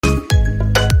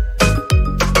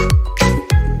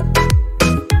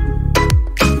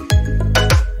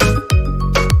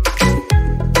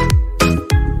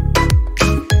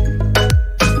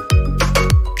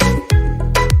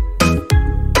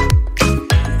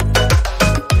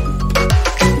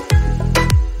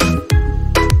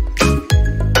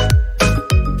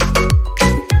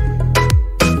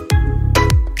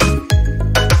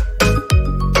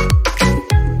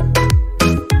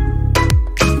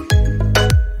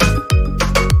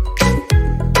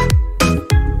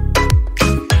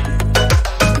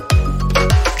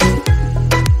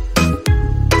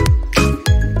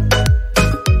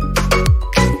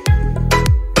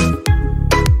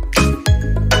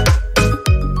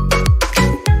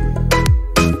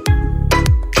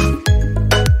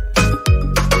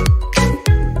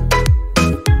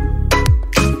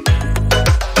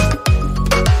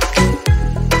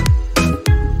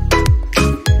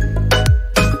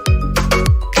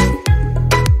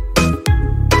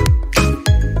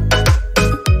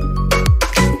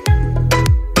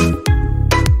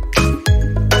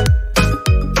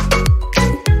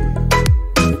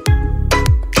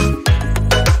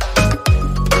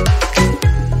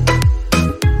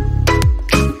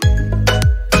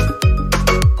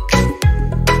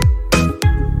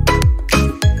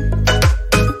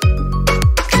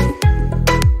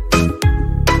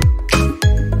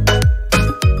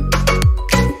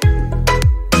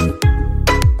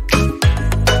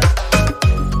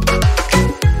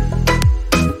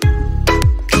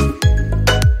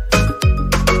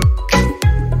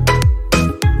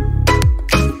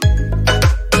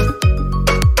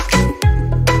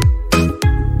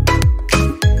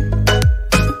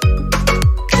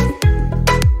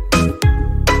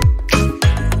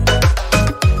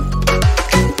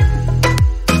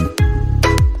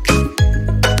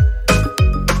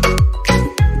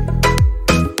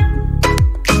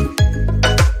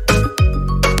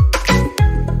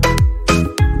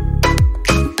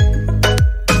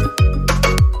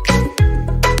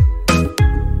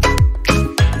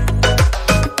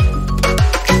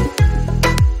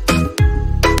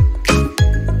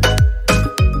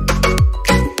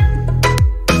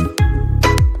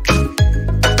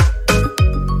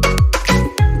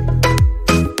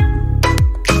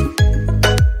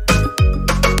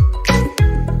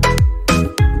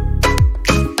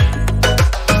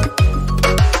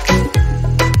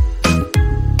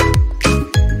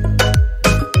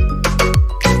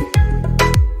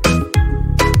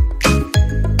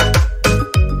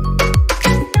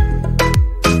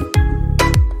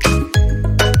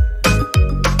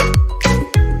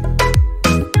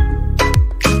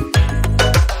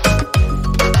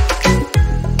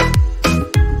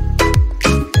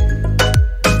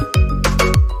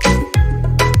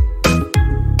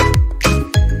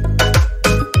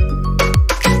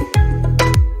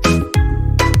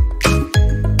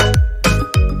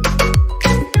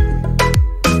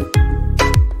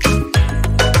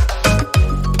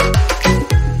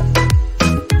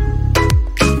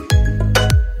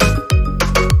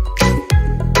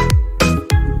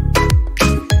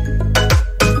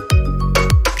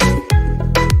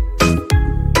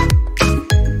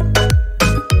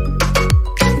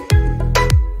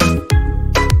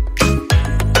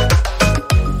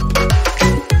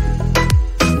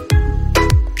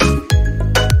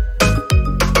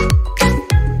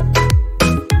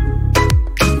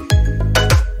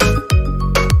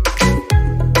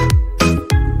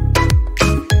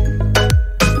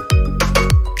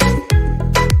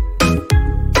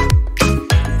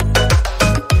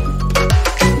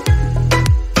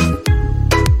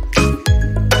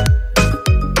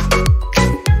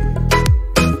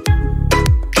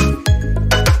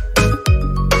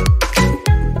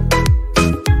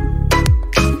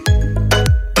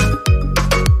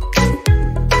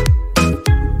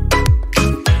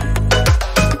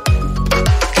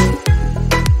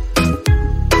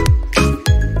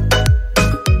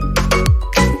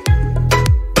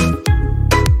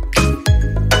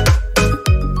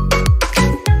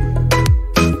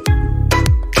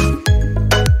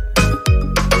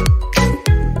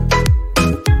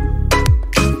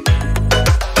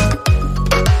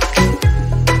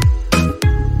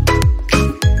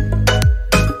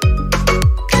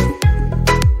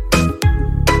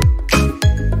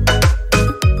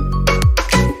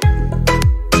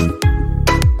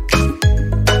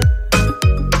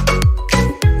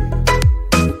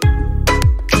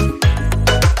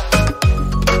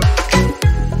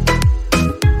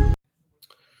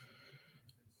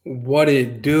What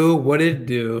it do? What it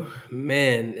do?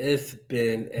 Man, it's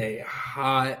been a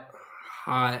hot,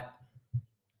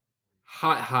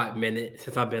 hot minute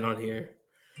since I've been on here.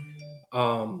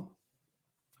 Um,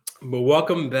 but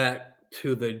welcome back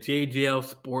to the JGL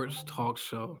Sports Talk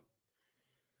Show.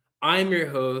 I'm your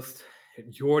host,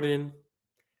 Jordan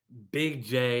Big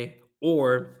J,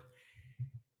 or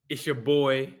it's your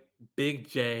boy Big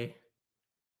J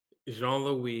Jean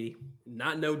Louis.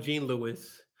 Not no Jean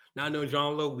Lewis, not no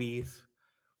Jean Louis.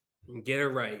 Get it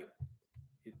right,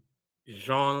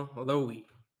 Jean Louis.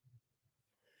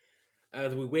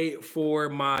 As we wait for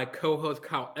my co-host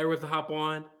Kyle Edwards to hop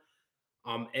on,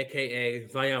 aka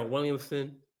Zion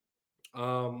Williamson.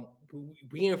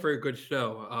 We in for a good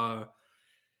show.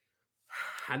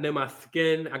 I know my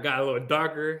skin. I got a little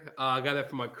darker. I got that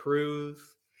from my cruise.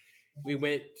 We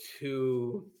went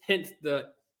to hence the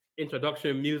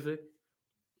introduction music,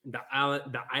 the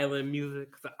island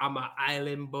music. 'Cause I'm an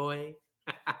island boy.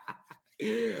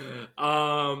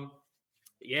 um,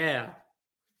 yeah,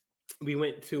 we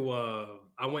went to.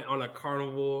 I went on a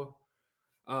carnival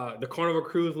the Carnival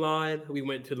Cruise Line. We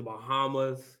went to the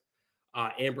Bahamas,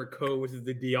 Amber Cove, which is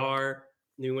the DR.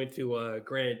 We went to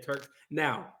Grand Turks.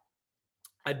 Now,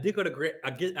 I did go to Grand. I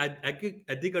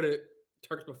did go to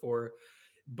Turks before,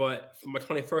 but for my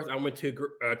 21st, I went to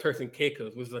Turks and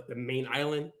Caicos, which is like the main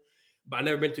island. But I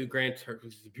never been to Grand Turks,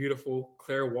 which is beautiful,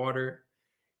 clear water.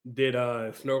 Did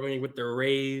snorkeling with the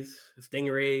rays,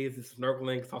 stingrays,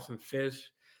 snorkeling, saw some fish.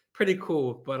 Pretty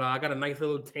cool. But I got a nice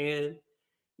little tan.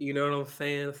 You know what I'm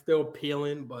saying? Still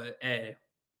peeling, but hey,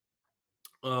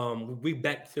 we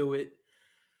back to it.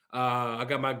 I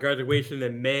got my graduation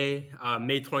in May,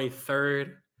 May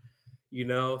 23rd.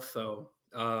 So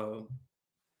I'm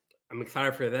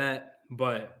excited for that.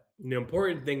 But the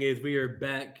important thing is we are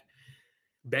back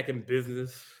in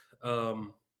business.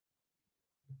 Um,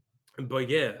 but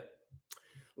yeah,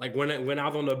 like when I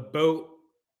was on the boat,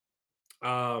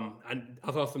 I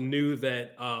saw some news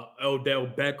that Odell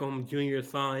Beckham Jr.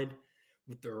 signed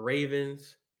with the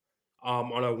Ravens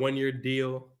on a 1 year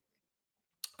deal.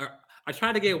 I, I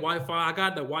tried to get Wi-Fi. I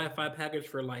got the Wi-Fi package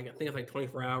for like I think it's like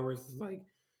 24 hours. It's like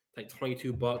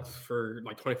 $22 for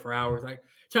like 24 hours. I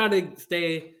try to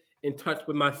stay in touch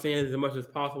with my fans as much as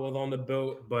possible on the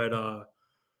boat, but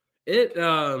it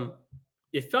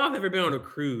if y'all have ever been on a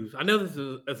cruise, I know this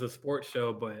is a sports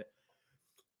show, but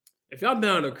if y'all been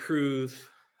on a cruise,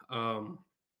 um,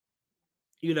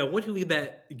 once you leave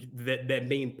that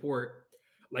main port,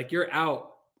 like you're out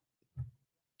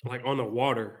like on the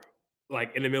water,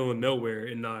 like in the middle of nowhere,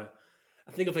 and I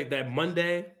think it's like that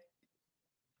Monday,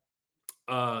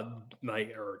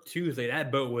 like or Tuesday.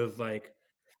 That boat was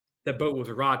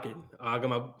rocking. I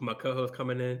got my co-host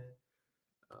coming in,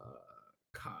 uh,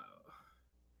 Kyle,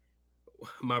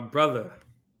 my brother.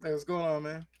 Hey, what's going on,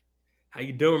 man? How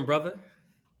you doing, brother?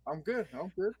 I'm good.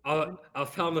 I'm good. I was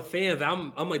telling the fans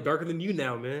I'm like darker than you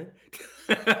now, man.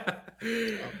 I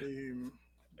mean,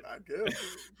 I guess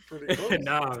pretty close.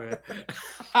 Nah, man.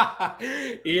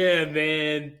 Yeah,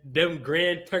 man. Them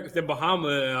Grand Turks and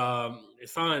Bahama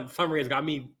sun rays got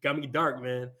me dark,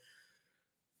 man.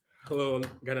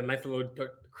 Got a nice little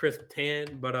crisp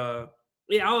tan. But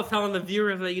yeah, I was telling the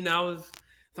viewers that I was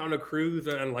on a cruise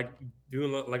and like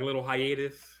doing like a little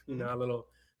hiatus, Hmm. a little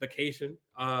vacation.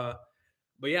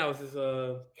 But yeah, I was just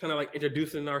kind of like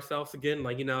introducing ourselves again.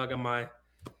 Like I got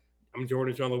I'm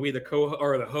Jordan John Louis, the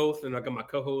host, and I got my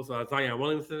co-host Zion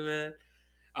Williamson, man.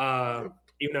 Uh, Yep,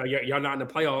 Even though y'all not in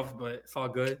the playoffs, but it's all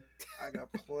good. I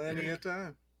got plenty of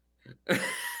time.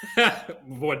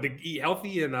 What to eat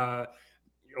healthy and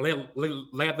lay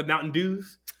up the Mountain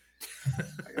Dews.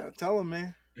 I gotta tell them,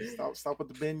 man. Stop with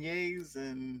the beignets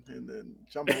and then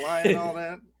jambalaya and all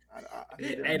that. I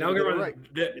Hey, need to don't get get it me right. wrong.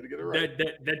 I need to get it right.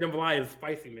 That jambalaya is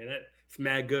spicy, man. That's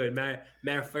mad good, mad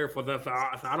flavorful. So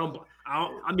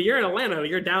I mean, you're in Atlanta.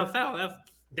 You're down south. That's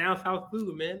down south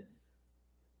food, man.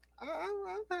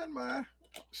 I've had my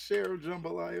share of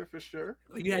jambalaya for sure.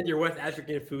 Like, you had your West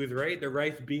African foods, right? The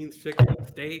rice, beans, chicken,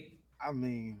 steak, I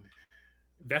mean,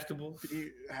 vegetables.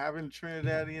 having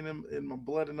Trinidadian in my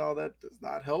blood and all that does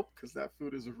not help because that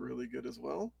food is really good as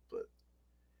well. But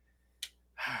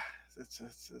it's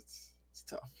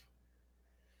tough.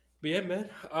 But yeah, man.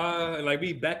 Like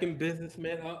we back in business,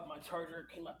 man. My charger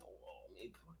came out the wall.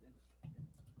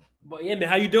 But yeah, man.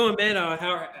 How you doing, man?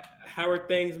 How are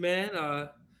things, man?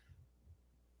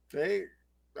 They,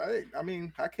 I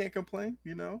mean, I can't complain.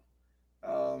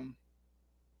 Um,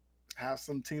 have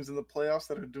some teams in the playoffs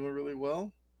that are doing really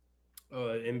well.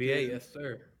 NBA, Did yes,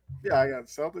 sir. Yeah, I got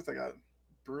Celtics. I got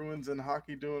Bruins in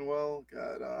hockey doing well.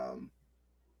 Got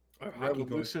Our hockey going too.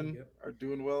 Revolution Yep. are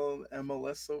doing well in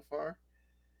MLS so far.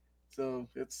 So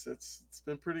it's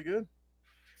been pretty good.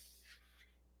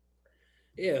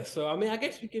 Yeah, so I mean, I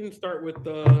guess we can start with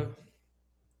the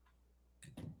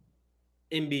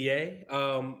NBA.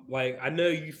 Like I know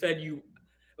you said you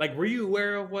like were you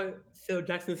aware of what Phil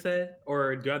Jackson said,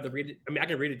 or do I have to read it? I mean, I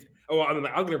can read it. Oh, I mean,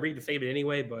 like, I'm gonna read the statement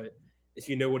anyway, but if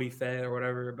you know what he said or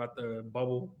whatever about the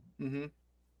bubble, Hmm.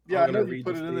 Yeah, I'm I know gonna you read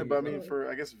put the it in there, but I statement. mean,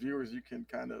 for I guess viewers, you can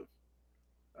kind of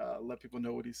let people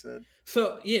know what he said.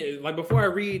 So yeah, like before I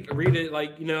read it,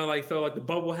 like like so, like the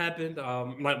bubble happened.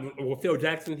 Like well, Phil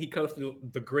Jackson, he coached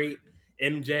the great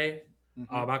MJ,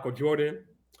 Hmm. Michael Jordan.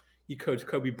 He coached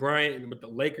Kobe Bryant with the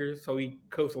Lakers, so he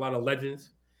coached a lot of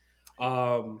legends.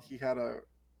 Um, He had a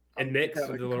and he Knicks, had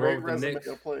a the LeBron great with the resume Knicks.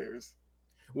 of players.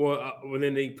 Well,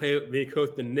 then they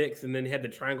coached the Knicks, and then they had the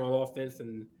triangle offense,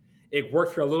 and it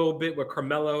worked for a little bit with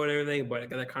Carmelo and everything, but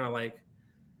that kind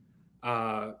of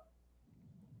uh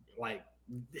like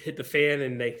hit the fan,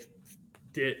 and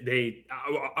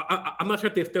I'm not sure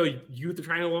if they still use the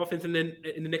triangle offense in the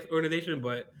next organization,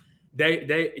 but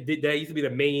they used to be the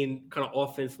main kind of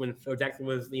offense when Phil Jackson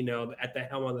was at the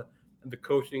helm of the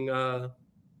coaching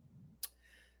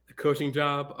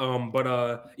job.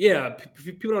 But yeah,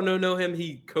 people don't know him.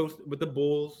 He coached with the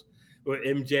Bulls with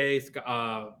MJ,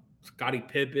 Scottie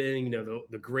Pippen,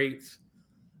 the greats,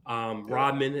 Yep.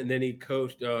 Rodman, and then he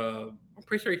coached. I'm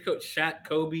pretty sure he coached Shaq,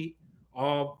 Kobe,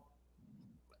 all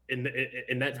in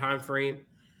that time frame.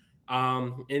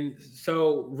 And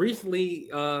so recently,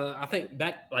 I think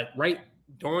back like right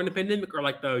during the pandemic or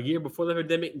like the year before the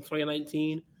pandemic in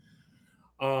 2019,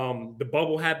 the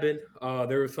bubble happened.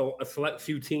 There was a select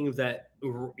few teams that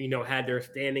had their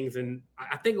standings, and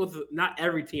I think it was not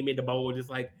every team made the bubble, just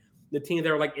like the teams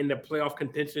that were like in the playoff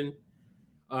contention.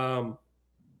 Um,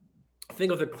 I think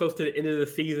it was close to the end of the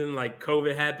season, like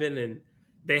COVID happened, and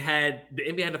the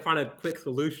NBA had to find a quick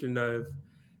solution of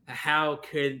how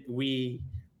could we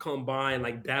combine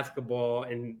like basketball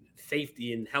and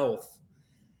safety and health.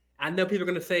 I know people are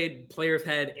going to say players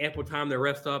had ample time to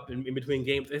rest up in between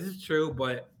games. This is true,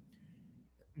 but Yeah.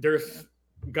 there's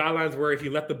guidelines where if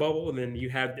you left the bubble and then you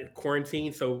had the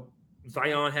quarantine, so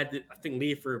Zion had to I think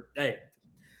leave for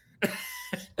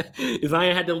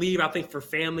Zion had to leave I think for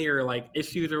family or like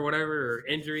issues or whatever or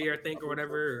injury I I think or believe so.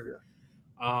 whatever.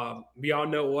 Yeah. We all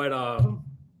know what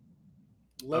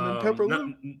Lemon pepper not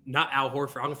Lou. not Al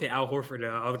Horford. I'm gonna say Al Horford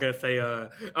now. I was gonna say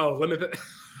oh lemon.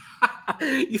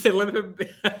 You said lemon.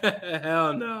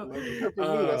 Hell no. Lemon pepper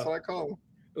Lou. That's Uh, what I call him.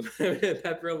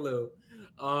 Pepper Lou.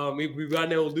 We got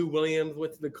know Lou Williams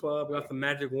went to the club. We got some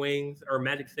Magic Wings or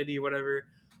Magic City, or whatever.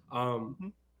 Um, Hmm.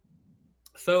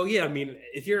 so yeah, I mean,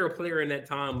 if you're a player in that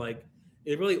time, like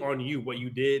it's really on you what you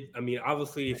did. I mean,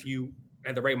 obviously, if you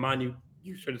had the right mind,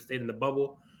 you should have stayed in the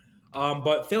bubble.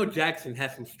 But Phil Jackson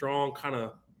has some strong kind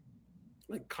of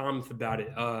like comments about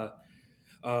it. And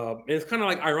it's kind of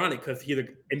like ironic because he's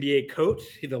an NBA coach,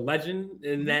 he's a legend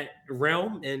in Hmm. that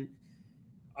realm, and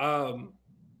um,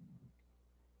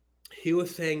 he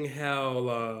was saying how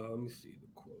let me see the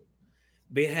quote.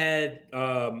 They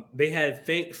had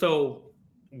things. So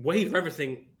what he's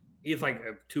referencing is like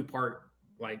a two part.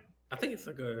 Like I think it's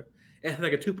like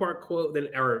a two-part quote, then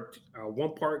or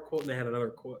one part quote, and they had another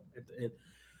quote at the end.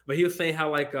 But he was saying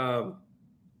how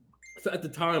so at the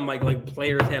time like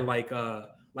players had like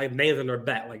names on their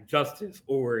back like justice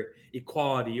or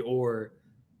equality or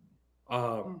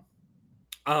um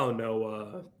I don't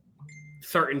know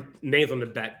certain names on the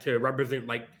back to represent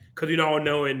like because all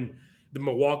know in the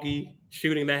Milwaukee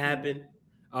shooting that Hmm. happened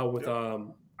with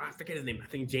Yep. I forget his name. I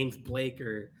think James Blake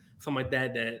or something like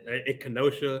that. That in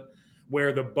Kenosha,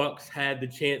 where the Bucks had the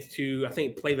chance to I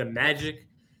think play the Magic,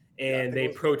 Yeah, I and think it they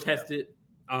was. Yeah. protested.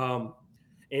 Um,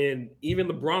 and even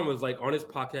LeBron was like on his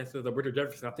podcast with Richard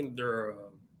Jefferson. I think they're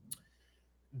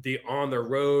the On the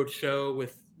Road show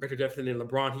with Richard Jefferson and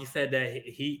LeBron. He said that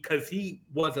because he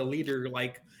was a leader,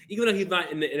 like even though he's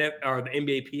not in the or the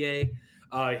NBA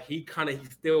PA, he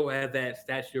still has that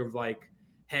stature of like,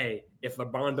 hey, if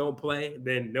LeBron don't play,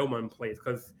 then no one plays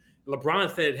because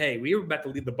LeBron said, hey, we were about to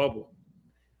leave the bubble.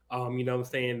 You know what I'm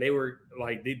saying? They were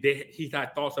like he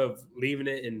had thoughts of leaving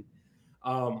it and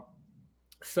um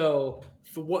so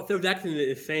for what Phil Jackson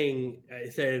is saying,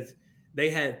 it says they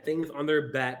had things on their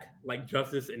back like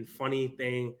Justice and funny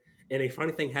thing, and a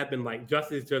funny thing happened like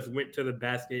Justice just went to the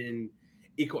basket and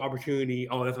equal opportunity.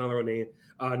 Oh, that's another name.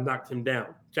 Knocked him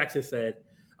down. Jackson said,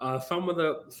 some of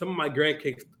my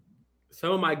grandkids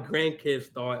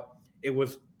thought it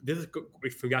was this is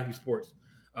from Yahoo Sports.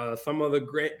 Some of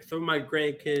my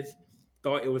grandkids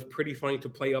thought it was pretty funny to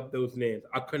play up those names.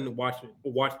 I couldn't watch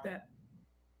that.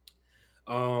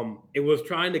 It was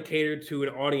trying to cater to an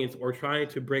audience or trying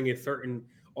to bring a certain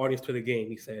audience to the game.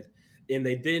 He said, and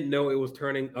they didn't know it was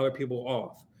turning other people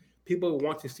off. People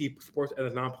want to see sports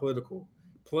as non-political.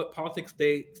 Politics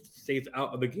stays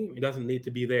out of the game. It doesn't need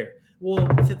to be there. Well,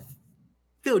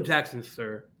 Phil Jackson,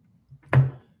 sir.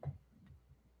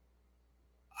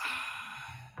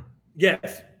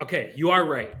 Yes. Okay, you are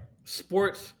right.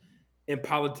 Sports and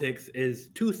politics is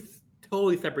two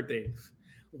totally separate things.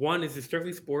 One is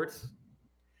strictly sports,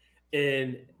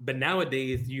 and but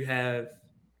nowadays you have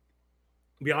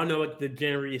we all know like the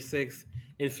January 6th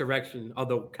insurrection of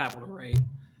the Capitol, right?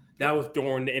 That was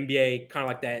during the NBA, kind of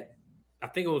like that. I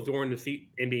think it was during the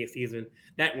NBA season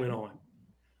that went on.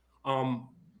 Um,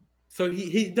 so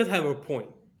he does have a point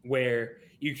where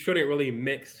you shouldn't really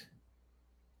mix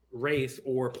race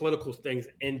or political things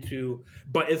into,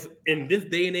 but it's in this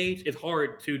day and age, it's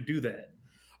hard to do that.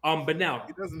 But now,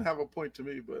 He doesn't have a point to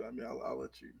me, but I mean, I'll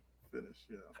let you finish.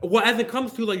 well, as it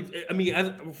comes to like, I mean,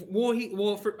 as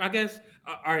for I guess,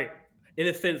 all right, in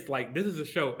a sense, like this is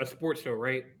a sports show,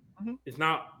 right? Mhm. It's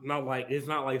not like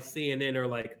CNN or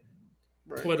like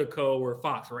Right. Politico or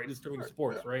Fox, right? It's doing Right.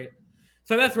 sports, Yeah. right?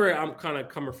 So that's where I'm kind of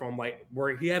coming from, like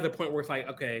where he has a point where it's like,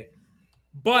 okay,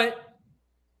 but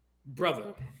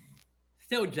brother,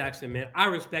 Phil Jackson, man, I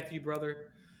respect you, brother,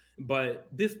 but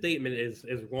this statement is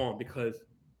wrong because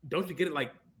don't you get it?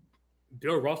 Like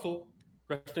Bill Russell,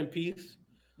 rest in peace.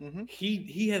 Hmm.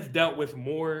 He has dealt with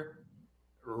more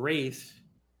race.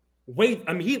 Wait,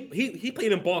 I mean he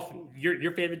played in Boston,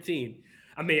 your favorite team.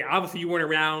 I mean, obviously you weren't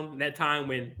around that time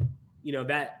when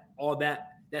that all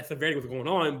that severity was going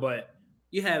on, but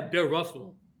you have Bill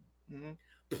Russell Hmm.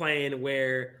 playing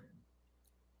where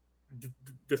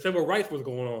the civil rights was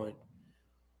going on,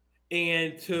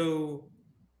 and to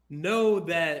know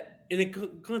that, and it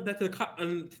comes back to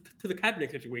the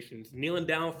Kaepernick situations, kneeling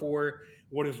down for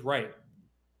what is right.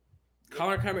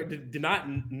 Colin Kaepernick did not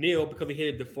kneel because he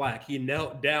hated the flag. He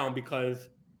knelt down because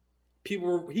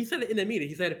he said it in the meeting.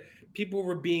 He said people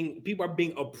are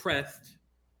being oppressed.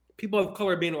 People of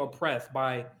color are being oppressed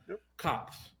by Yep.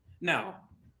 cops. Now,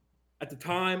 at the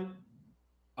time,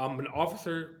 an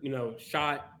officer,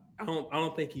 shot. I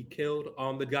don't think he killed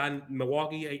the guy in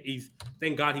Milwaukee.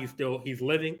 Thank God he's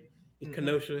living in Hmm.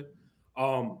 Kenosha.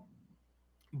 Um,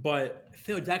 but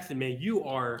Phil Jackson, man, you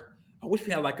are. I wish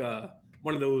we had like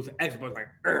one of those experts like,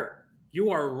 you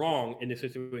are wrong in this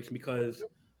situation because Yep.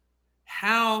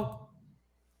 how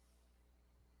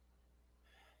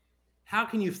how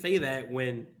can you say that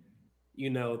when you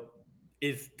know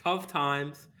it's tough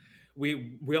times?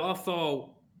 We all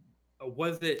saw.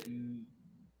 Was it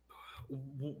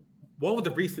what was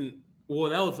the recent? Well,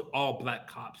 that was all black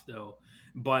cops though.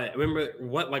 But remember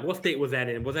what state was that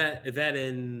in? Is that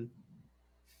in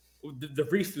the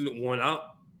recent one?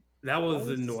 That I was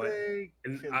want to in what? say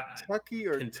In Kentucky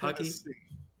or Kentucky. Tennessee.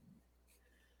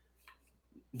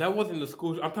 That wasn't the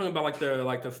school. I'm talking about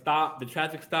the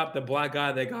traffic stop, the black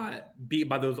guy that got beat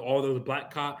by all those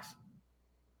black cops.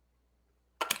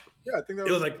 Yeah, I think that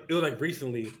It was like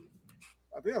recently,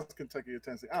 was Kentucky or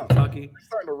Tennessee. I don't know. Kentucky. They're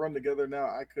starting to run together now.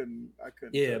 I couldn't tell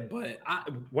Yeah, you. but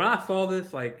when I saw this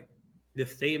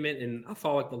statement, and I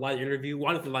saw like the live interview.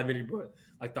 Well, not the live interview, but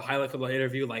like the highlights of the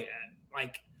interview. Like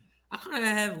I kind of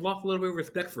have lost a little bit of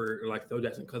respect for like Phil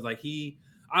Jackson because like he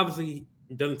obviously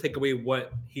doesn't take away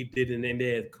what he did in the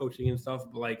NBA as coaching and stuff.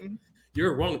 But like Mhm.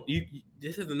 you're wrong.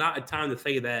 This is not a time to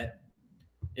say that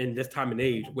in this time and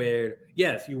age where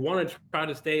yes, you want to try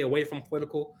to stay away from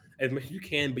political as much as you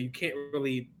can, but you can't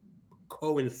really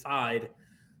coincide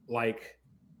like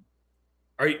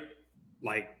are you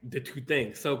like the two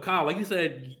things. So Kyle, like you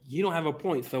said, you don't have a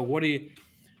point. So what do you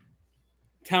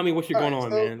tell me what's All going right, on,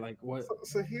 man? Like what?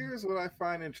 so here's what I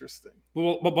find interesting.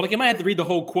 But like you might have to read the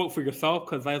whole quote for yourself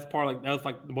because that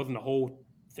wasn't the whole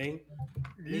thing.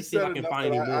 Let You me see if said I can enough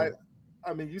find that any more.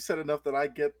 I mean, you said enough that I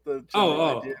get the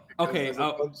general idea because Okay. there's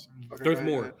a bunch. Okay, go There's ahead,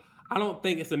 go more. ahead. I don't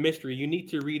think it's a mystery. You need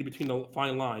to read between the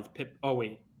fine lines. Oh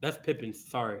wait, that's Pippin.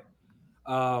 Sorry.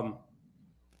 Um.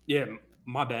 Yeah,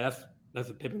 my bad. That's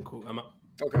a Pippin quote.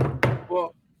 Okay.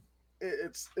 Well,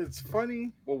 it's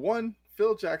funny. Well, one,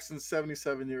 Phil Jackson's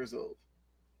 77 years old.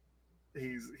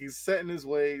 He's set in his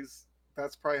ways.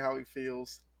 That's probably how he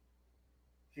feels.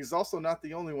 He's also not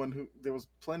the only one who. There was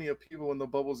plenty of people when the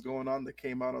bubbles going on that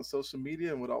came out on social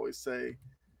media and would always say,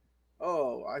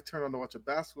 "Oh, I turned on to watch a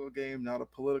basketball game, not a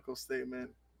political statement.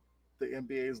 The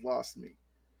NBA's lost me."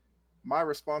 My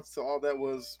response to all that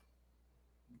was,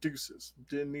 "Deuces.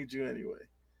 Didn't need you anyway."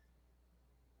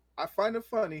 I find it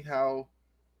funny how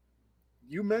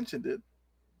you mentioned it.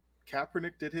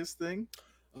 Kaepernick did his thing,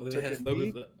 Oh, they took had a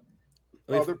slogans. knee.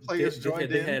 Other players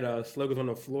joined They in. had slogans on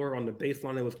the floor on the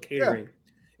baseline. It was Yeah, catering.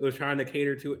 It was trying to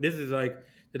cater to it. This is like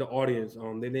to the audience.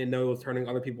 They didn't know it was turning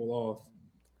other people off.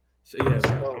 So yeah,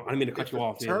 So I didn't mean to cut if you it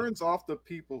off. Yeah, turns off the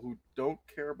people who don't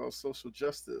care about social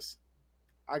justice,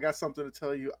 I got something to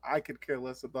tell you. I could care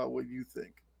less about what you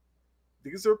think.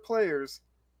 These are players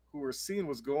who are seeing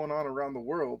what's going on around the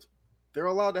world. They're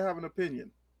allowed to have an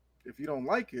opinion. If you don't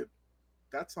like it,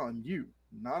 that's on you,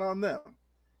 not on them.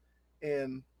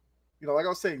 And like I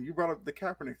was saying, you brought up the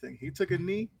Kaepernick thing. He took a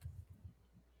knee.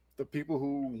 The people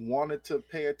who wanted to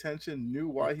pay attention knew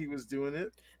why he was doing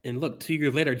it. and look, 2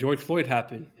 years later, George Floyd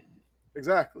happened.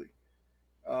 Exactly.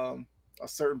 Um, a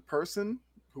certain person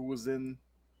who was in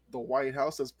the White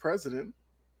House as president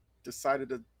decided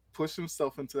to push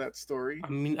himself into that story.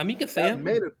 You can say That it.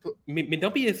 made it.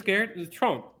 Don't be scared. It's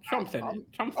Trump. Trump said it. I'm,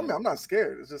 Trump I said mean, I'm not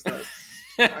scared. It's just that I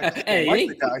just don't like the hey,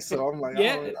 guy, so I'm like,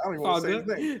 yeah, I don't even it's want all to say his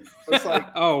name. good. But it's like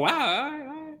Oh wow, all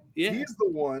right. Yeah. he's the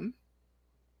one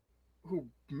who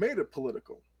made it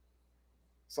political.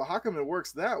 So how come it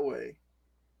works that way,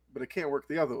 but it can't work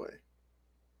the other way?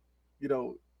 You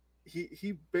know,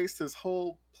 he based his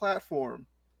whole platform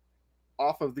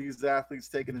off of these athletes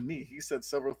taking a knee. He said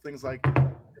several things like,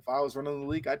 if I was running the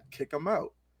league, I'd kick them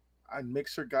out. I'd make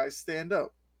sure guys stand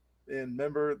up. And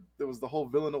remember, there was the whole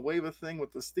Villanueva thing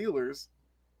with the Steelers,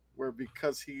 where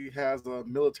because he has a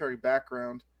military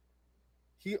background,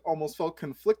 he almost felt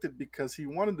conflicted because he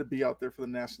wanted to be out there for the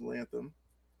national anthem,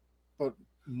 but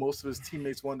most of his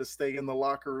teammates wanted to stay in the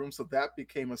locker room, so that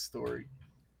became a story.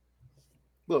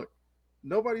 Look,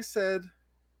 nobody said,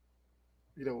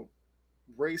 you know,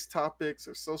 race topics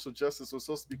or social justice was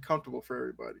supposed to be comfortable for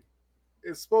everybody.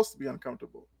 It's supposed to be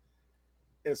uncomfortable.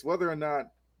 It's whether or not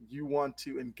you want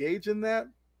to engage in that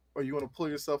or you want to pull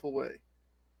yourself away.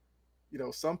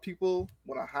 Some people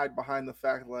want to hide behind the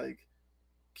fact like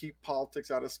keep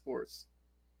politics out of sports.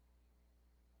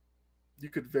 You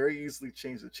could very easily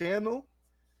change the channel.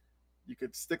 You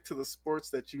could stick to the sports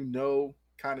that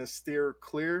kind of steer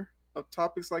clear of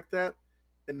topics like that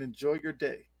and enjoy your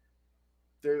day.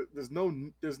 There's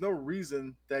no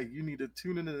reason that you need to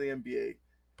tune into the NBA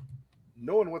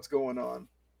knowing what's going on.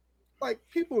 Like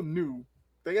people knew,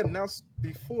 they announced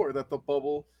before that the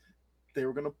bubble, they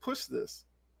were going to push this.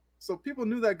 So people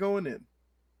knew that going in.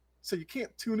 So you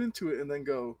can't tune into it and then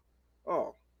go,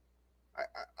 oh, I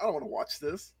don't want to watch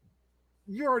this.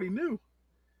 You already knew.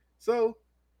 So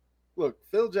look,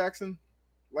 Phil Jackson,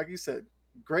 like you said,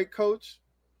 great coach.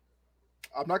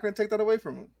 I'm not going to take that away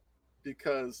from him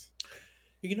because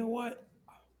You know what?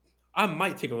 I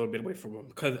might take a little bit away from him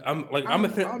because I'm not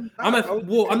a only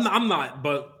well, because I'm not,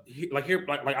 but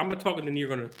I'm gonna talk and then you're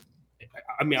gonna.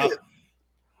 I mean, yeah,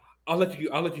 I'll let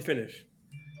you finish.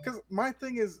 because my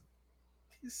thing is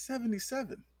he's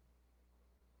 77,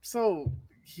 so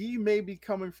he may be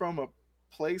coming from a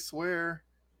place where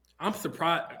I'm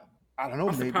surprised. I don't know,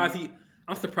 I'm surprised maybe he.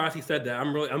 I'm surprised he said that.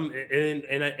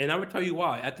 And I would tell you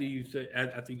why after you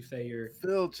say your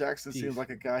Phil Jackson seems piece. like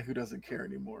a guy who doesn't care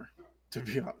anymore. To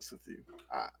be honest with you,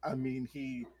 I mean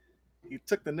he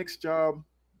took the Knicks job,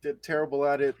 did terrible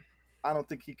at it. I don't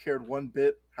think he cared one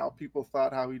bit how people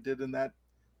thought how he did in that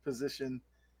position.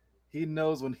 He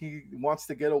knows when he wants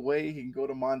to get away, he can go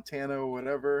to Montana or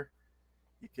whatever.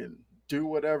 He can do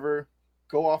whatever,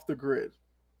 go off the grid.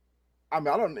 I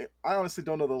mean, I honestly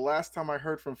don't know the last time I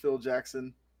heard from Phil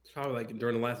Jackson. It's probably like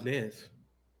during the last dance.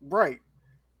 Right.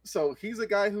 So he's a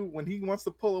guy who, when he wants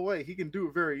to pull away, he can do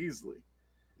it very easily.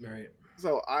 Right.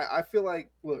 So I feel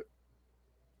like, look,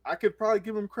 I could probably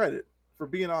give him credit for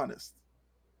being honest.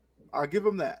 I'll give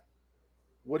him that.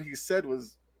 What he said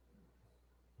was,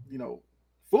 you know,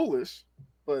 foolish,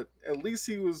 but at least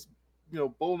he was,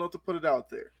 bold enough to put it out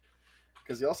there.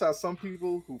 Because he also has some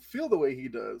people who feel the way he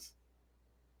does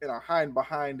and are hiding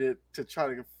behind it to try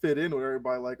to fit in with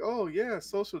everybody. Like, oh yeah,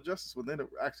 social justice, when they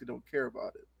actually don't care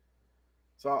about it.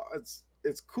 So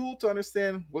it's cool to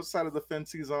understand what side of the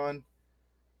fence he's on.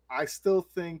 I still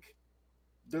think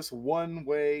this one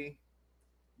way,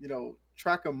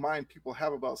 track of mind people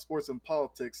have about sports and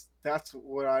politics, that's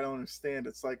what I don't understand.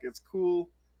 It's like it's cool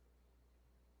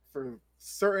for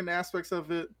certain aspects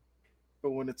of it,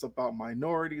 but when it's about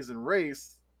minorities and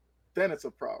race, then it's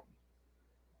a problem.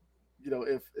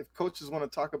 If coaches want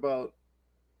to talk about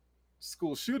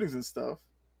school shootings and stuff,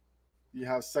 you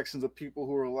have sections of people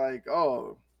who are like,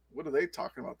 oh, what are they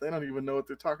talking about? They don't even know what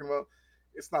they're talking about.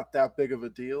 It's not that big of a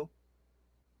deal.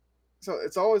 So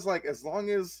it's always like, as long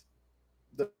as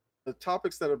the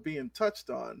topics that are being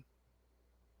touched on,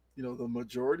 the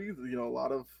majority, a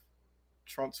lot of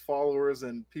Trump's followers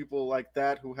and people like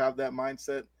that who have that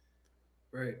mindset,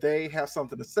 Right. they have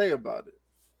something to say about it.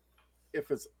 If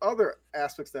it's other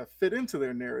aspects that fit into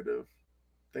their narrative,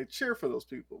 they cheer for those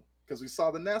people. Because we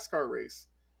saw the NASCAR race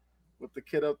with the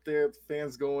kid up there, the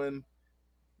fans going,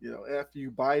 F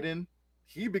you Biden.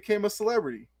 He became a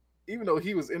celebrity, even though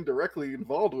he was indirectly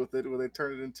involved with it, where they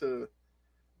turned it into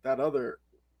that other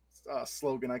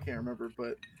slogan I can't remember.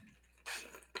 But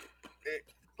it,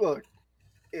 look,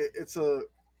 it's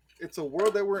a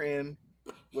world that we're in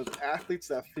with athletes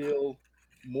that feel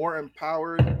more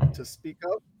empowered to speak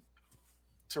up,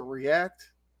 to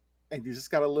react, and you just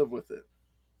got to live with it.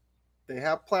 They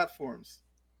have platforms,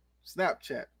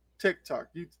 Snapchat, TikTok.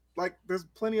 There's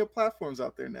plenty of platforms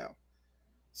out there now.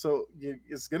 So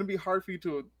it's going to be hard for you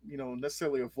to,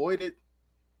 necessarily avoid it.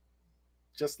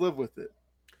 Just live with it.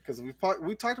 Because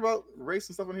we talked about race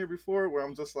and stuff on here before, where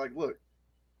I'm just like, look,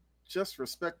 just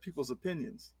respect people's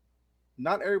opinions.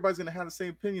 Not everybody's going to have the same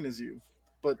opinion as you,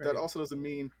 but that also doesn't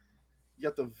mean you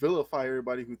have to vilify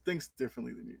everybody who thinks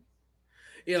differently than you.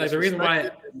 Yeah, like the reason why.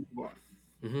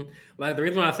 Like the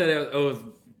reason why I said it was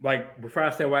like before I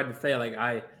said what I had to say, like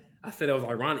I said it was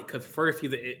ironic because first he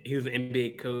was an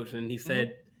NBA coach and he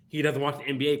said he doesn't watch the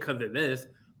NBA because of this.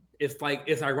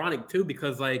 It's ironic too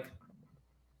because like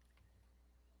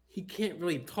he can't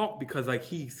really talk because like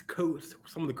he's coached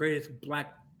some of the greatest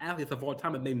black athletes of all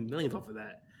time and made millions off of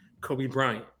that. Kobe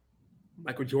Bryant,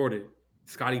 Michael Jordan,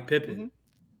 Scottie Pippen,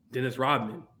 Dennis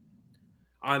Rodman.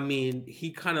 I mean, he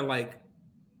kind of like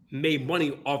made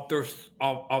money off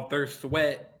their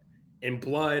sweat and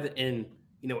blood and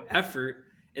effort,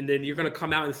 and then you're gonna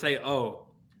come out and say, oh,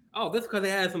 that's because they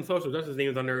had some social justice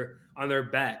names on their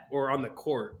back or on the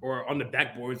court or on the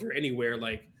backboards or anywhere.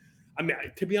 Like, I mean,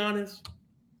 to be honest,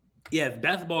 yes,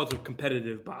 basketball is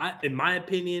competitive, but in my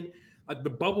opinion, like the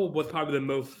bubble was probably the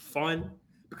most fun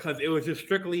because it was just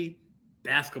strictly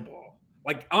basketball.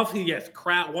 Like obviously, yes,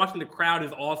 watching the crowd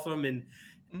is awesome, and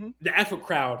the actual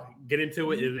crowd get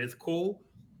into it is cool,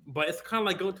 but it's kind of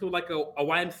like going to like a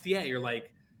YMCA or like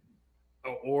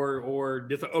or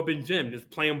just an open gym, just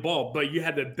playing ball. But you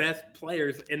have the best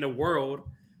players in the world.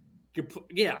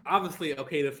 Yeah, obviously,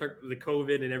 okay, the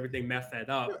COVID and everything messed that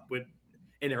up with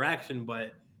interaction,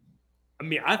 but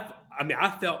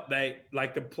I felt that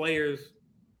like the players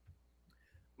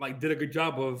like did a good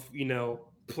job of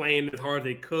playing as hard as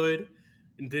they could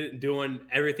and doing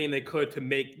everything they could to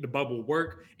make the bubble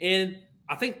work. And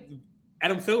I think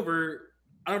Adam Silver,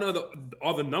 I don't know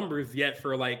all the numbers yet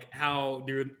for like how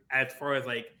they're as far as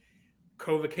like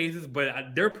COVID cases,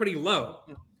 but they're pretty low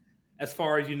as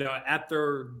far as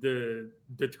after the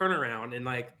turnaround. And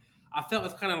like I felt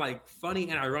it's kind of like funny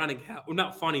and ironic how, well,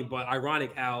 not funny but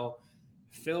ironic how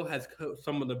Phil has coached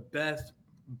some of the best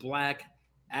black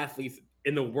athletes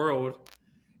in the world,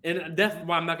 and that's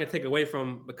why I'm not gonna take away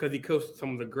from because he coached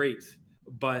some of the greats.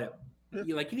 But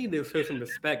you need to show some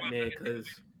respect, man, because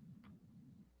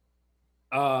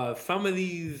some of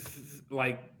these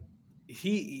like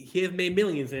he has made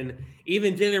millions, and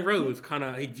even Jalen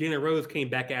Rose came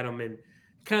back at him and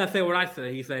kind of said what I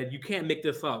said. He said, "You can't make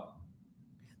this up."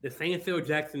 The same Phil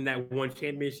Jackson that won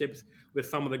championships with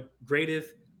some of the greatest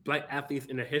black athletes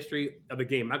in the history of the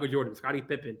game, Michael Jordan, Scottie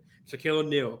Pippen, Shaquille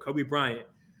O'Neal, Kobe Bryant,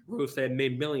 Rose said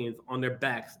made millions on their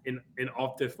backs and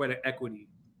off their sweat equity.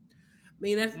 I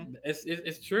mean,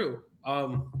 it's true.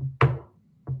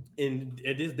 In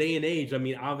this day and age, I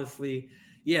mean, obviously,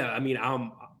 yeah. I mean,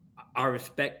 I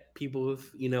respect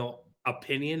people's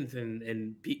opinions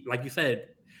and like you said,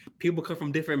 people come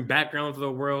from different backgrounds of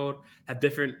the world, have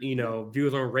different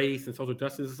views on race and social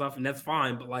justice and stuff, and that's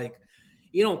fine. But like,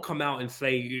 you don't come out and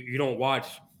say you don't watch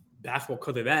basketball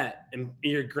because of that, and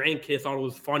your grandkids thought it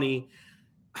was funny.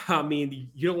 I mean,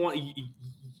 you don't want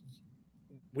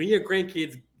when your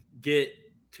grandkids get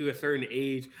to a certain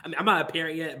age. I mean, I'm not a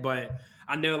parent yet, but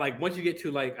I know like once you get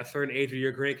to like a certain age of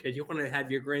your grandkids, you want to have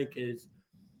your grandkids,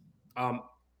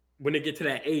 when they get to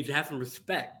that age, have some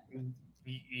respect.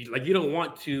 You don't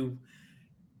want to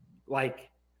like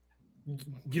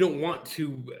you don't want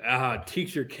to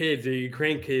teach your kids or your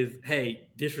grandkids, hey,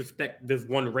 disrespect this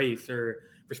one race or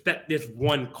respect this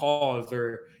one cause,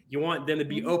 or you want them to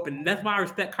be open. That's why I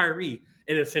respect Kyrie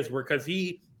in a sense, because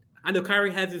I know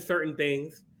Kyrie has his certain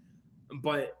things,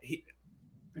 but he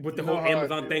with the whole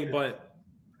Amazon thing, but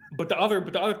the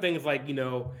other things like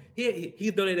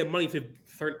he's donated money to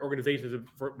certain organizations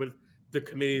with the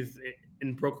committees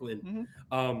in Brooklyn.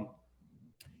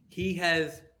 He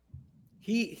has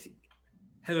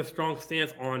a strong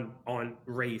stance on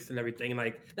race and everything.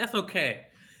 Like that's okay,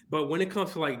 but when it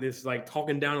comes to like this, like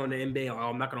talking down on the NBA,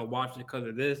 I'm not gonna watch it because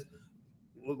of this.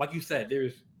 Like you said,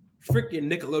 there's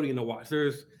freaking Nickelodeon to watch.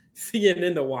 There's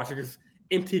CNN to watch. There's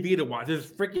MTV to watch.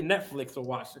 There's freaking Netflix to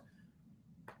watch.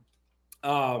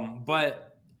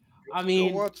 But I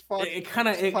mean, it kind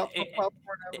of pop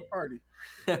popcorn, have a party.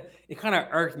 it kind of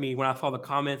irked me when I saw the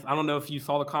comments. I don't know if you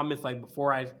saw the comments like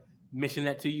before I mentioned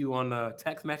that to you on the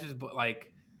text messages, but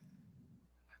like,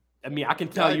 I mean, I can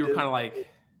Yeah, tell I you were did. kind of like,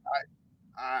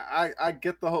 I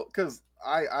get the whole because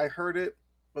I heard it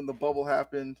when the bubble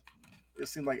happened. It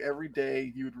seemed like every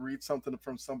day you'd read something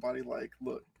from somebody like,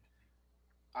 "Look,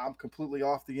 I'm completely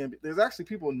off the NBA." There's actually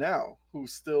people now who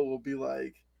still will be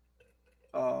like,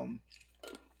 um,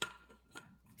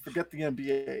 "Forget the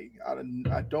NBA.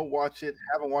 I don't watch it.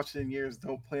 Haven't watched it in years.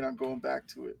 Don't plan on going back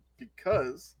to it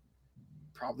because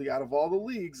probably out of all the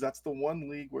leagues, that's the one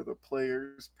league where the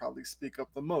players probably speak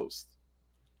up the most."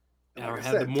 And like or I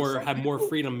have the said, more have more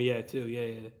freedom, yeah, too, yeah,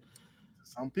 yeah. to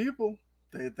some people,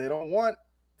 they don't want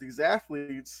these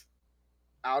athletes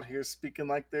out here speaking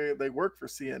like they work for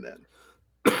CNN.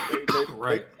 They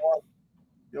Right.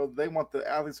 want, they want the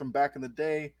athletes from back in the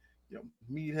day,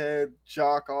 meathead,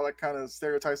 jock, all that kind of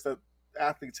stereotypes that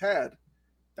athletes had.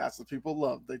 That's what people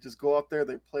love. They just go out there,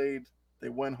 they played, they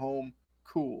went home,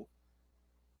 cool.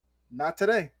 Not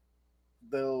today.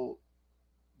 They'll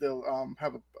they'll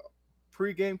have a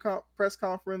pre-game press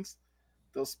conference.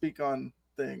 They'll speak on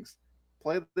things.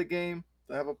 Play the game.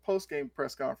 They have a post-game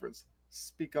press conference.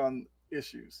 Speak on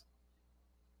issues.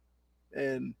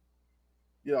 And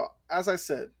as I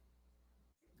said,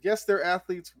 yes, they're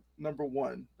athletes. Number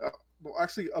one, well,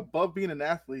 actually, above being an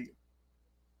athlete,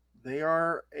 they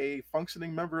are a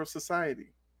functioning member of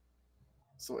society.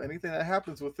 So anything that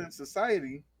happens within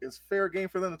society is fair game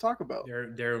for them to talk about.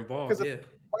 They're Because involved, yeah.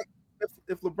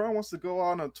 if LeBron wants to go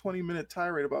on a 20-minute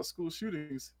tirade about school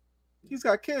shootings, he's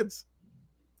got kids.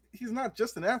 He's not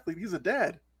just an athlete; he's a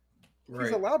dad.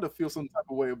 He's Right. allowed to feel some type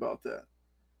of way about that.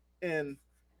 And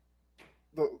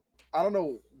the I don't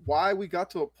know why we got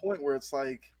to a point where it's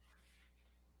like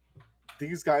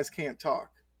these guys can't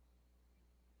talk.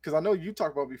 Because I know you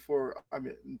talked about before. I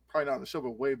mean, probably not on the show,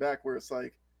 but way back where it's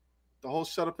like the whole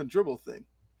shut up and dribble thing.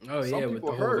 Oh Some yeah, with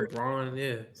people the whole heard, LeBron,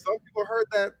 yeah. some people heard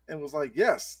that and was like,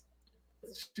 "Yes,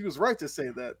 she was right to say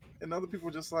that," and other people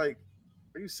were just like,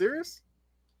 "Are you serious?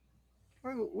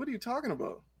 What are you talking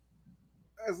about?"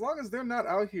 As long as they're not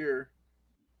out here,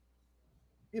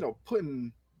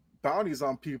 putting bounties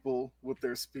on people with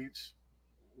their speech,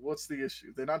 what's the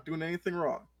issue? They're not doing anything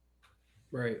wrong.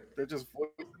 Right. They're just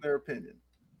voicing their opinion.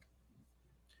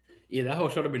 Yeah, that whole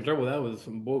shut up and dribble, that was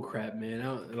some bull crap,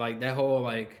 man. Like that whole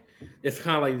like, it's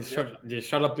kind of like Yeah, just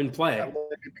shut up and play. that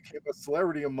lady became a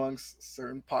celebrity amongst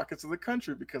certain pockets of the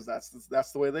country because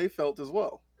that's the way they felt as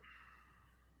well.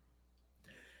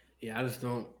 Yeah, I just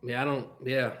don't. Yeah, I don't.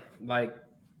 Yeah, like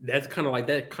that's kind of like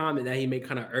that comment that he made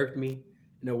kind of irked me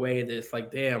in a way that's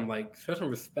like, damn, like show some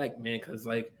respect, man, because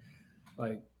like,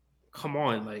 come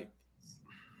on, like,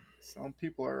 Some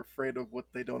people are afraid of what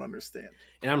they don't understand.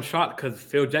 and I'm shocked because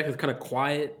Phil Jackson's kind of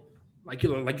quiet, like you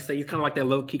say, he's kind of like that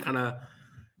low key kind of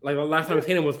like the last time I Yeah,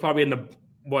 seen him was probably in the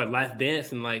Last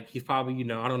Dance, and like he's probably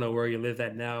I don't know where he lives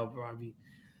at now, probably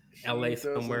he L.A. does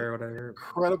an somewhere or whatever.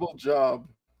 incredible job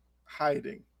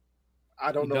hiding.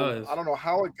 I don't He know. I does. don't know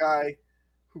how a guy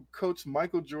who coached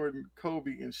Michael Jordan,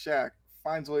 Kobe, and Shaq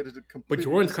finds a way to But completely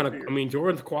Jordan's kind of, I disappear. mean,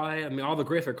 Jordan's quiet. I mean, all the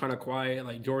greats are kind of quiet.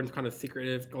 Like Jordan's kind of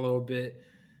secretive a little bit,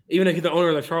 even if he's the owner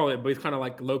of the Charlotte. But he's kind of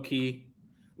like low key.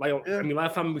 Like I Yeah, mean,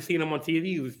 last time we seen him on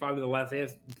TV was probably the last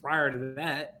dance. Prior to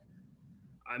that,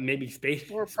 maybe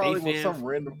or Space probably with Jam, some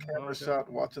random camera okay,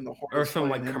 shot watching the or Hornets some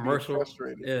play and like him being commercial.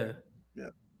 frustrated. Yeah. Yeah,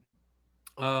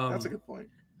 that's a Um, good point.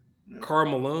 Yeah. Carl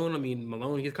Malone. I mean,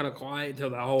 Malone. He's kind of quiet until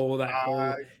that whole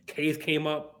I case came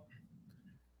up.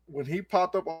 When he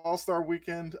popped up All Star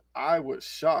Weekend, I was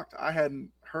shocked. I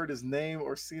hadn't heard his name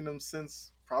or seen him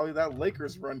since probably that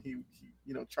Lakers run. He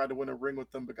tried to win a ring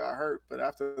with them but got hurt. But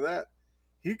after that,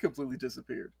 he completely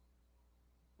disappeared.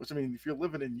 Which, I mean, if you're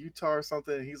living in Utah or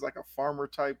something, he's like a farmer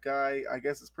type guy. I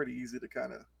guess it's pretty easy to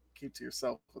kind of keep to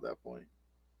yourself at that point.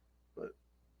 But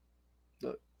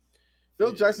look,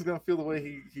 Phil Yeah. Jackson's gonna feel the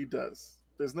way he does.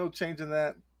 There's no changing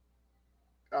that.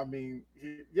 I mean,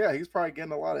 yeah, he's probably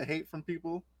getting a lot of hate from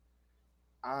people.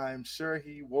 I'm sure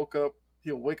he'll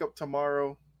wake up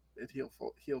tomorrow and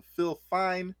he'll feel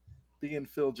fine being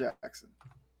Phil Jackson.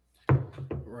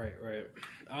 Right. Right.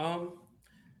 Um.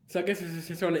 So I guess it's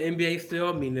just on the NBA still.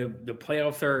 I mean, the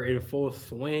playoffs are in full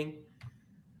swing.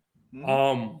 Hmm.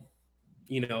 Um,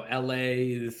 LA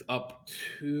is up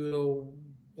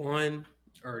 2-1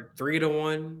 or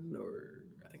 3-1, or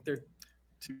I think they're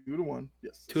 2-1.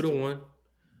 Yes, it's two 2 to 1. one.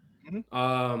 Mm-hmm.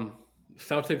 Um,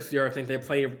 Celtics, I think they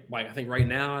play like I think right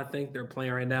now. I think they're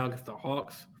playing right now against the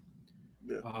Hawks.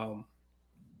 Yeah. Um,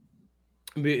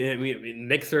 I mean,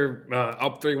 Knicks are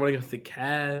up 3-1 against the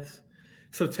Cavs.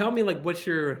 So tell me, like, what's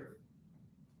your?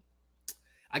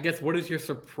 I guess what is your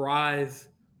surprise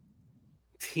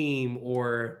team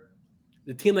or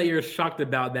the team that you're shocked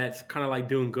about that's kind of like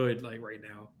doing good like right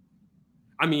now?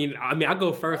 I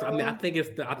go first. Uh, I think it's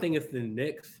the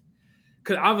Knicks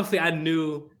because obviously I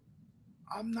knew.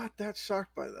 I'm not that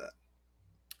shocked by that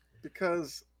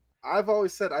because I've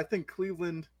always said I think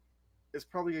Cleveland is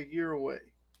probably a year away.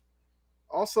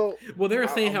 Also, Well, they were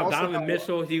saying I'm how also Donovan not.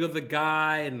 Mitchell he was a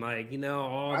guy and like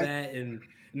all I that and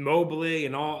Mobley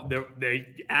and all the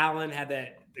Allen had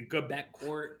that the good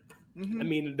backcourt. I hmm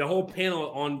mean, the whole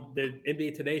panel on the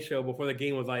NBA Today show before the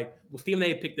game was like, well, Stephen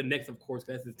A. picked the Knicks, of course,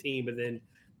 that's his team, but then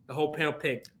the whole panel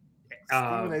picked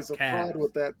Stephen A's a fraud Cavs.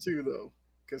 with that too, though,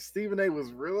 because Stephen A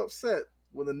was real upset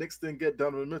when the Knicks didn't get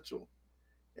Donovan Mitchell,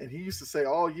 and he used to say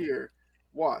all year,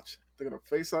 "Watch, they're gonna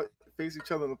face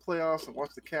each other in the playoffs, and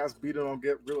watch the Cavs beat them and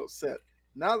get real upset."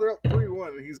 Now they're up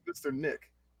 3-1, and he's Mister Nick.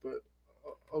 But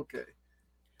okay.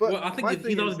 But Well, I think my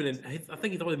thing he's always is, been. I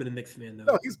think he's always been a Knicks fan no,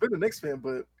 though. he's been a Knicks fan,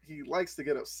 but he likes to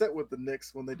get upset with the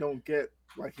Knicks when they don't get,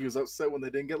 like, he was upset when they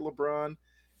didn't get LeBron.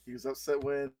 He was upset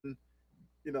when,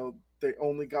 they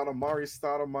only got Amari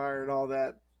Stoudemire and all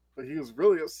that. But he was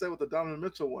really upset with the Donovan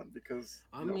Mitchell one because,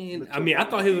 Mitchell I wanted to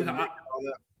thought he be a was. Knick and all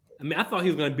that. I thought he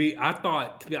was going to be. I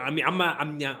thought. I'm not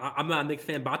a Knicks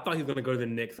fan, but I thought he was going to go to the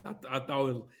Knicks. I thought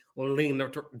it was leaning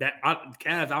up to that.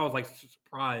 Cavs. I was like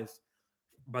surprised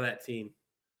by that team.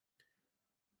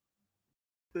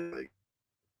 Like,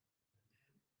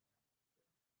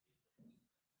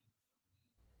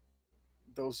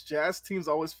 those Jazz teams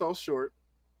always fell short,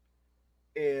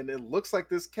 and it looks like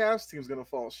this Cavs team's going to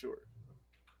fall short.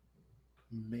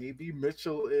 Maybe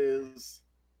Mitchell is,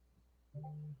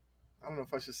 I don't know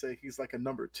if I should say he's like a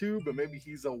number two, but maybe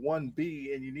he's a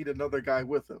 1B and you need another guy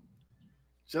with him.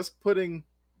 Just putting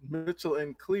Mitchell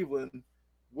in Cleveland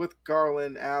with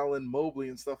Garland, Allen, Mobley,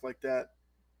 and stuff like that,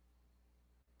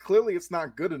 clearly it's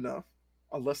not good enough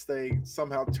unless they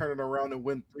somehow turn it around and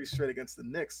win three straight against the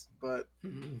Knicks. But,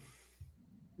 Mm-hmm.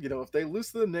 if they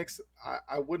lose to the Knicks,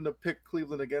 I wouldn't have picked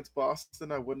Cleveland against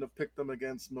Boston. I wouldn't have picked them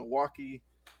against Milwaukee.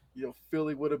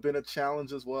 Philly would have been a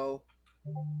challenge as well.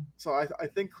 So I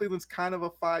think Cleveland's kind of a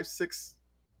 5-6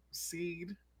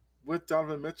 seed with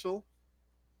Donovan Mitchell.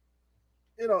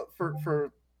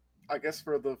 For I guess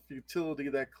for the futility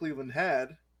that Cleveland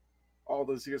had all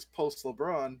those years post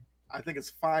LeBron, I think it's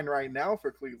fine right now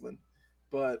for Cleveland,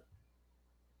 but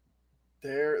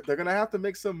they're gonna have to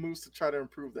make some moves to try to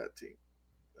improve that team.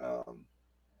 Um,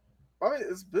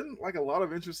 it's been like a lot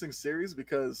of interesting series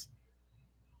because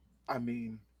I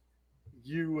mean,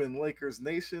 you and Lakers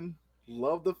Nation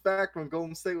love the fact when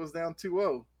Golden State was down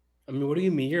 2-0. What do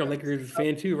you mean? You're a Lakers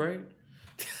fan too, right?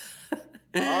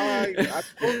 I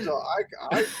told y'all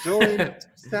I joined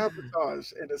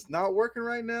sabotage and it's not working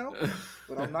right now,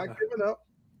 but I'm not giving up.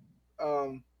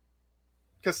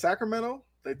 Because Sacramento,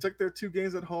 they took their two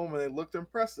games at home and they looked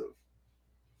impressive.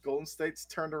 Golden State's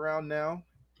turned around now,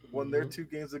 won their Mhm. two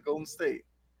games at Golden State.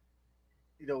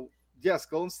 Yes,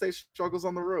 Golden State struggles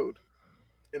on the road.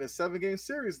 In a 7-game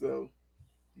series, though,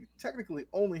 you technically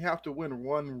only have to win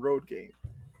one road game.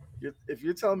 If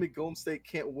you're telling me Golden State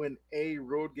can't win a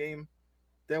road game,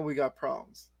 then we got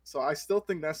problems. So I still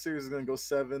think that series is going to go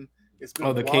 7. It's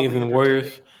Oh, been the Kings wildly and entertaining.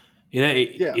 Warriors. Yeah,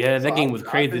 Yeah, yeah, so that game was I've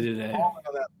crazy been today. all in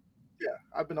on that. Yeah,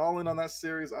 I've been all in on that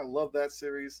series. I love that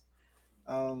series.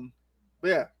 Um, but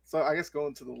yeah, so I guess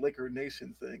going to the Laker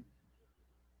Nation thing.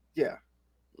 Yeah,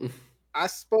 I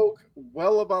spoke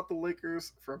well about the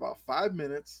Lakers for about 5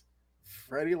 minutes.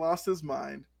 Freddie lost his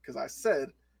mind because I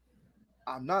said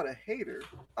I'm not a hater.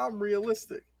 I'm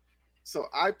realistic. So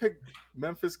I picked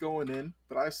Memphis going in,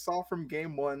 but I saw from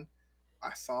game one,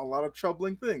 I saw a lot of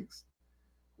troubling things.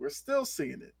 We're still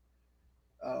seeing it.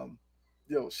 Um,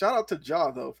 shout out to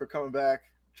Ja though for coming back,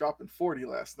 dropping 40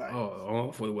 last night.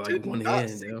 For like Did one not hand,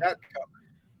 see yeah. that coming.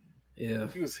 Yeah.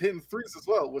 He was hitting threes as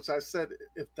well, which I said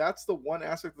if that's the one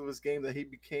aspect of his game that he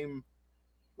became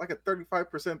like a 35%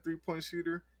 3-point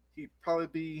shooter, he'd probably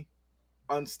be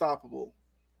unstoppable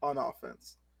on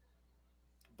offense.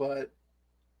 But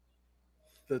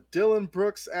the Dylan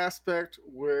Brooks aspect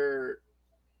where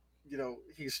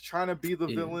he's trying to be the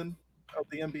Yeah. villain of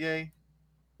the NBA,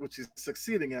 which he's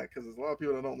succeeding at because there's a lot of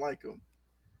people that don't like him.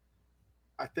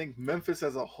 I think Memphis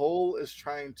as a whole is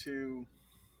trying to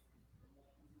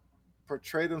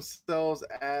portray themselves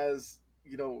as,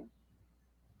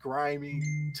 grimy,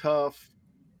 tough,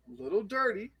 little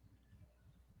dirty.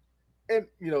 And,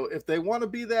 if they want to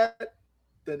be that,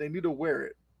 then they need to wear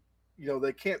it.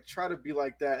 They can't try to be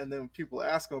like that and then people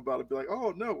ask them about it, be like,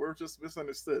 oh, no, we're just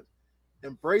misunderstood.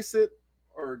 Embrace it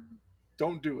or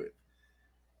don't do it.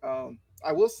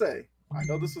 I will say, I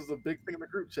know this was a big thing in the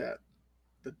group chat.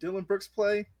 the Dylan Brooks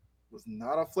play was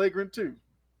not a flagrant two.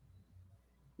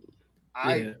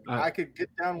 I Yeah, I could get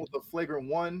down with a flagrant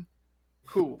one,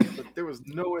 cool, but there was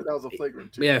no way that was a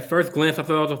flagrant two. yeah. At first glance, I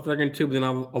thought it was a flagrant two, but then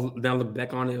I look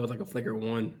back on it, it was like a flagrant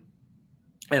one,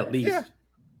 at Yeah, least.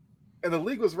 and the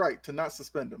league was right to not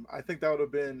suspend him. I think that would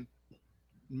have been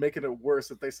making it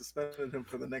worse if they suspended him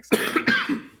for the next game.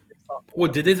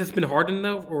 Well, did they suspend Harden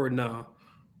though, or no?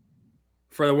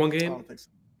 For the one I game? don't think so.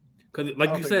 Because, I like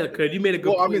don't you think they said, did. because you made a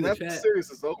good Well, I point mean in the that chat. series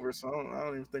is over, so I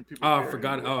don't even think people Oh, I care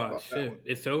forgot. anymore Oh about that one. shit,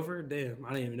 it's over. Damn, I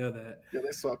didn't even know that. Yeah,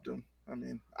 they swept him. I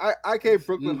mean, I gave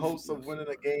Brooklyn Mm, hopes of winning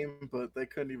a game, but they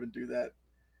couldn't even do that.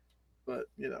 But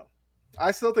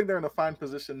I still think they're in a fine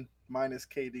position, minus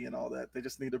KD and all that. They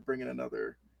just need to bring in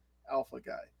another alpha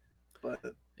guy. But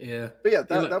Yeah, but yeah,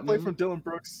 yeah. that play from Dylan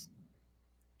Brooks,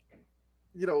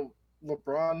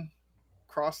 LeBron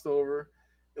crossed over.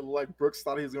 It looked like Brooks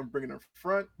thought he was going to bring it in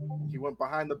front. He went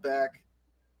behind the back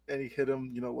and he hit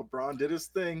him. LeBron did his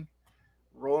thing,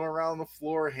 rolling around the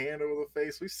floor, hand over the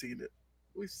face. We've seen it.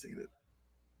 We've seen it.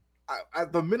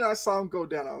 The minute I saw him go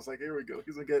down, I was like, "Here we go.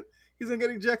 He's gonna get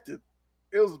ejected."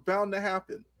 It was bound to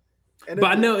happen, and But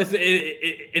it I did. know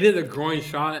it is a groin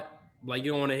shot. Like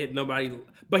you don't want to hit nobody.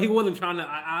 But he wasn't trying to.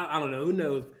 I don't know. Who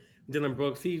knows? Dylan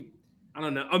Brooks. I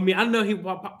don't know. I mean, I know he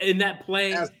in that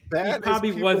play. As He bad as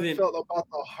probably people wasn't. felt about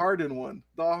the Harden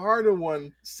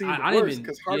one seemed I didn't worse even.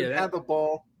 because Yeah, Harden had that. the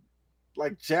ball,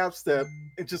 like jab step,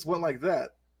 it just went like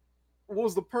that. What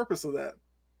was the purpose of that?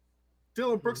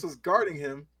 Dylan Brooks was guarding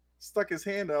him, stuck his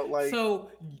hand out like,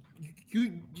 So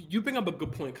you bring up a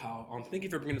good point, Kyle. Thank you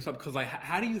for bringing this up because like,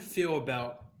 how do you feel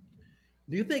about?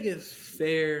 Do you think it's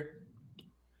fair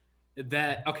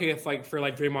that okay? It's like for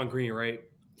like Draymond Green, right?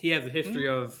 He has a history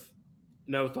mm, of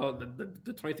so the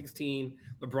 2016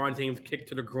 LeBron James kick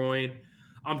to the groin.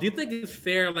 Do you think it's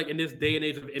fair, like in this day and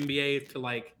age of NBA, to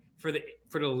like for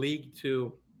the league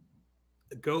to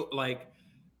go like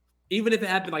even if it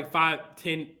happened like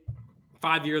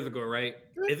 5 years ago, right?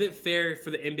 eh, Is it fair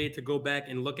for the NBA to go back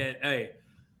and look at hey,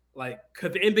 like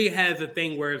because the NBA has a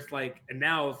thing where it's like, and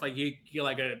now it's like you get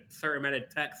like a certain amount of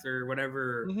text or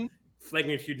whatever mm-hmm,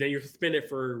 flagrant you, then you're suspended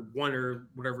for one or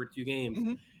whatever 2 games.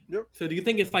 mm-hmm, yep. So do you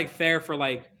think it's like fair for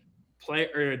like play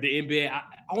or the NBA?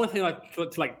 I want to say like to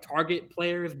like target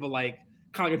players, but like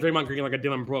kind of like a Draymond Green, like a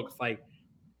Dylan Brooks, like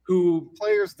who?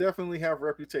 Players definitely have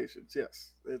reputations.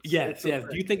 Yes, it's Yes, a yes. Do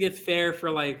thing. you think it's fair for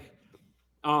like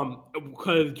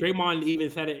because Draymond even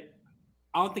said it.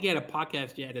 I don't think he had a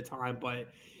podcast yet at the time, but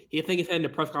he think he said in the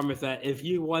press conference that if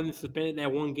you wasn't suspended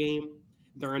that one game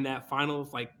during that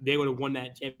finals, like they would have won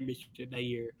that championship that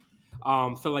year.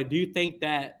 So like, do you think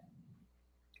that?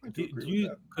 I do Do agree with you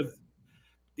that. because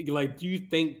like do you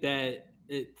think that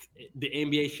the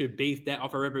NBA should base that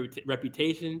off a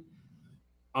reputation?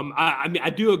 I mean I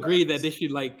do agree that That's they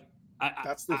should like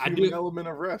that's the I human do element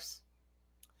of refs.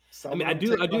 I Some mean of them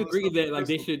take I it do on the agree stuff that like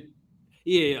they personally. should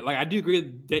yeah like I do agree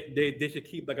that they should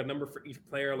keep like a number for each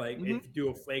player like Mm-hmm. if you do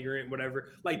a flagrant whatever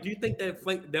like do you think that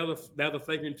was a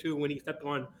flagrant too when he stepped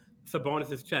on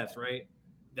Sabonis's chest right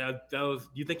that was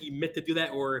do you think he meant to do that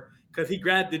or because he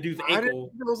grabbed the dude's I didn't ankle.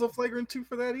 think there was a flagrant two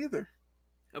for that either.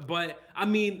 But I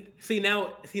mean, see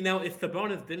now, if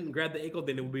Sabonis didn't grab the ankle,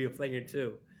 then it would be a flagrant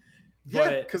too. Yeah,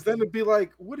 But because then it'd be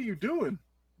like, what are you doing?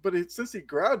 But since he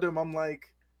grabbed him, I'm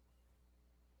like,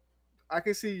 I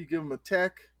can see you give him a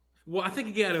tech, well, I think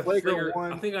he got a flagrant flagrant. I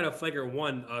one. think I got a flagrant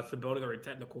one. Sabonis or a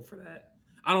technical for that.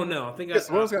 I don't know. I think Yes,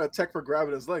 one's got a tech for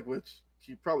grabbing his leg, which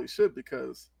he probably should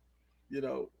because,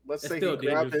 let's that's say still he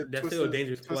a grabbed dangerous. it, That's still a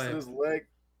dangerous twisted play. his leg.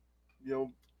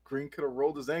 Green could have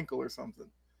rolled his ankle or something.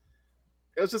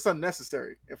 It was just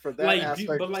unnecessary, and for that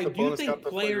aspect, Do you Sabonis got think the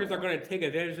players flagrant are one. going to take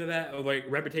advantage of that, or like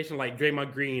reputation, like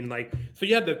Draymond Green? Like, so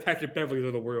you have the Patrick Beverleys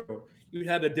of the world, you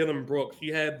had the Dylan Brooks,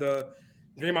 you had the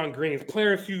Draymond Greens,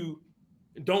 players who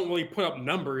don't really put up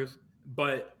numbers,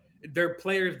 but they're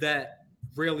players that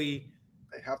really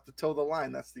They have to toe the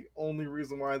line. That's the only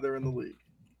reason why they're in the league.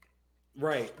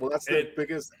 right. Well, that's their It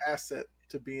biggest asset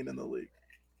to being in the league.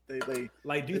 They they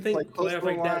like, do you they play think close to players the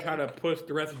like that line. try to push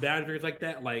the rest of boundaries like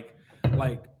that? Like,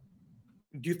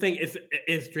 do you think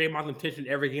it's Draymond's intention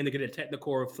every game to get a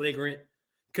technical or flagrant?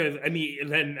 Because I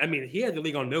mean, he had the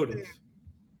league on notice.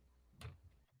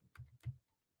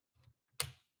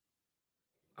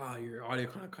 Oh, your audio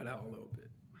kind of cut out a little bit.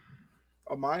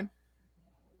 Of mine,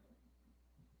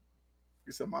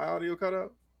 you said my audio cut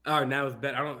out. Oh, now it's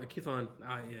better. I don't. It keeps on.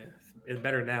 Oh, yeah, it's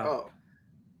better now. Oh,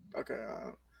 okay.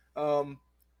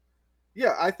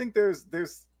 Yeah, I think there's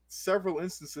several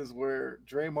instances where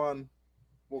Draymond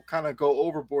will kind of go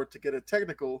overboard to get a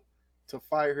technical to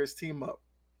fire his team up.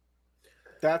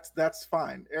 that's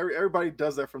fine. Everybody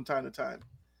does that from time to time,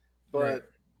 Right.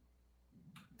 but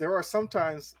there are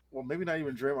sometimes, well, maybe not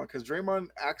even Draymond, because Draymond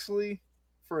actually,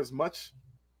 for as much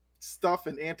stuff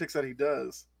and antics that he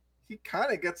does, he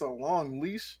kind of gets a long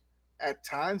leash at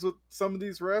times with some of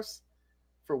these refs.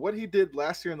 For what he did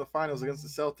last year in the finals against the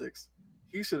Celtics,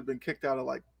 he should have been kicked out of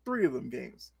like three of them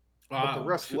games, but the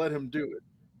refs let him do it.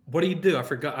 What do you do? I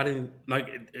forgot. I didn't like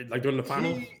like during the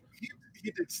finals.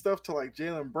 He did stuff to like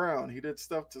Jalen Brown. He did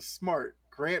stuff to Smart,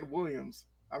 Grant Williams.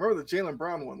 I remember the Jalen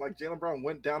Brown one. Like Jalen Brown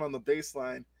went down on the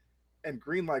baseline, and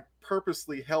Green like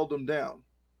purposely held him down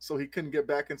so he couldn't get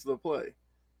back into the play.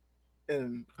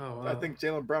 And Oh I wow. think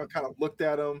Jalen Brown kind of looked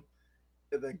at him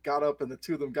and then got up, and the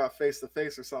two of them got face to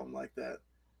face or something like that.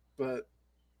 But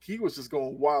he was just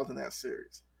going wild in that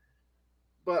series.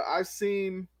 But I've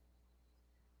seen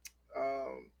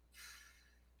um,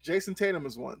 Jason Tatum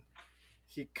is one.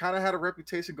 He kind of had a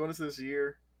reputation going into this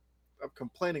year of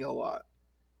complaining a lot.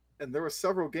 And there were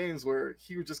several games where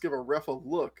he would just give a ref a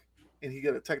look and he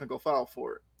get a technical foul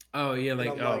for it. Oh yeah, And like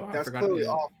I'm oh like, I that's forgot. clearly Yeah.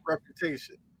 off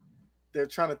reputation. They're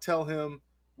trying to tell him,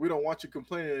 we don't want you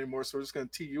complaining anymore, so we're just going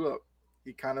to tee you up.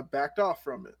 He kind of backed off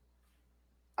from it.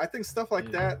 I think stuff like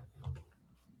Yeah. that,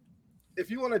 if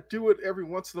you want to do it every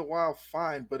once in a while,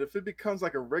 fine. But if it becomes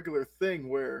like a regular thing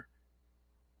where,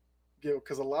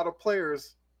 because a lot of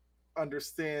players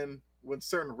understand when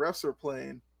certain refs are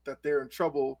playing that they're in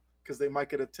trouble because they might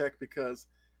get a tech because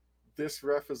this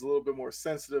ref is a little bit more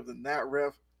sensitive than that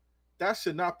ref. That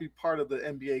should not be part of the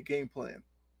NBA game plan.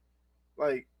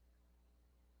 Like,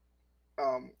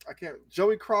 I can't.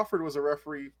 Joey Crawford was a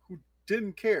referee who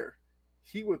didn't care.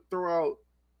 He would throw out,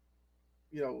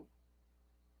 you know,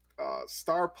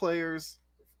 star players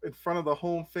in front of the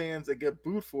home fans and get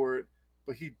booed for it,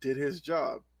 but he did his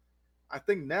job. I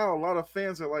think now a lot of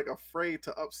fans are like afraid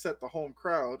to upset the home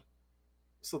crowd,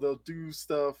 so they'll do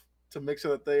stuff to make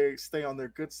sure that they stay on their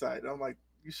good side. And I'm like,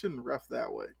 you shouldn't ref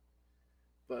that way.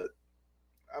 But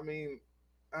I mean,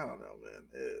 I don't know,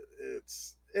 man.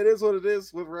 It is what it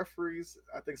is with referees.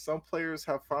 I think some players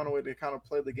have found a way to kind of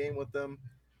play the game with them.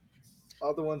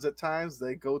 Other ones at times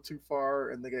they go too far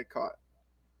and they get caught.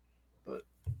 But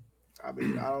I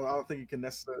mean, I don't think you can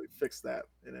necessarily fix that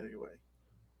in any way.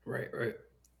 Right. Right.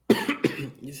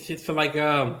 It's just for like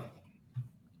yeah,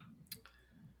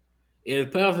 the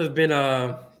playoffs has been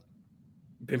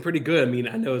pretty good. I mean,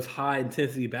 I know it's high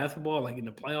intensity basketball, like in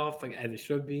the playoffs, like as it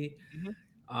should be.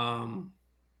 Mm-hmm. Um,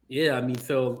 yeah, I mean,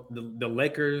 so the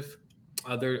Lakers,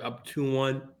 they're up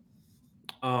 2-1.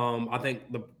 I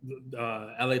think the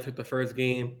LA took the first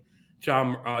game.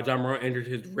 John Moran injured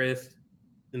his wrist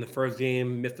in the first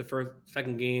game, missed the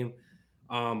second game,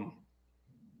 um,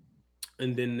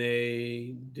 and then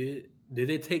they did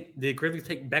Grizzlies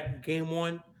take back game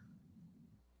one,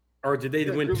 or did they Yeah,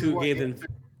 win Grizzlies two won games game in? two.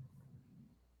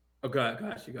 Oh,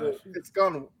 got you.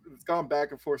 It's gone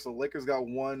back and forth. So Lakers got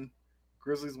one,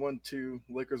 Grizzlies won two,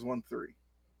 Lakers won three.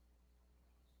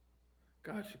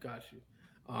 Got you.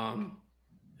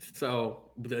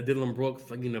 So Dylan Brooks,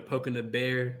 like poking the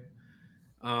bear,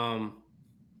 um,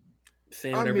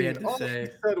 saying I whatever he mean, had to all he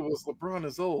say. said was LeBron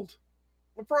is old.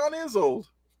 LeBron is old.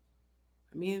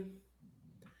 I mean,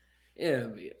 yeah,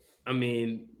 I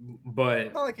mean,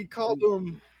 but Not like he called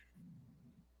him.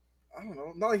 I don't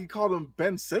know. Not like he called him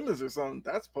Ben Simmons or something.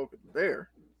 That's poking the bear.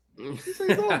 He said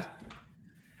he's old.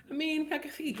 I mean, I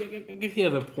guess he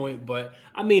has a point, but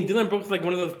I mean, Dylan Brooks is like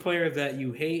one of those players that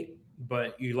you hate,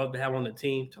 but you love to have on the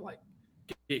team to like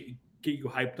get get you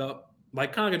hyped up,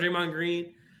 like kind of like a Draymond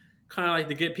Green, kind of like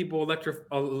to get people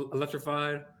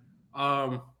electrified.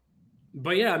 Um,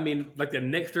 but yeah, I mean, like the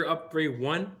Knicks are up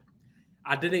 3-1.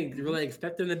 I didn't Mm-hmm. really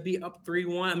expect them to be up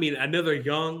 3-1. I mean, I know they're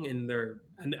young and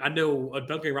I know not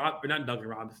Duncan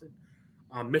Robinson,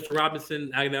 Mitchell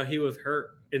Robinson. I know he was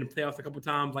hurt in the playoffs a couple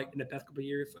times, like in the past couple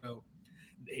years. So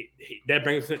that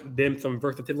brings them some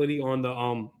versatility on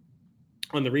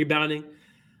the rebounding.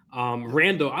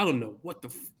 Randall, I don't know what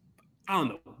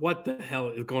the hell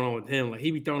is going on with him. Like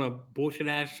he be throwing up bullshit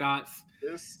ass shots.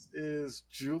 This is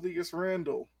Julius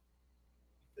Randle.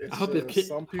 I It's hope his just kid.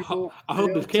 some people I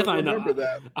hope his fail to kid's not in the. remember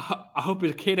that. I hope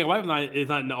his kid and wife is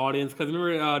not in the audience because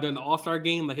remember during the All Star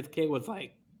game, like his kid was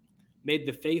like made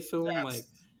the face to him, like. That's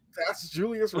that's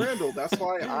Julius Randle. That's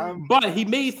why But he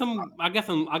made some. I guess.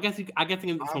 I guess he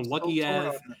can I'm some so lucky torn ass.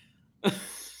 on that.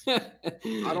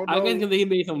 I don't I guess know. he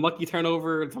made some lucky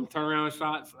turnover and some turnaround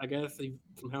shots. I guess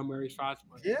some Hail Mary shots.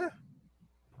 But Yeah,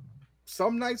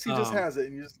 some nights he just um, has it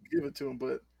and you just give it to him,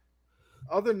 but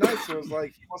other nights where it's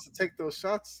like he wants to take those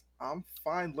shots, I'm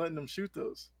fine letting him shoot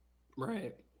those.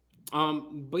 right.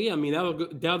 But yeah, I mean that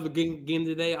was a good game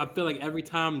today. I feel like every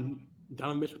time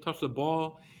Donovan Mitchell touched the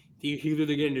ball, he's either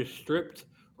getting it stripped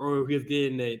or he's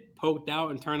getting it poked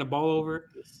out and turned the ball over,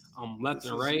 This left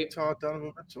this and is right. Utah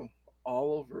Donovan Mitchell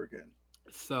all over again.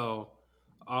 So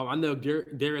I know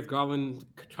Darius Garland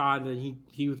tried to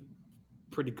he was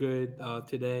pretty good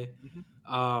today.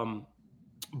 Mhm. Um,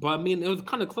 but I mean, it was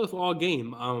kind of close all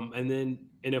game. And then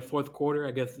in the fourth quarter,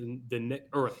 I guess in the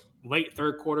or late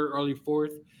third quarter, early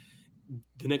fourth,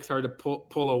 the Knicks started to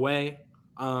pull away.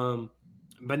 Um,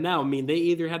 but now, I mean, they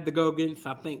either had to go against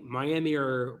I think Miami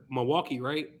or Milwaukee,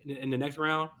 right, in the next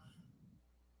round.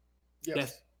 That's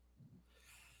Yes,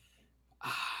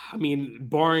 I mean,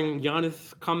 barring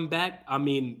Giannis come back, I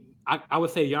mean, I would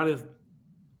say Giannis.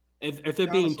 If they're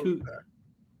being Giannis will be too back.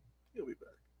 He'll be back.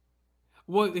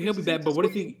 well, he'll be He's back. But just what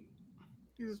if waiting.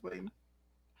 he? He's just waiting.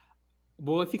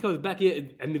 Well, if he comes back, yeah,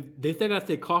 I mean, they still gotta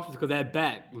stay cautious because that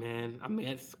back, man. I mean,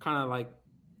 it's kind of like.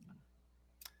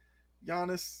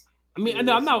 Giannis I mean,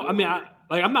 no, I'm is not. I mean,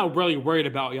 whatever. I'm not really worried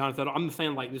about Giannis. I'm just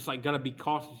saying, like, just like gotta be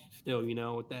cautious still,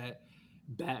 with that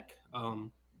back.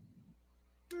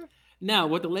 Eh, Now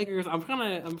with the Lakers,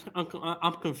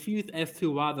 I'm confused as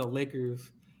to why the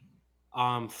Lakers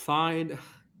signed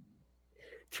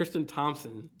Tristan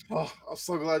Thompson. Oh, I'm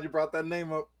so glad you brought that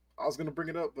name up. I was gonna bring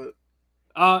it up, but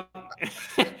Uh,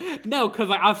 no,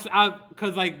 because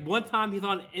because like one time he's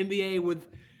on NBA with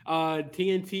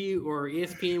TNT or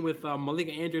ESPN with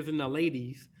Malika Andrews and the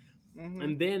ladies, hmm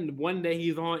and then one day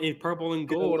he's on in purple and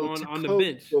getting a gold little too on the close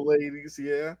bench. to the ladies.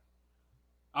 Yeah,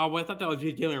 Oh, well, I thought that was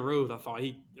just Jalen Rose. I thought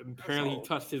he that's apparently he all.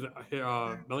 touched his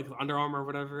Malika's underarm or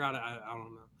whatever. I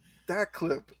don't know. That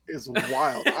clip is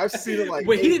wild. I've seen it like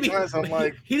Wait, he 8 times. didn't I'm even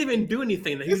like, he didn't even do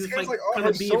anything. He was this just game's like like on trying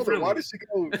her to be shoulder. Why friendly. did she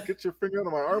go get your finger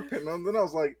under my armpit? And then I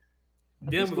was like,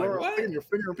 you Dan just was go like, around "What?" sticking your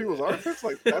finger in people's armpits?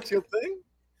 Like, that's your thing?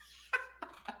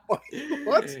 Like,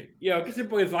 what? Yo, get your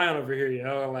boy Zion over here,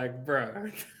 yo. Like,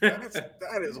 bro.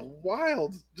 That is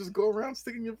wild. Just go around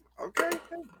sticking your okay.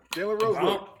 Hey, Jalen Rose, I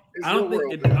look, don't, it's I your don't think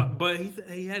world, it, man. but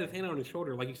he had his hand on his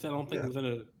shoulder, like you said. I don't think Yeah, it was in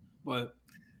a. But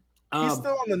he's um,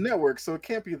 still on the network, so it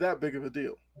can't be that big of a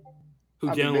deal. who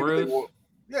I mean, Jalen maybe they Rose? won't.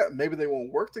 Yeah, maybe they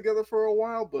won't work together for a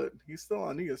while, but he's still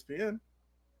on ESPN.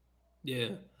 Yeah,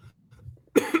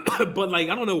 but like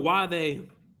I don't know why they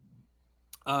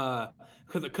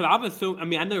because I've assumed. I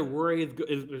mean, I know Rory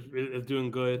is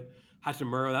doing good.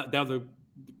 Hashimura, that was a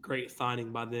great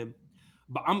signing by them.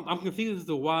 But I'm confused as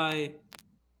to why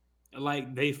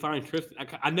like they signed Tristan.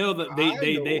 I know that I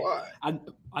know why. I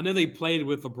I know they played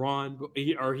with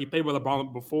LeBron, or he played with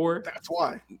LeBron before. That's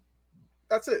why.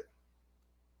 That's it.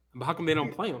 But how come they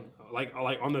don't play him like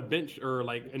on the bench or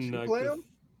like Would in you play this? him?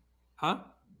 Huh?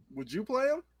 Would you play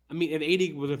him? I mean, if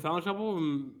AD was in foul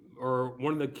trouble or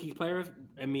one of the key players,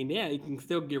 I mean, yeah, you can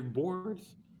still get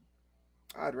boards.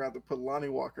 I'd rather put Lonnie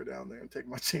Walker down there and take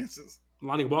my chances.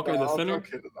 Lonnie Walker No, in the I'm center.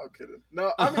 kidding. I'm kidding.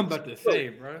 No, I I'm mean, about to look, say,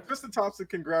 bro. Tristan Thompson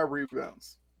can grab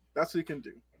rebounds. That's what he can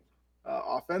do.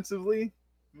 Offensively,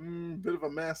 bit of a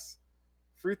mess.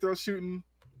 Free throw shooting,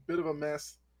 bit of a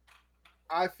mess.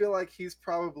 I feel like he's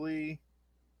probably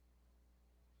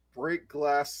break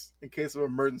glass in case of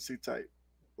emergency type.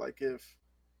 Like if,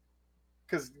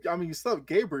 because I mean, you still have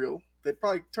Gabriel. They'd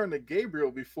probably turn to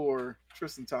Gabriel before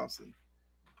Tristan Thompson.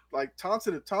 Like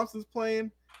Thompson, if Thompson's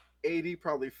playing, AD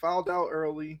probably fouled out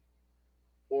early,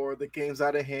 or the game's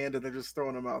out of hand and they're just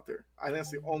throwing him out there. I think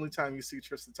that's the only time you see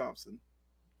Tristan Thompson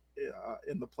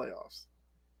in the playoffs.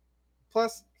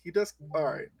 Plus, he does all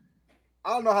right. I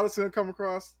don't know how this is gonna come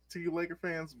across to you Laker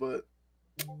fans, but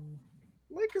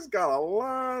Lakers got a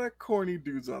lot of corny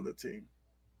dudes on the team,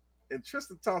 and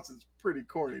Tristan Thompson's pretty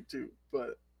corny too.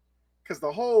 But because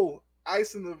the whole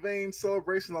ice in the vein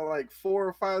celebration that like 4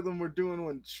 or 5 of them were doing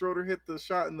when Schroeder hit the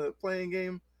shot in the playing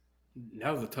game,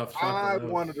 That was a tough shot though. I That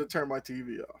was. wanted to turn my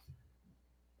TV off.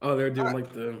 Oh, they're doing I,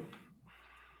 like the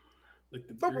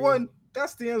number three. one,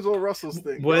 that's D'Angelo Russell's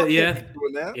thing. Y'all Well, can't yeah, be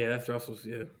doing that. yeah, that's Russell's.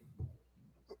 Yeah.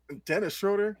 And Dennis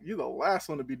Schroeder, you're the last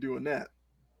one to be doing that.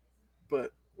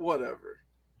 But whatever.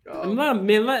 Um, Let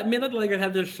the Lakers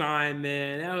have their shine,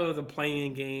 man. That was a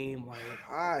playing game. Like,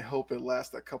 I hope it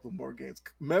lasts a couple more games.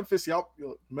 Memphis,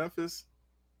 Memphis.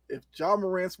 If John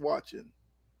Morant's watching,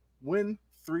 win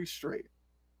 3 straight.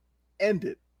 End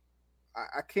it.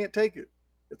 I can't take it.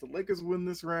 If the Lakers win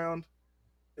this round,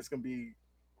 it's gonna be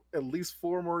at least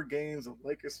 4 more games of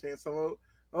Lakers fans talking about,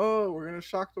 oh, we're gonna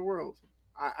shock the world.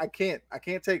 I can't. I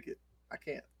can't take it. I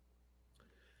can't.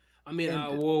 I mean,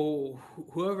 End it. well,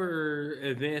 whoever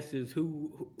advances,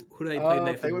 who do they play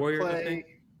next? The They would Warriors, I play. think.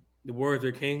 The Warriors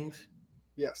or Kings.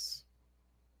 Yes.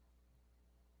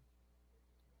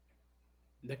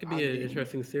 That could I be an mean,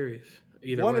 interesting series.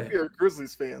 Either one, if way. you're a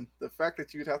Grizzlies fan, the fact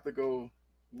that you'd have to go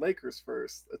Lakers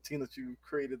first, a team that you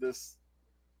created this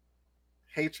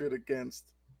hatred against,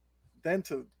 then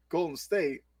to Golden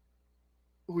State,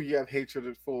 who you have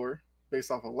hatred for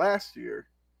based off of last year.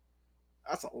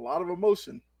 That's a lot of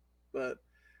emotion. But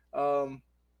um,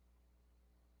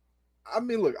 I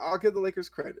mean, look, I'll give the Lakers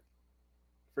credit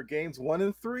for games 1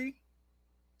 and 3.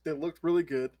 They looked really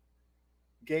good.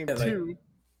 Game Yeah, like, two,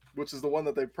 which is the one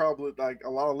that they probably like a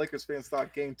lot of Lakers fans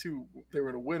thought game two they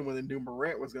were going to win when they knew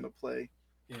Morant was going to play.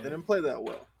 yeah. They didn't play that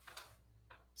well.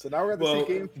 So now we're going to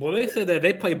see game. Well, they said that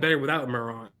they played better without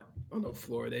Morant on the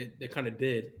floor. They kind of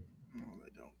did. No,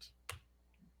 they don't.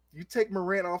 You take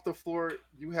Morant off the floor,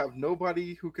 you have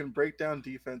nobody who can break down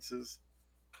defenses.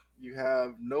 You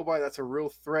have nobody that's a real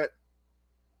threat,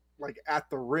 like at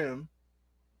the rim.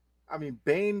 I mean,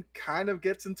 Bane kind of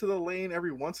gets into the lane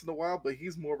every once in a while, but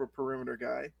he's more of a perimeter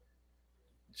guy.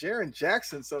 Jaren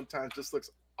Jackson sometimes just looks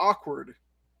awkward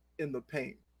in the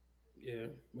paint. Yeah,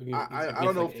 I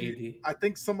don't know if I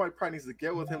think somebody probably needs to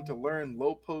get with him to learn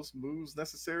low post moves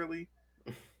necessarily,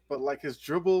 but like his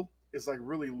dribble is like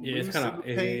really loose it's kind in of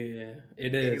the paint. yeah,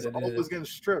 it is. He's always getting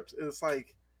stripped. It's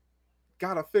like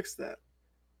gotta fix that.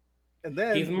 And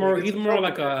then he's more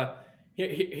like a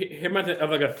he reminds me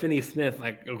of like a Finney Smith,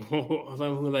 like someone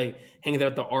who like hangs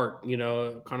out the arc,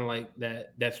 kind of like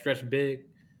that stretch big.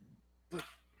 But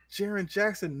Jaren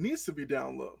Jackson needs to be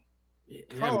down low.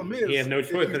 Problem is, he has no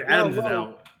choice because Adams is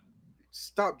out.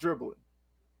 Stop dribbling.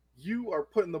 You are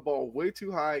putting the ball way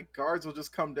too high. Guards will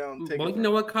just come down and take it. Well, you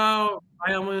know what, Kyle?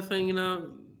 I am going to say,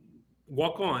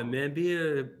 walk on, man. Be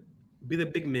the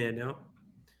big man now.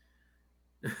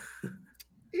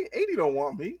 80 don't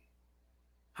want me.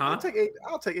 Huh?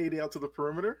 I'll take 80 out to the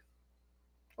perimeter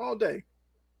all day.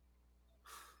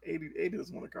 80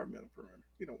 doesn't want to guard me on the perimeter.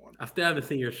 He don't want it. I still haven't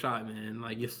seen your shot, man.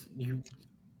 Like you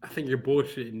I think you're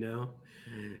bullshitting now.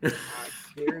 I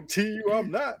guarantee you I'm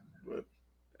not, but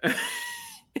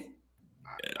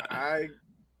I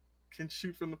can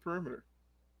shoot from the perimeter.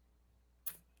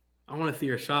 I want to see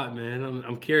your shot, man.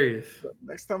 I'm curious. But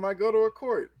next time I go to a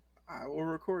court, I will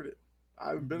record it. I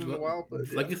haven't been in a while,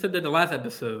 but like you said that the last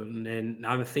episode, and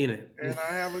I haven't seen it. And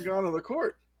I haven't gone to the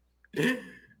court.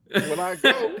 When I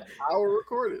go, I will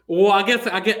record it. Well, I guess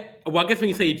when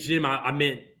you say gym, I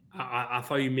meant I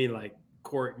thought you mean like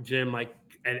court gym, like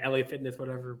at LA Fitness,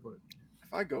 whatever. But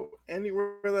if I go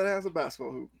anywhere that has a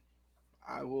basketball hoop,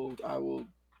 I will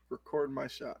record my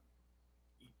shot.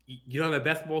 You don't have a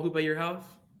basketball hoop at your house?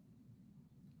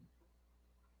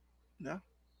 No.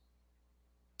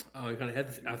 Oh, you kind of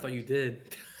had to, I thought you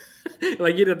did.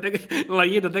 like you had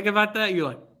to think about that. You're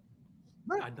like,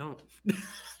 no. I don't.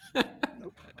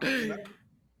 Nope.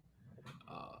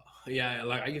 Yeah,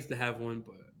 like I used to have one,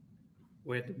 but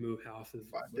we had to move houses.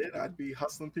 If I did, I'd be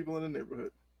hustling people in the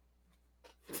neighborhood.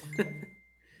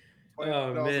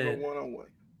 Oh man, one-on-one.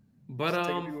 But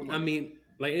I mean,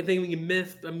 like anything we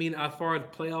missed. I mean, as far as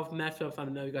playoff matchups, I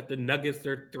know you got the Nuggets.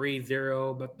 They're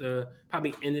 3-0, but the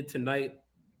probably ended tonight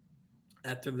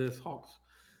after this Hawks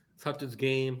Celtics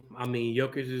game. I mean,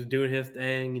 Jokic is doing his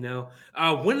thing. When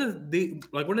is the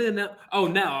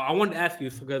now I wanted to ask you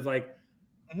because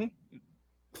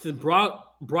since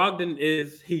Brogdon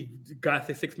he got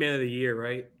the sixth man of the year,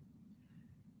 right?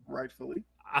 Rightfully.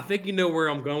 I think you know where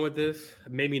I'm going with this.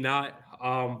 Maybe not.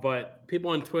 But people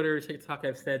on Twitter, TikTok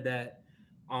have said that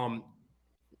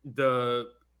the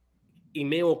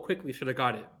Emmanuel Quickly should have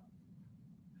got it.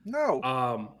 No.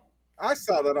 I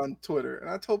saw that on Twitter and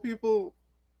I told people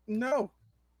no.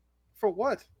 For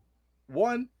what?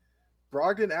 One,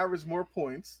 Brogdon averaged more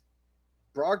points.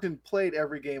 Brogdon played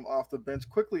every game off the bench.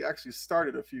 Quickly actually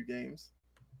started a few games.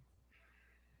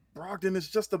 Brogdon is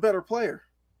just a better player.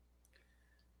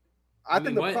 I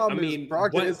think the problem is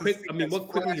Brogdon is what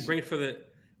Quickly brings for the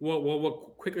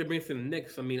what Quickly brings to the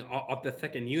Knicks. I mean, off the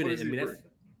second unit.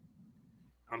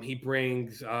 He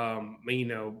brings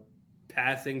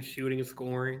passing, shooting,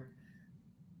 scoring.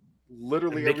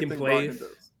 Literally everything Brogdon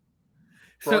does.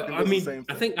 So I mean,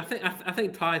 I think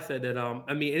Ty said that.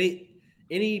 I mean,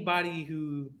 anybody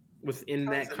who was in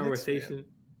that conversation.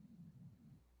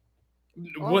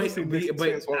 He had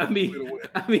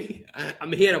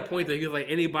a point that he was like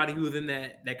anybody who was in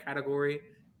that category.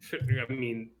 I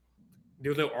mean, there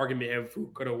was no argument of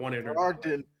who could have won it.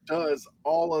 Brogdon does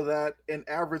all of that and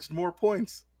averaged more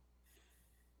points.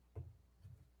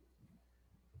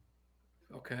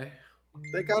 Okay,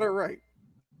 they got it right.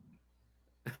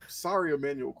 Sorry,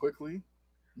 Emmanuel Quickly.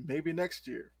 Maybe next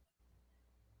year.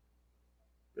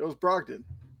 It was Brogdon.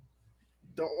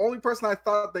 The only person I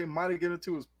thought they might have given it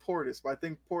to was Portis, but I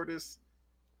think Portis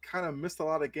kind of missed a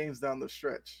lot of games down the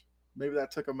stretch. Maybe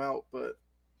that took him out, but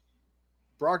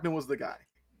Brogdon was the guy.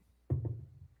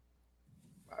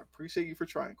 appreciate you for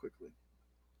trying quickly.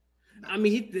 I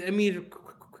mean,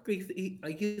 quickly,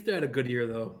 he still had a good year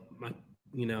though.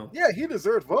 Yeah, he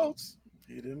deserved votes.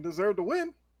 He didn't deserve to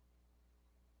win.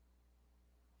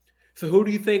 So who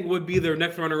do you think would be their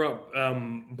next runner-up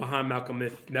behind Malcolm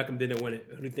if Malcolm didn't win it?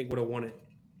 Who do you think would have won it?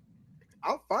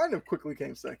 I'm fine if Quickly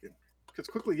came second. Because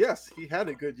Quickly, yes, he had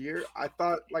a good year. I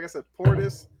thought, like I said,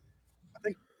 Portis, I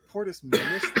think Portis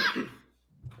missed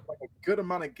like a good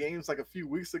amount of games like a few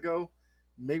weeks ago.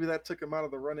 Maybe that took him out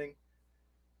of the running.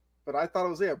 But I thought it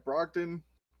was Brogdon,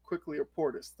 Quickly, or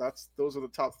Portis. Those are the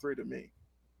top three to me.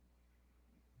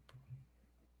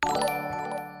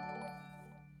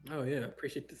 Oh yeah,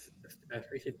 appreciate this. I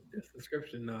appreciate this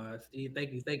description, Steve.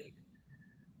 Thank you, thank you.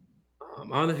 I don't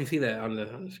know if you see that on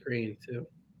the screen too.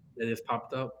 That just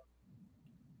popped up.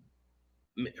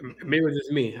 Maybe it was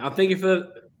just me. Thank you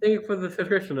for the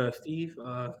subscription, Steve.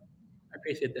 I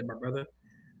appreciate that, my brother.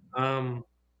 Um,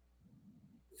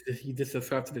 you just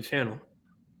subscribe to the channel.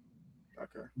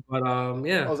 Okay. But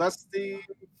yeah. Oh, is that Steve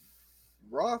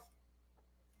Roth?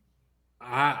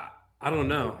 I don't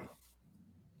know. Maybe.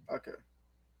 Okay.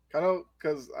 Kind of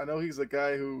because I know he's a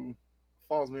guy who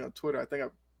follows me on Twitter. I think I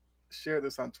shared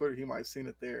this on Twitter. He might have seen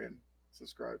it there and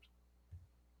subscribed.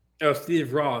 Oh,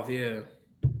 Steve Roth, yeah.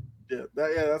 Yeah,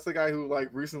 that's the guy who like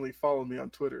recently followed me on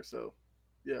Twitter. So,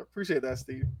 yeah, appreciate that,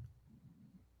 Steve.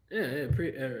 Yeah,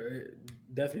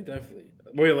 definitely.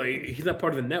 Wait, like he's not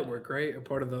part of the network, right? A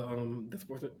part of the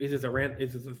sports. Is just a random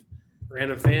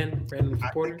fan, random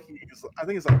supporter. I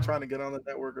think he's like trying to get on the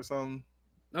network or something.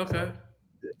 Okay.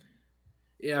 So,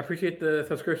 yeah, I appreciate the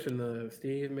subscription,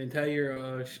 Steve. Man, tell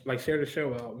your share the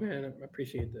show out, man. I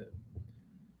appreciate that.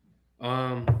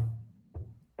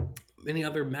 Any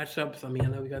other matchups? I mean, I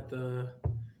know we got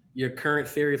your current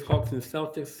series, Hawks and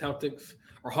Celtics. Celtics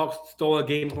or Hawks stole a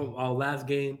game from last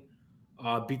game,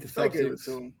 beat the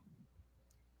Celtics.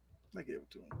 I gave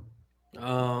it to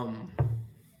him.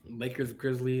 Lakers,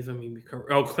 Grizzlies. I mean,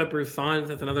 Clippers, Suns.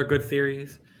 That's another good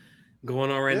series going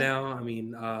on right now. I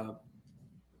mean,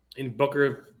 and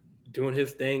Booker doing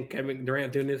his thing, Kevin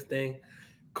Durant doing his thing,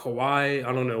 Kawhi.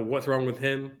 I don't know what's wrong with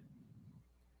him.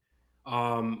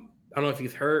 I don't know if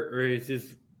he's hurt or it's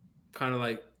just kind of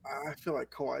like. I feel like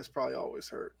Kawhi's probably always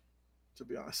hurt. To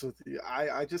be honest with you,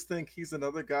 I just think he's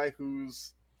another guy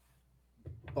whose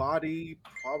body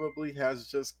probably has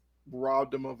just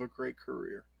robbed him of a great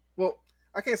career. Well,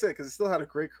 I can't say it because he still had a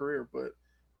great career, but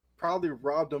probably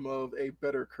robbed him of a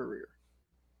better career.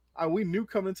 We knew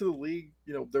coming into the league,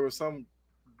 there was some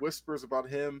whispers about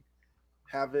him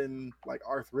having like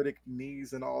arthritic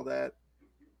knees and all that.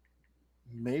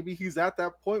 Maybe he's at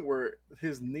that point where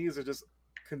his knees are just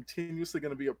continuously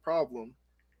going to be a problem.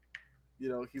 He's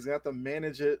going to have to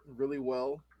manage it really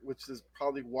well, which is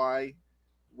probably why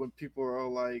when people are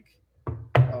like,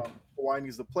 Kawhi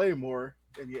needs to play more,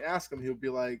 and you ask him, he'll be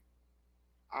like,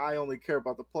 I only care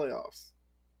about the playoffs.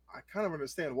 I kind of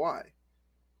understand why.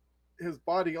 His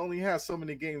body only has so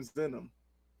many games in him,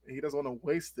 and he doesn't want to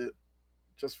waste it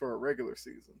just for a regular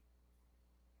season.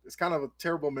 It's kind of a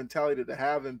terrible mentality to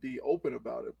have and be open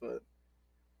about it, but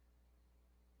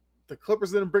the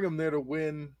Clippers didn't bring him there to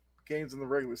win games in the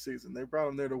regular season. They brought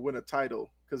him there to win a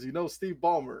title because Steve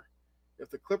Ballmer, if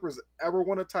the Clippers ever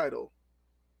won a title,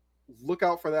 look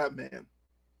out for that man.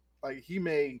 Like, he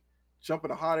may jump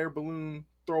in a hot air balloon,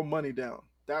 throw money down.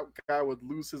 That guy would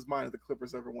lose his mind if the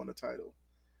Clippers ever won a title.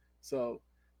 So,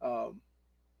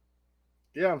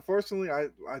 yeah, unfortunately,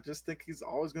 I just think he's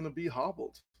always going to be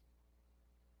hobbled.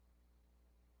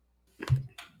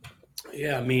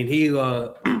 Yeah, I mean, he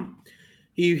was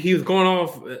going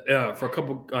off for a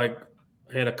couple, like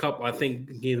had a couple. I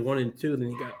think games 1 and 2.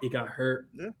 Then he got hurt.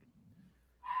 Yeah.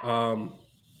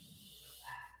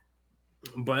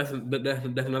 But that's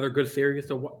another good series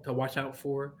to watch out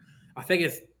for. I think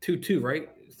it's 2-2, right?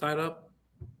 Side up.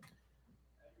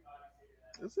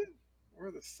 Is it? Where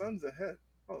are the Suns ahead?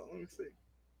 Hold on, let me see.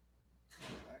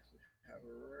 I actually have it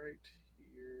right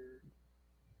here.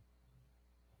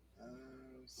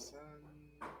 Suns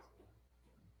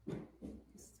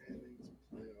standings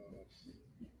playoffs.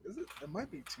 Is it? It might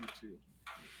be 2-2.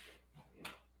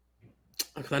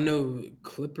 Because I know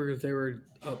Clippers, they were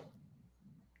up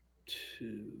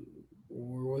 2,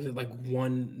 or was it like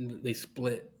 1? They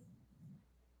split.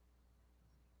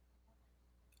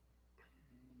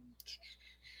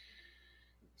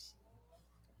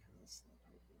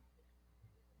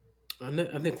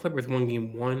 I think Clippers won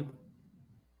game 1.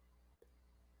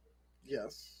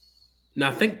 Yes. No,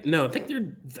 I think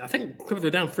Clippers are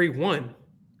down 3-1.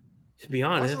 To be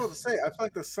honest, I was about to say, I feel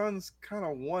like the Suns kind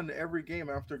of won every game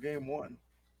after game 1.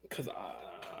 Because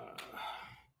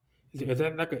Is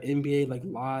that like an NBA like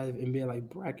live NBA like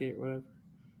bracket whatever?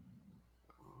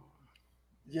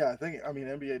 Yeah, I mean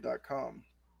NBA.com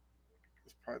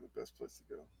is probably the best place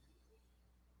to go.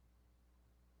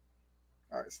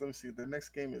 All right, so let me see. The next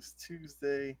game is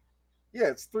Tuesday. Yeah,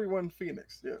 it's 3-1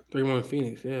 Phoenix. Yeah. 3-1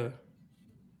 Phoenix, yeah.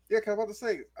 Yeah, cause I was about to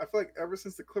say, I feel like ever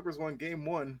since the Clippers won game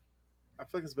one, I feel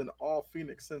like it's been all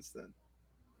Phoenix since then.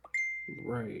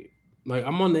 Right. Like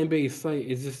I'm on the NBA site.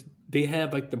 It's just they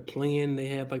have like the plan. They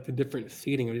have like the different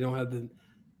seating. They don't have the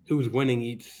who's winning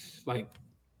each. Like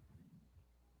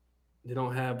they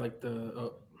don't have like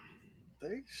the.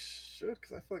 They should,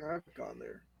 because I feel like I've gone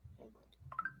there. Hold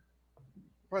on.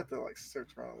 Probably have to like search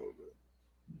around a little bit.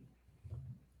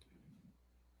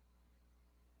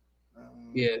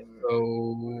 Yeah.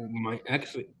 So my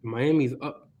actually Miami's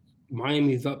up.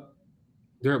 Miami's up.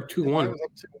 They're up two Yeah, mine one. was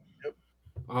up too. Yep.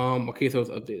 Okay, so it's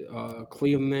updated.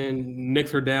 Cleveland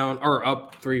Knicks are down or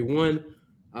up 3-1.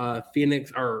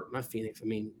 Phoenix or not Phoenix. I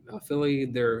mean Philly.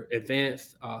 They're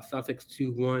advanced. Celtics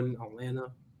 2-1.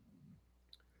 Atlanta.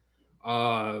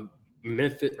 Uh,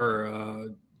 Memphis or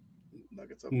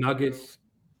Nuggets up 3-0. Nuggets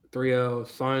 3-0.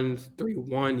 Suns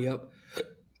 3-1. Yep.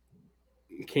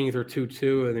 Kings are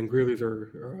 2-2, and then Grizzlies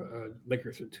are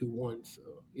Lakers are 2-1. So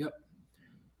yep.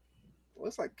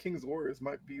 Looks like Kings Warriors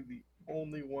might be the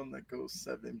only one that goes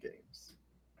 7 games.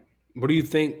 What do you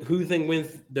think? Who do you think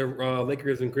wins the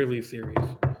Lakers and Grizzlies series?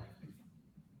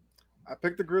 I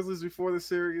picked the Grizzlies before the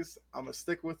series. I'm gonna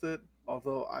stick with it,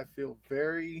 although I feel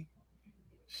very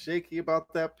shaky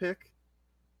about that pick.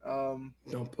 Um,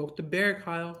 Don't poke the bear,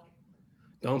 Kyle.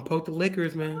 Don't poke the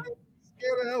Lakers, man.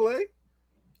 Scared of LA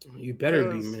You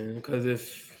better be, because man. Because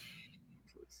if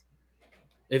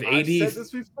I've said AD's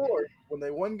this before. When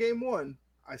they won game one,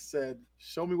 I said,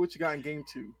 "Show me what you got in game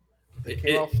two." They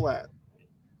came out it, flat.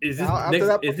 is this Now, after next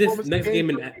that is this performance in next game game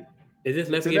in three, is this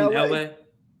next it's in game in LA. LA?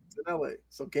 It's in LA.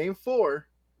 So game four,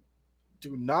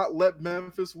 do not let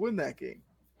Memphis win that game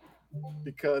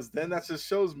because then that just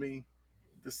shows me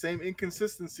the same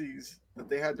inconsistencies that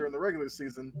they had during the regular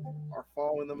season are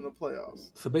following them in the playoffs.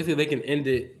 So basically, they can end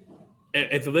it.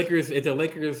 If the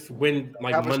Lakers win They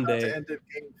like have a shot to Monday end it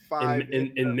game in five in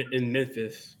in in, Memphis. in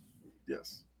Memphis,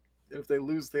 Yes. If they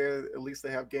lose there, at least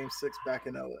they have game six back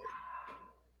in LA.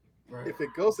 right? If it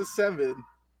goes to 7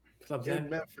 What's up, in Zach?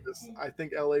 Memphis, I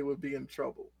think LA would be in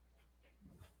trouble.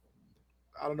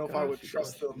 I don't know if I would Gotcha,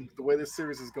 trust gotcha. them the way this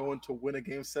series is going to win a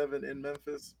game 7 in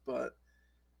Memphis, but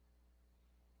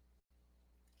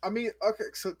I mean, okay,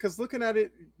 so because looking at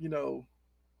it,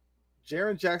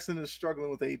 Jaren Jackson is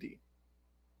struggling with AD.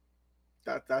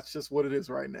 That's just what it is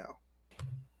right now.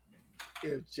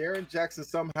 If Jaren Jackson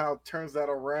somehow turns that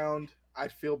around,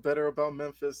 I'd feel better about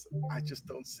Memphis. I just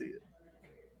don't see it.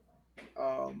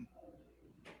 Um,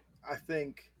 I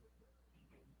think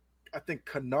I think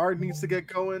Kennard needs to get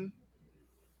going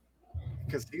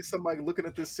because he's somebody looking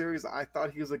at this series. I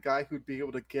thought he was a guy who'd be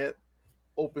able to get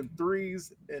open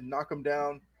threes and knock them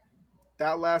down.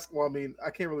 Well, I mean,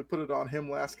 I can't really put it on him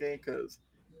last game because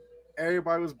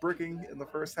everybody was bricking in the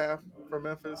first half for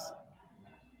Memphis.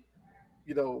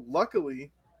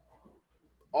 Luckily,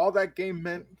 all that game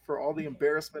meant for all the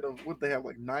embarrassment of what they have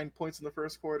like 9 points in the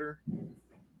first quarter.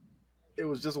 It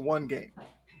was just one game.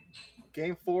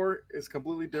 Game four is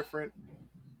completely different.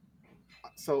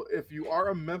 So if you are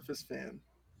a Memphis fan,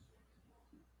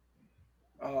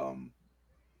 um,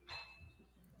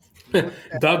 look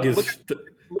at Doug look is at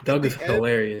look at Doug is the end.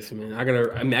 hilarious, man. I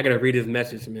gotta read his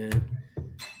message, man.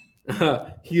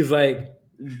 He's like,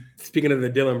 speaking of the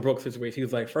Dylan Brooks situation, he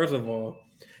was like, first of all,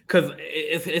 because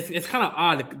it's kind of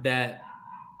odd that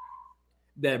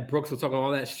Brooks was talking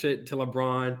all that shit to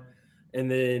LeBron,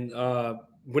 and then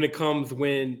when it comes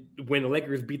when the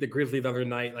Lakers beat the Grizzlies the other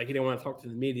night, like he didn't want to talk to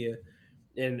the media,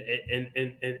 and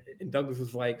Douglas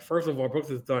was like, first of all, Brooks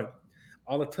is done.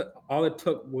 All it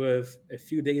took was a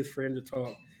few days for him to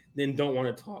talk, then don't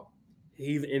want to talk.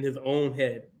 He's in his own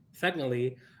head.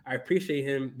 Secondly, I appreciate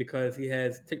him because he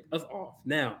has ticked us off.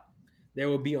 Now, there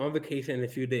will be on vacation in a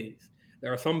few days.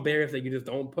 There are some bears that you just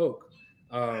don't poke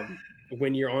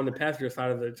when you're on the passenger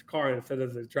side of the car instead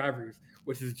of the driver's,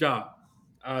 which is his job.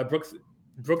 Brooks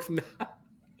Brooks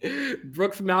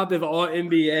Mouth is all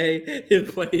NBA.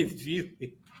 His play is G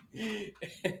League.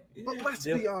 But let's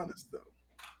be honest though,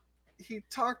 he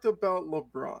talked about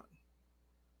LeBron.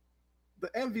 The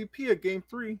MVP of Game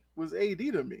Three was AD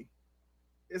to me.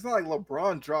 It's not like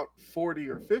LeBron dropped 40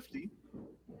 or 50.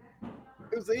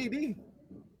 It was AD.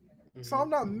 So I'm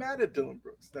not mad at Dylan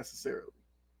Brooks necessarily.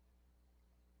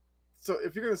 So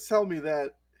if you're gonna tell me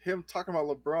that him talking about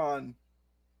LeBron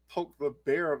poked the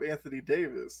bear of Anthony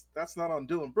Davis, that's not on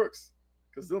Dylan Brooks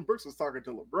because Dylan Brooks was talking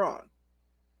to LeBron.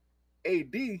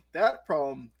 AD, that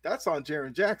problem, that's on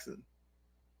Jaren Jackson.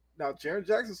 Now, Jaren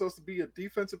Jackson's supposed to be a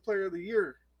defensive player of the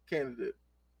year candidate.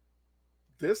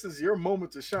 This is your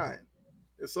moment to shine.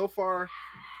 And so far,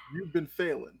 you've been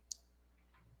failing.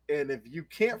 And if you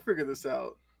can't figure this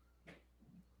out,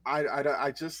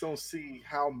 I just don't see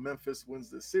how Memphis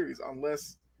wins this series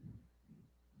unless,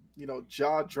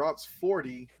 Ja drops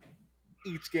 40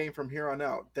 each game from here on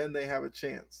out. Then they have a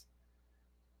chance.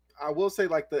 I will say,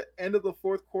 like, the end of the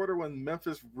fourth quarter when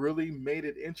Memphis really made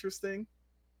it interesting,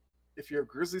 if you're a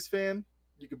Grizzlies fan,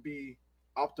 you could be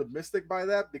optimistic by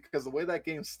that because the way that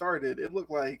game started, it looked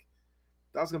like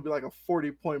that was going to be like a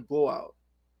 40-point blowout.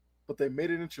 But they made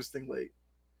it interesting late.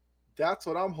 That's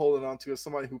what I'm holding on to as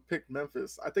somebody who picked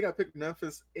Memphis. I think I picked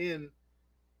Memphis in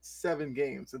 7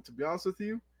 games. And to be honest with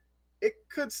you, it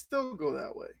could still go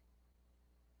that way.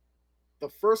 The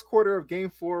first quarter of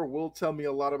game 4 will tell me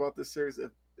a lot about this series.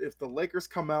 If the Lakers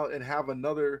come out and have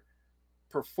another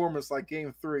performance like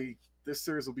game 3, this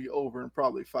series will be over in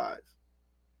probably 5.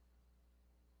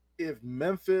 If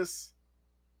Memphis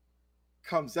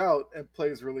comes out and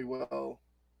plays really well,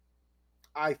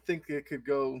 I think it could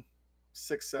go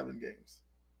 6-7 games.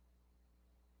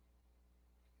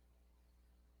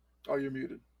 Oh, you're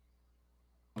muted.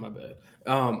 My bad.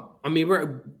 I mean,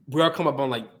 we're come up on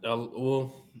like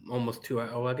almost 2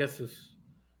 hours. Oh, I guess it's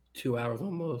 2 hours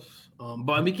almost.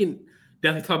 But we can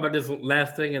definitely talk about this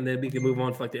last thing, and then we can move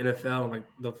on to like the NFL and like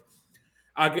the.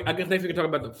 I guess next we can talk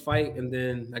about the fight, and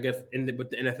then I guess end it with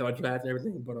the NFL draft and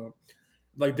everything. But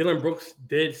like Dylan Brooks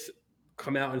did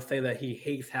come out and say that he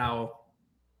hates how,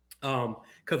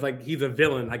 because like he's a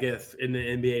villain, I guess, in the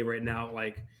NBA right now.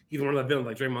 Like he's one of the villains,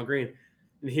 like Draymond Green,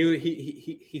 and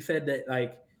he said that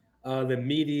like the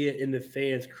media and the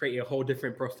fans create a whole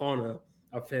different persona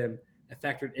of him that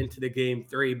factored into the game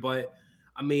 3. But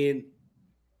I mean,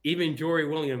 even Jory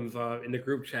Williams in the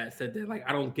group chat said that like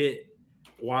I don't get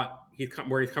where he's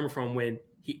coming from when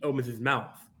he opens his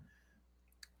mouth.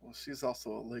 Well, she's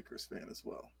also a Lakers fan as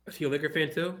well. Is she a Laker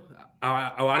fan too?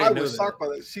 I I didn't know was that. shocked by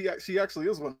that. She actually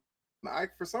is one.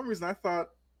 For some reason I thought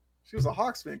she was a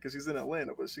Hawks fan because she's in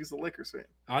Atlanta, but she's a Lakers fan.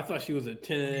 I thought she was a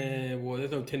well,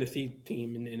 there's no Tennessee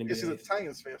team in the NBA. Yeah, she's a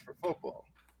Titans fan for football.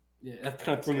 Yeah, that's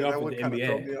kind of threw me off with the NBA.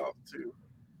 Throw me off too.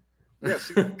 Yeah,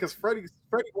 because Freddie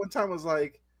one time was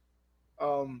like,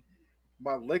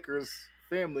 my Lakers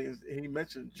family, and he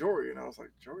mentioned Jory, and I was like,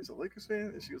 Jory's a Lakers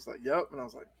fan, and she was like, yep, and I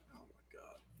was like, oh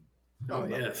my god. Oh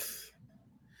yes.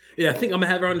 Yeah, I think I'm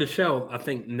gonna have her on the show. I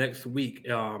think next week,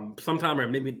 sometime or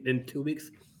maybe in 2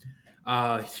 weeks.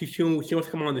 She wants to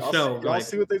come on the show. Y'all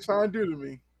see what they trying to do to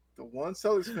me? The one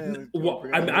Celtics fan. Well,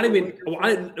 I didn't even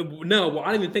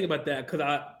think about that because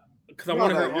I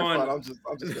wanted her on. I'm just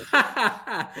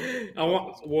I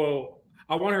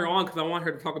want her on because I want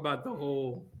her to talk about the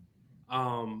whole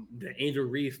the Angel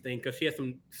Reese thing because she has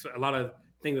a lot of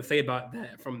things to say about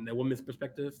that from the women's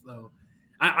perspective. So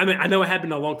I mean I know it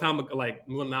happened a long time ago, like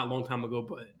well, not a long time ago,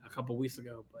 but a couple weeks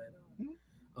ago. But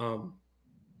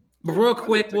real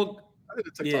quick, I did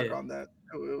a TikTok on that.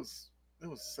 It was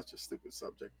such a stupid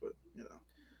subject, but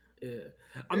Yeah,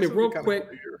 I mean, real quick.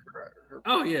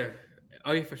 Oh yeah,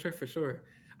 for sure.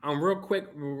 Real quick,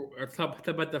 talk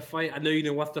about the fight. I know you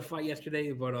didn't watch the fight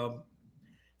yesterday, but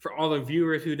for all the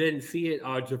viewers who didn't see it,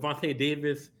 Gervonta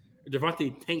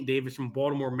Tank Davis from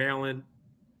Baltimore, Maryland,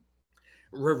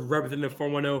 representing the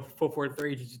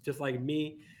 410-443, just like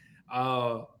me.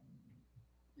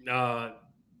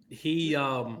 He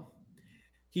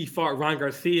fought Ryan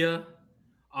Garcia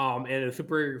in a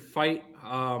super fight.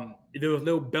 There was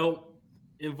no belt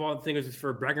involved. I think it was just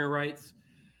for bragging rights.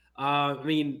 I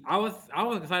mean, I was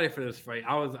excited for this fight.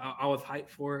 I was hyped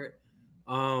for it.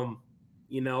 A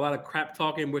lot of crap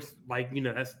talking, which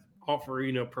that's all for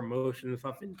promotion and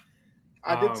stuff. And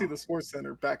I did see the Sports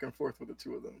Center back and forth with the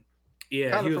two of them.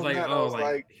 Yeah, kind he was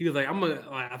like, he was like, I'm gonna.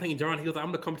 I think John. He was like,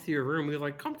 I'm gonna come to your room. He was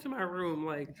like, come to my room.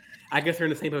 Like, I guess they're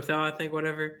in the same hotel. I think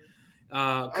whatever.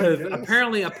 Because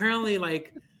apparently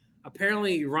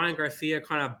Ryan Garcia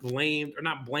kind of blamed or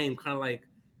not blamed, kind of like,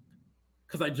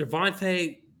 because like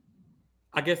Gervonta,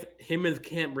 I guess him and his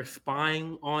camp were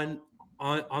spying on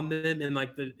them in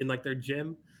their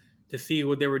gym to see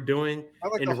what they were doing.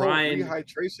 Like and Ryan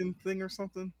rehydration thing or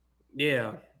something.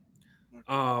 Yeah.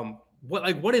 What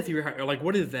is what is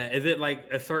that? Is it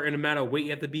like a certain amount of weight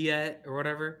you have to be at or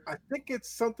whatever? I think it's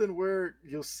something where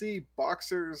you'll see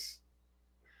boxers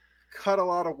cut a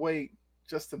lot of weight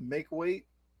just to make weight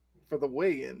for the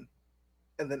weigh-in,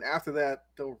 and then after that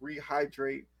they'll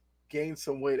rehydrate, gain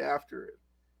some weight after it,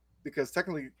 because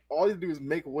technically all you do is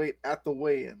make weight at the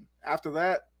weigh-in. After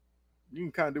that you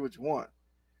can kind of do what you want.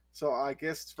 So I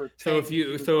guess for So Tank, if he you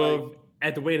was like,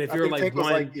 at the weigh-in, if I you're think like Tank was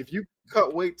like, one, if you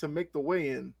cut weight to make the weigh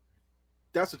in,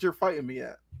 that's what you're fighting me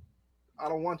at. I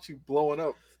don't want you blowing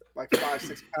up like 5,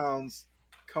 6 pounds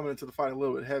coming into the fight a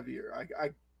little bit heavier. I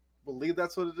believe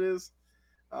that's what it is.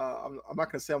 I'm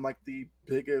not gonna say I'm like the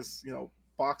biggest,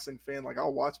 boxing fan. Like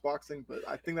I'll watch boxing, but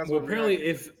I think that's well, what it apparently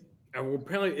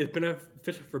actually. it's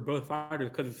beneficial for both fighters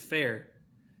because it's fair.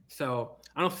 So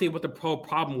I don't see what the pro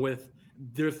problem with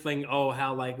this thing. Oh,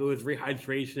 how like it was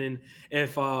rehydration.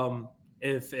 If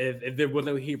if there was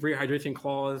no rehydration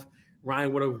clause,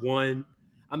 Ryan would have won.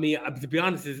 I mean, to be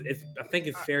honest, it's I think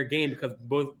it's I, fair game because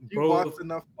you watch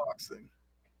enough boxing,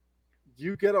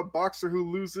 you get a boxer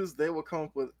who loses, they will come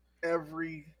up with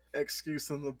every excuse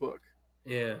in the book.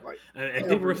 yeah, Like and everyone.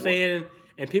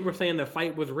 people were saying the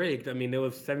fight was rigged. I mean, there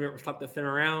was something 7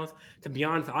 rounds. To be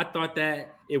honest, I thought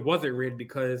that it wasn't rigged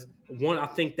because one, I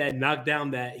think that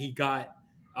knockdown that he got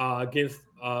against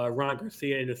Ron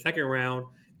Garcia in the second round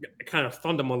kind of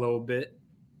stunned him a little bit,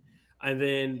 and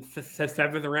then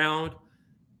seventh round,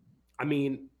 I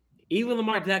mean, even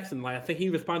Lamar Jackson, like I think he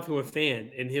responded to a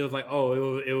fan, and he was like,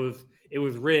 "Oh, it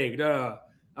was rigged."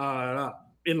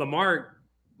 And Lamar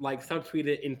like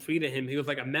subtweeted and tweeted him. He was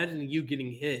like, "Imagine you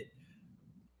getting hit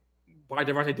by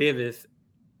Devontae Davis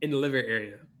in the liver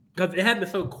area because it happened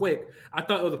so quick. I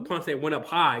thought it was a punch that went up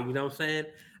high. You know what I'm saying?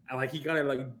 And, like he got it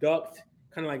like ducked,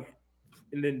 kind of like,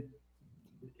 and then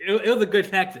it was a good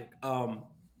tactic. And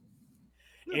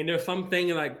there's something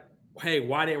like, hey,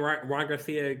 why didn't Ron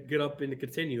Garcia get up and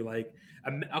continue? Like,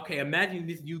 okay, imagine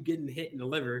this you getting hit in the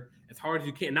liver as hard as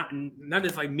you can. Not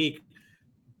just like me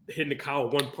hitting the Kyle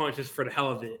one punch just for the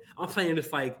hell of it. I'm saying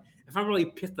it's like if I'm really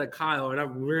pissed at Kyle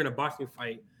and we're in a boxing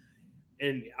fight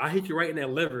and I hit you right in that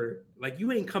liver, like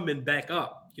you ain't coming back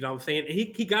up. You know what I'm saying? And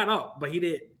he got up, but he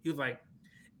did. He was like,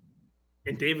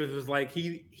 and Davis was like,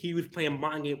 he was playing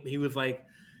mind game. He was like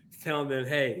telling them,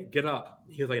 hey, get up.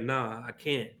 He was like, nah, I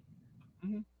can't.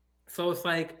 Mhm. So it's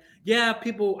like, yeah,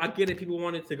 people, I get it. People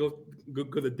wanted to go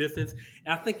the distance,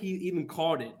 and I think he even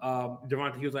called it.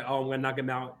 Devontae, he was like, "Oh, I'm gonna knock him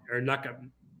out or knock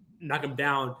him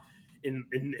down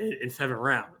in 7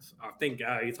 rounds." I think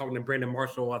he's talking to Brandon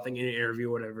Marshall. I think in an interview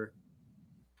or whatever.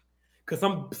 Because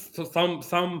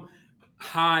some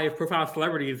high profile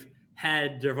celebrities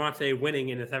had Devontae winning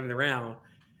in the 7th round,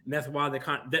 and that's why they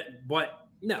can't. But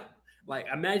no, like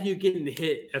imagine you getting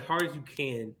hit as hard as you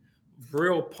can,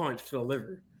 real punch to the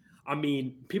liver. I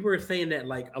mean, people are saying that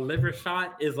like a liver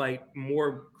shot is like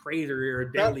more crazier or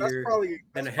That's deadlier probably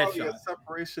than that's a probably a headshot.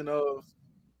 separation of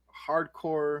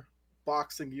hardcore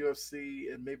boxing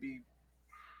UFC and maybe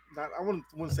not. I wouldn't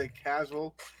say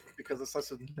casual because it's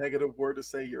such a negative word to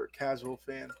say you're a casual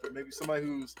fan, but maybe somebody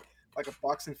who's like a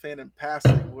boxing fan in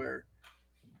passing, where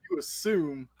you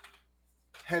assume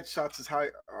headshots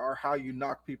are how you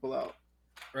knock people out.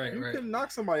 Right, You right. can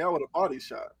knock somebody out with a body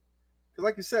shot because,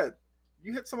 like you said,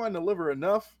 you hit somebody in the liver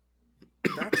enough.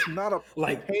 That's not a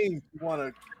Like pain you want to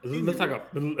it continue looks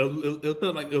like with. it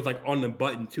felt like it was like on the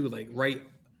button too, like right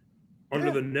under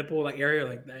Yeah, the nipple, like area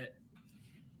like that.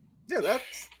 yeah,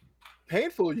 that's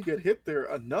painful. You get hit there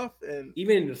enough, and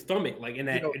Even in the stomach, like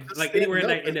just like anywhere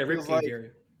standing up, in it that rib feels cage like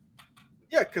area.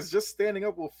 yeah, because just standing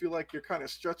up will feel like you're kind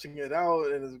of stretching it out,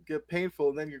 and it'll get painful.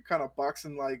 And then you're kind of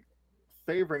boxing like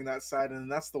favoring that side,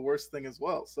 and that's the worst thing as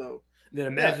well. So Then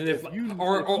yeah, imagine if if you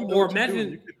or if or, you know or what you're doing,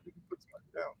 imagine you can put somebody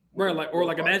down with right a like or with a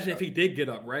like body imagine if shot. he did get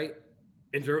up right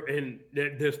and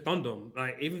there's stunned him.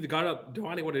 Like even if he got up,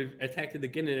 Duane would have attacked it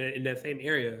again in that same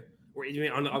area or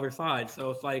even on the other side. So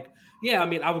it's like yeah, I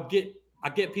mean I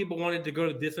get people wanted to go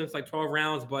to distance like 12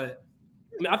 rounds, but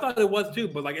I mean I thought it was too,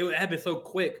 but like it happened so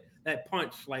quick that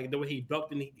punch like the way he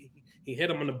ducked and he hit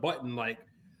him on the button like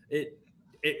it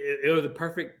it was a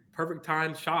perfect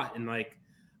time shot and like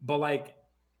but like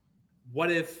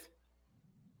what if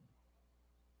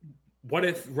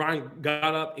Ryan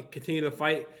got up and continued to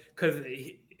fight because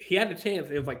he had the chance.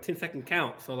 It was like 10-second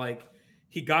count. So like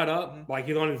he got Mm-hmm. up, like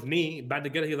he's on his knee, about to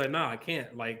get it. He's like, nah, I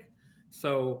can't. Like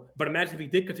so, but imagine if he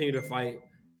did continue to fight,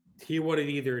 he would have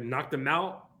either knocked him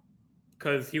out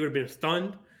because he would have been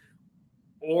stunned,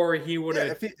 or he would Yeah,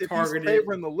 have if he's targeted,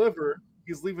 favoring the liver,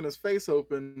 he's leaving his face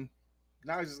open.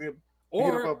 Now he's just gonna beat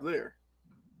him or up there.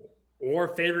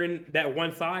 favoring that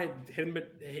one side, hit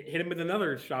him with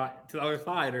another shot to the other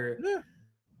side, or Yeah,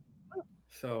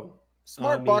 so. I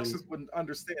smart mean, boxers wouldn't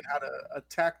understand how to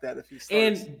attack that if he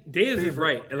starts and Davis is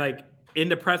favoring right. the liver. Like in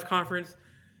the press conference,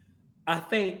 I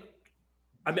think.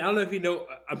 I mean, I don't know if you know.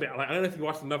 I mean, like, I don't know if you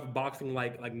watched enough boxing,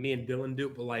 like me and Dylan do,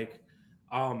 but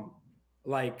um,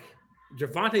 like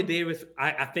Javante Davis,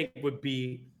 I think would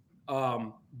be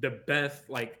the best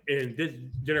like in this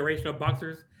generation of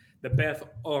boxers the best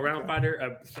all around Okay.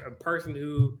 fighter, a person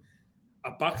who,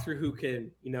 a boxer who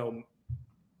can,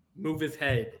 move his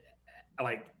head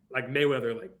like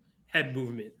Mayweather, like head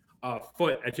movement,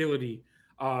 foot agility,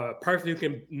 person who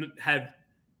can have.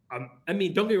 I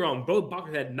mean, don't get me wrong. Both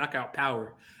boxers had knockout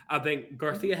power. I think Mhm.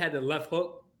 Garcia had the left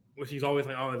hook, which he's always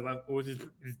like, oh, his left, which is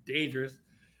dangerous.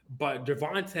 But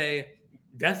Javante,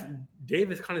 that's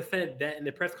Davis kind of said that in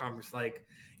the press conference. Like,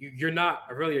 you're not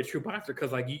really a true boxer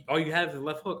because like all you have is a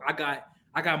left hook.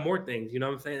 I got more things. You know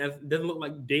what I'm saying? It doesn't look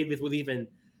like Davis was even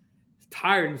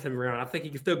tired in the 7th round. I think he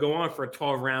could still go on for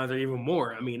 12 rounds or even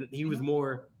more. I mean, he was Mhm.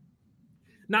 more.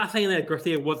 Not saying that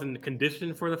Garcia wasn't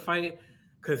conditioned for the fight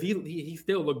because he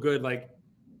still looked good like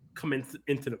coming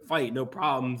into the fight, no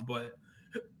problems. But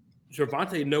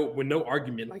Gervonta, no, with no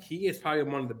argument, like he is probably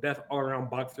one of the best all around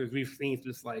boxers we've seen,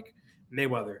 just like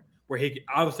Mayweather, where he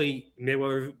obviously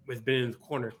Mayweather has been in his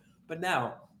corner, but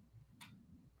now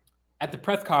at the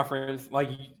press conference,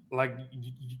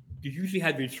 you usually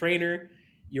have your trainer,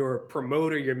 your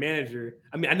promoter, your manager.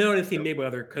 I mean, I know I didn't see Yep.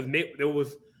 Mayweather because there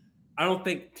was. I don't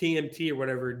think TMT or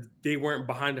whatever they weren't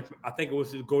behind it. I think it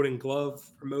was his Golden Glove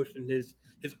promotion, his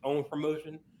own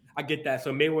promotion. I get that.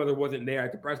 So Mayweather wasn't there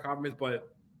at the press conference, but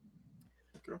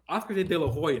Okay. Oscar De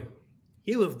La Hoya,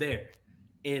 he was there.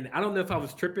 And I don't know if I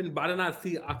was tripping, but I did not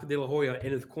see Oscar De La Hoya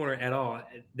in his corner at all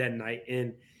that night.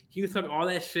 And he was talking all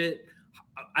that shit.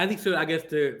 I think so, I guess,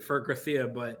 for Garcia,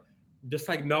 but just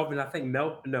like Melvin, I think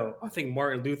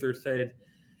Martin Luther said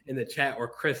in the chat, or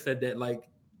Chris said that, like,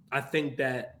 I think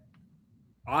that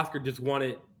Oscar just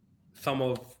wanted some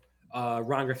of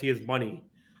Ron Garcia's money.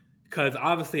 Because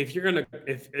obviously,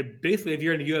 if basically if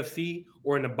you're in the UFC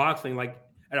or in the boxing, like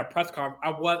at a press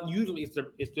conference, usually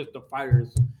it's just the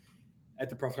fighters at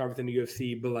the press conference in the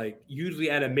UFC, but like usually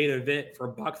at a main event for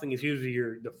boxing, it's usually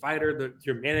the fighter,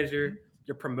 your manager, Mhm.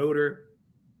 your promoter,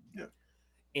 Yeah.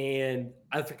 and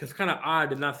I think it's kind of odd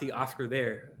to not see Oscar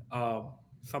there.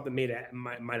 Something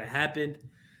might have happened.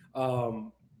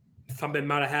 Um, Something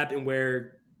might have happened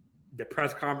where the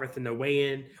press conference and the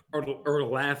weigh-in, or the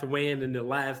last weigh-in and the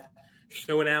last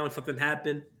showdown, something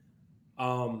happened.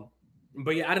 Um,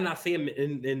 but yeah, I did not see him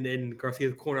in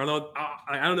Garcia's corner. I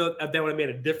don't know if that would have made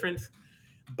a difference.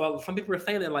 But some people are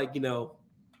saying that, like,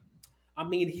 I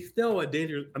mean, he's still a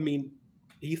dangerous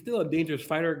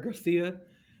fighter, Garcia.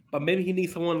 But maybe he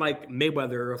needs someone like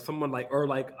Mayweather, or someone like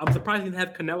I'm surprised he didn't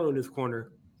have Canelo in his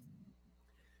corner.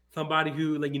 Somebody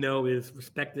who, like, is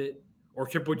respected, or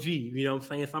Triple G. You know what I'm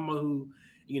saying? Someone who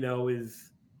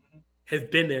is has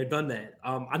been there, done that.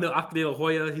 I know Oscar De La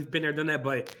Hoya, he's been there, done that,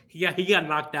 but he got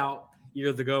knocked out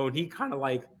years ago, and he kind of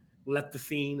like left the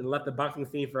scene and left the boxing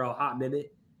scene for a hot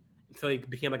minute until he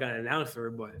became like an announcer.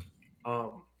 But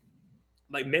um,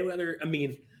 like Mayweather, I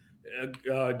mean,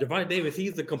 Javante Davis,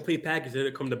 he's the complete package when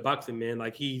it comes to boxing, man.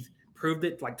 Like he's proved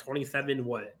it. Like 27,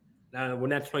 what? When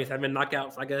that's 27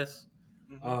 knockouts, I guess.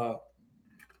 Hmm. Uh,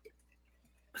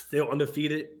 Still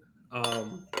undefeated.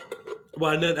 Um,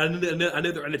 well, I know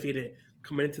they're undefeated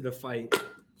coming into the fight.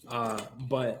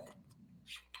 But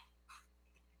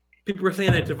people were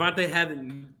saying that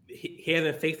Javante he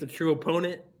hasn't faced a true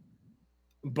opponent,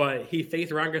 but he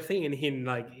faced Ron Garcia, and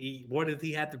what does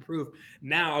he have to prove?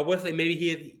 Now I would say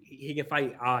maybe he can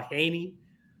fight Haney,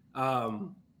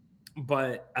 um,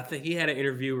 but I think he had an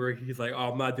interview where he's like,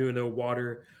 "Oh, I'm not doing no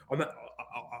water.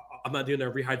 I'm not doing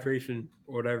no rehydration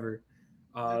or whatever."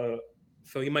 Yeah. Uh,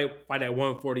 so he might fight at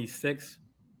 146.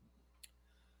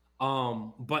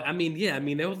 But I mean, yeah, I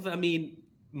mean,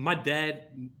 my dad,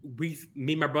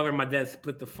 me, my brother, and my dad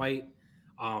split the fight,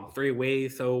 3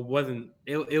 ways. So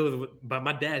it was, but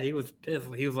my dad, he was pissed.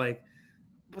 He was like,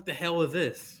 "What the hell is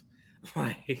this?"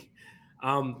 Like,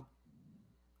 um,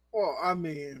 Well, I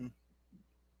mean,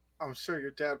 I'm sure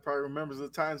your dad probably remembers the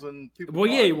times when people well,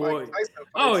 yeah, fought Mike well, Tyson oh, fights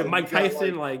and and you Mike got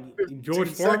Tyson, like like George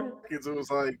 15 Foreman. seconds. It was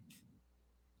like,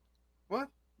 what?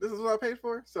 This is what I paid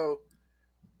for? So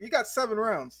you got 7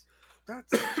 rounds.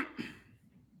 That's,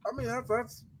 I mean,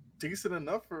 that's decent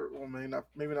enough for, well, maybe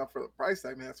not for the price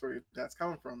tag. I mean, that's where your dad's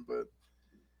coming from. But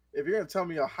if you're gonna tell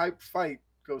me a hyped fight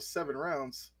goes 7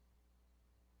 rounds,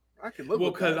 I can live Well,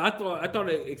 with because that. I thought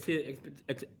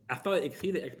it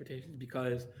exceeded expectations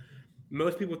because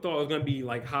most people thought it was gonna be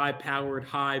like high powered,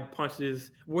 high punches,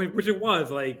 which it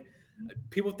was. Like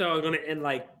people thought it was gonna end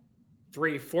like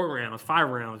 3, 4 rounds, 5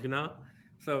 rounds.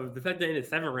 So the fact that it ended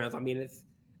 7 rounds, I mean, it's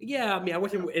yeah. I mean, I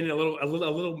wish it Yeah. ended went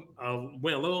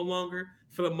a little longer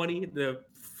for the money.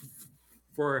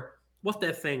 For what's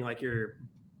that saying? Like your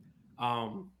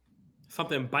um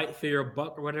something bite for your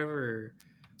buck or whatever,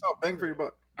 Oh, bang for your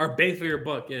buck. or base for your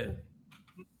buck. Yeah.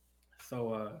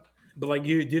 So, but like, do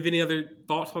you have any other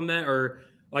thoughts on that, or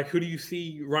Like, who do you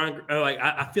see Ryan?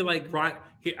 I feel like Ryan.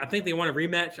 I think they want a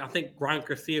rematch. I think Ryan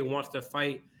Garcia wants to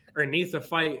fight or needs to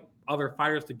fight other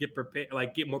fighters to get prepared,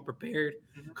 like get more prepared.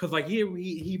 Mhm. Because like he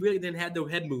really didn't have no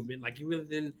head movement. Like he really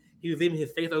didn't. He was leaving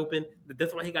his face open.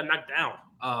 That's why he got knocked down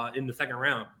in the second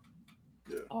round.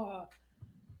 Yeah. Uh,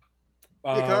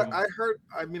 Yeah, 'cause um, I heard.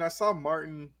 I mean, I saw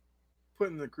Martin put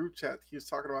in the group chat. He was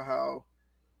talking about how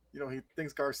he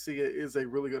thinks Garcia is a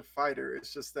really good fighter.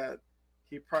 It's just that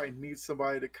he probably needs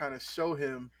somebody to kind of show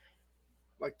him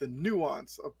like the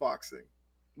nuance of boxing.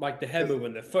 like the head Because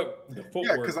movement, the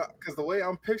yeah, because footwork. because the way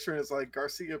I'm picturing is like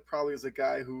Garcia probably is a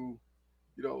guy who,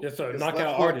 Just a his left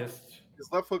knockout hook, artist.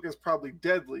 is probably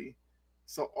deadly.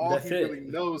 So all That's he really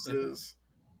it. knows is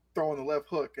throwing the left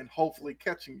hook and hopefully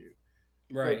catching you.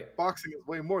 But Right. boxing is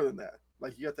way more than that.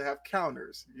 Like you have to have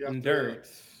counters. You have to,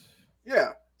 Endurance.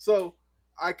 yeah. So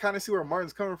I kind of see where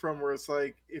Martin's coming from, where it's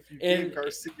like if you gave And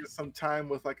Garcia some time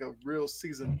with like a real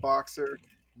seasoned boxer,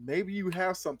 maybe you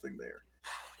have something there.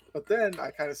 But then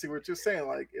I kind of see what you're saying.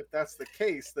 Like if that's the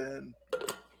case, then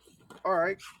all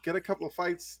right, get a couple of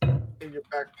fights in your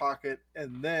back pocket,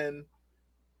 and then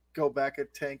go back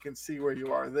at Tank and see where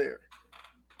you are there.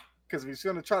 Because if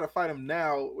you're going to try to fight him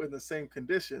now in the same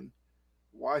condition,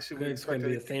 why should we it's going expect to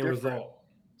be the anything same different? result.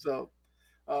 So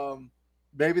um,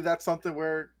 maybe that's something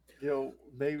where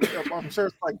maybe I'm sure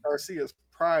it's like Garcia's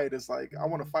pride is like I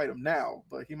want to fight him now,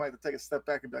 but he might have to take a step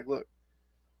back and be like, look,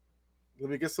 let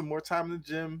me get some more time in the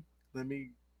gym. Let me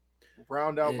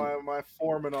round out And my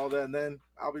form and all that, and then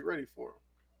I'll be ready for him.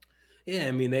 yeah,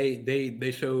 I mean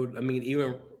they showed. I mean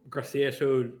even Garcia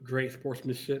showed great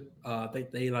sportsmanship. I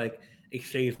think they like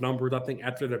exchanged numbers. I think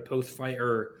after the post fight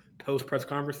or post press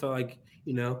conference. So like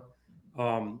I mean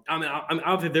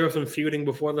obviously there was some feuding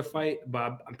before the fight,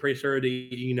 but I'm pretty sure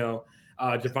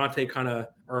Javante kind of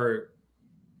or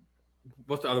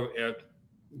what's the other I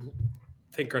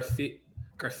think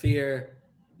Garcia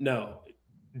no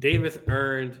Davis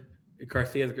earned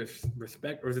Garcia's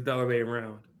respect, or is it the other way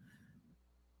around?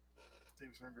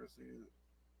 James Garcia.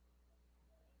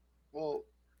 Well,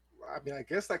 I mean, I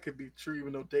guess that could be true,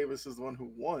 even though Davis is the one who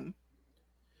won.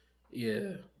 Yeah,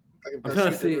 Like if I'm trying to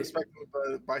Garcia didn't see. respect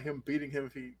him by him beating him,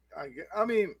 if he, I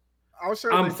mean, I'm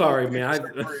sure I'm they both sorry, man.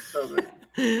 interested for each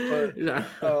other, but, Yeah.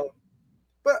 uh,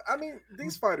 I mean,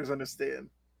 these fighters understand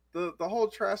the whole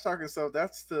trash talking stuff.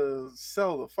 That's to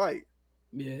sell the fight.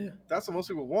 Yeah. That's what most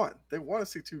people want. They want to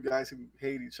see two guys who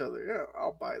hate each other. Yeah,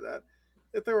 I'll buy that.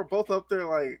 If they were both up there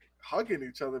like hugging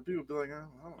each other, people would be like,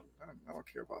 oh, I don't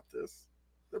care about this.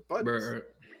 They're buddies. Right.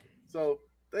 So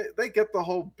they get the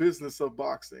whole business of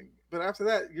boxing. But after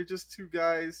that, you're just two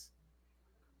guys,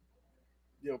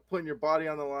 putting your body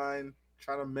on the line,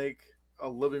 trying to make a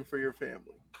living for your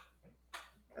family.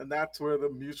 And that's where the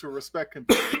mutual respect can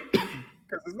be.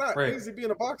 Because it's not Right. easy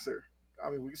being a boxer. I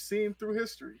mean, we've seen through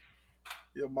history.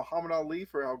 Muhammad Ali,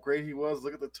 for how great he was,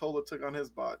 look at the toll it took on his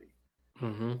body.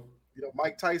 Mm-hmm.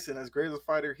 Mike Tyson, as great as a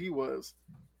fighter he was,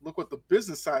 look what the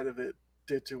business side of it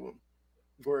did to him,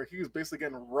 where he was basically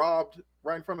getting robbed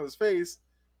right in front of his face,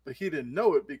 but he didn't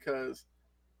know it because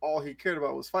all he cared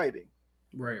about was fighting.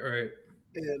 Right. Right.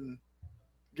 And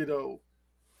you know,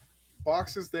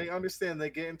 boxers, they understand, they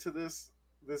get into this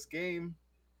game.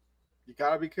 You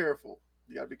gotta be careful.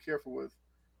 You gotta be careful with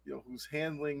who's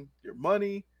handling your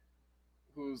money,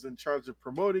 who's in charge of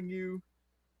promoting you.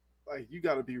 Like you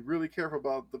got to be really careful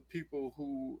about the people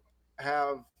who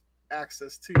have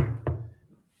access to you.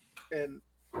 And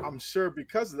I'm sure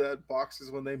because of that,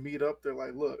 boxers when they meet up, they're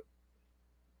like, look,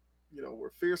 we're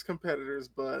fierce competitors,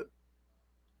 but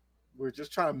we're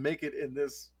just trying to make it in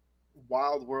this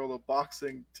wild world of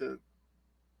boxing to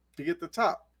be at the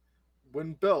top,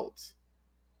 win belts,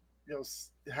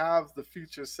 have the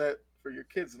future set for your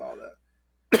kids and all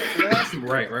that. So there has to be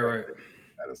Right. Right. Right. respect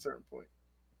at a certain point.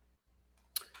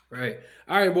 Right.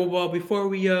 All right. Well, before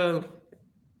we close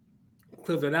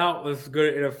it out, let's go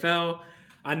to NFL.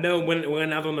 I know when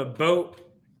I was on the boat,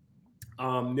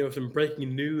 there was some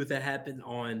breaking news that happened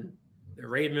on the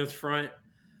Ravens front.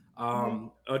 Mm-hmm.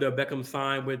 Odell Beckham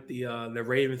signed with the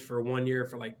Ravens for 1 year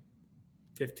for like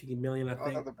 15 million, I I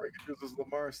thought think. the breaking news was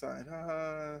Lamar signed.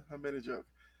 I made a joke.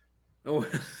 Oh,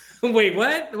 wait,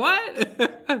 what? What?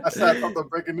 I said I thought the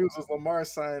breaking news was Lamar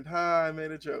signed. Ha! I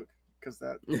made a joke because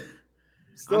that I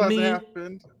still hasn't mean,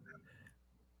 happened.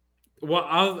 well,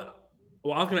 I was,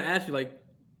 well, I was gonna ask you like,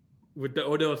 with the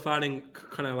Odell signing,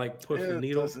 kind of like push the It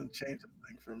needle. doesn't change a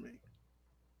thing for me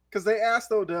because they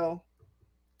asked Odell,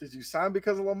 "Did you sign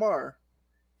because of Lamar?"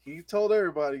 He told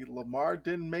everybody Lamar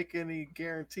didn't make any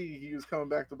guarantee he was coming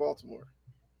back to Baltimore,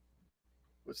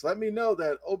 which let me know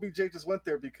that OBJ just went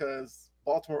there because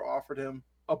Baltimore offered him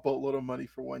a boatload of money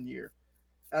for 1 year.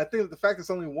 And I think that the fact it's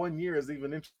only 1 year is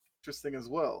even interesting as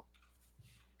well.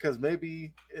 Because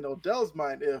maybe in Odell's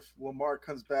mind, if Lamar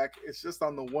comes back, it's just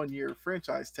on the 1 year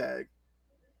franchise tag,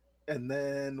 and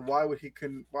then why would he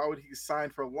sign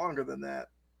for longer than that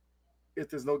if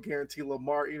there's no guarantee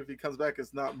Lamar, even if he comes back,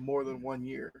 is not more than 1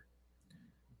 year.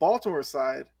 Baltimore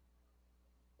side,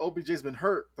 OBJ's been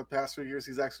hurt the past 3 years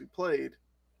he's actually played.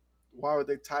 Why would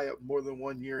they tie up more than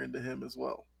 1 year into him as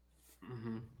well?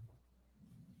 Mm-hmm.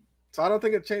 So I don't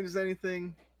think it changes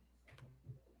anything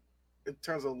in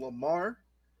terms of Lamar.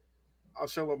 I'm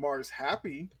sure Lamar is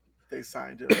happy they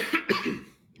signed him.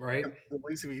 Right. At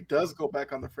least if he does go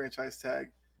back on the franchise tag,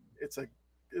 it's a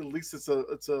at least it's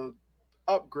a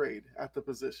upgrade at the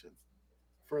position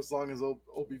for as long as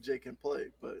OBJ can play.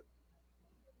 But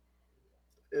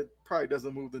it probably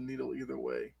doesn't move the needle either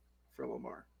way for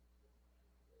Lamar.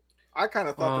 I kind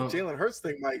of thought the Um. Jalen Hurts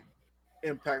thing might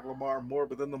impact Lamar more,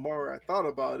 but then the more I thought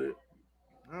about it,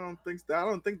 I don't think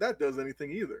that does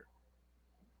anything either,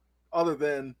 other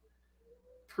than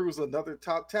proves another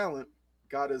top talent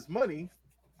got his money,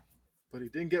 but he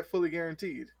didn't get fully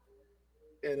guaranteed.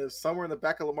 And if somewhere in the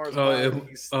back of Lamar's Uh, it, mind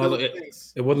he still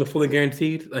thinks, it wasn't fully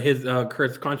guaranteed his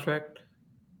Kurt's contract.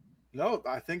 no,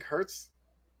 I think Hurts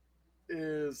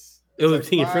is It it's was a like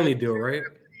team five. friendly deal, right?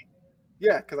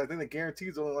 Yeah, because I think the guarantee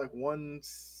is only like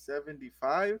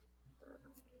 175.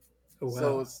 Oh,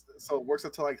 So wow. it works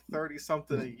up to like 30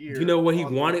 something a Do you know year what he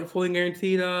on the. wanted fully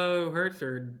guaranteed? Hurts,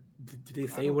 or did they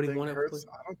say what he wanted fully?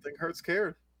 I don't think Hurts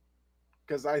cared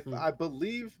because Hmm. I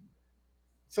believe.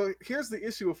 So here's the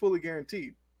issue with fully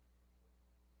guaranteed.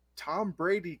 Tom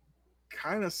Brady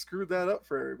kind of screwed that up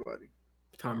for everybody.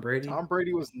 Tom Brady. Tom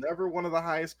Brady was never one of the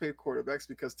highest paid quarterbacks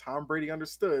because Tom Brady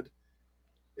understood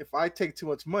if I take too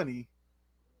much money,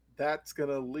 that's going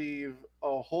to leave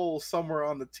a hole somewhere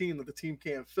on the team that the team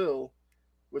can't fill,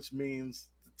 which means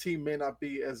the team may not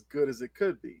be as good as it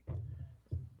could be.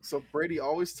 So Brady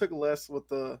always took less with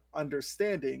the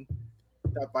understanding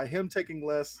that by him taking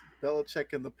less,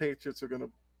 Belichick and the Patriots are going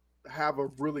to have a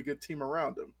really good team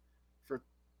around him. For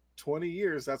 20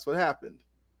 years, that's what happened.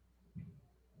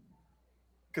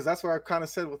 Because that's what I kind of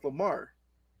said with Lamar.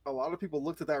 A lot of people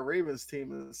looked at that Ravens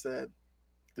team and said,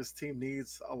 this team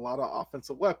needs a lot of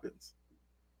offensive weapons.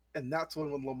 And that's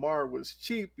when Lamar was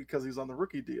cheap because he's on the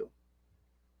rookie deal.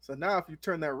 So now if you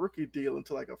turn that rookie deal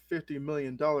into like a $50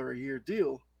 million a year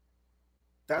deal,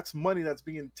 that's money that's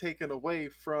being taken away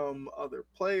from other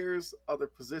players, other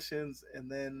positions,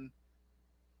 and then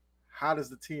how does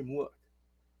the team look?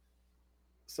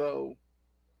 So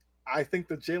I think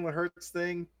the Jalen Hurts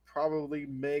thing probably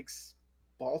makes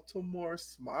Baltimore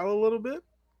smile a little bit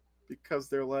because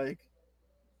they're like,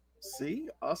 see,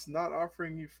 us not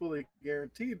offering you fully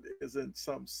guaranteed isn't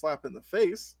some slap in the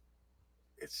face.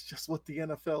 It's just what the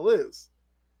NFL is.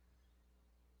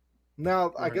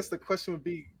 Now, I Right. guess the question would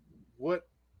be what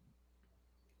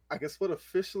what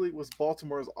officially was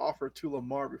Baltimore's offer to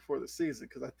Lamar before the season?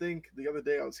 Because I think the other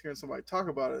day I was hearing somebody talk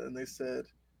about it and they said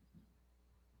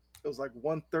it was like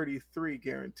 133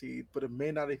 guaranteed, but it may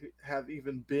not have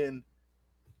even been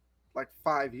like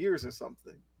 5 years or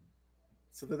something.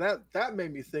 So that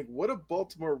made me think: what if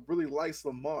Baltimore really likes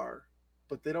Lamar,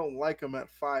 but they don't like him at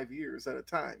 5 years at a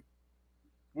time?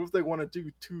 What if they want to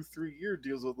do 2 3 year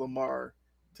deals with Lamar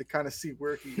to kind of see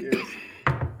where he is?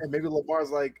 And maybe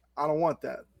Lamar's like, I don't want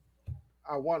that.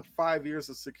 I want 5 years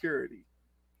of security.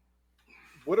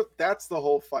 What if that's the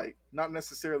whole fight? Not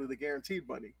necessarily the guaranteed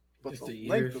money, but Just the the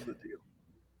length years. of the deal.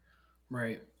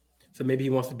 Right. So maybe he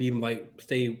wants to be like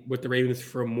stay with the Ravens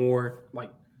for more,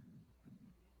 like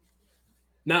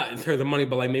not in terms of money,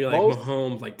 but like maybe like Most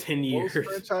Mahomes, like 10 years. most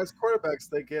franchise quarterbacks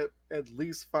they get at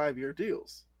least 5 year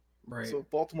deals. Right. So if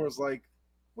Baltimore's like,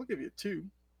 we'll give you two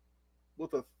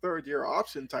with a third year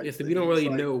option Yeah, type so we don't thing. It's really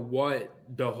like know what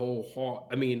the whole haul.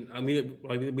 Like we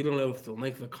don't know if the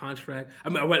length of the contract. I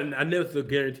know it's the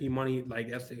guaranteed money. Like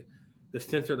that's the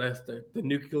center. That's the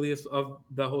nucleus of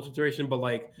the whole situation. But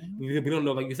like we don't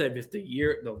know, like you said, if it's the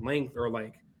year, the length, or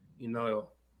like you know.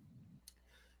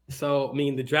 So I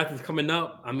mean, the draft is coming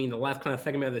up. I mean, the last kind of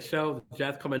segment of the show, the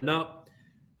draft coming up.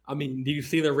 I mean, do you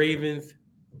see the Ravens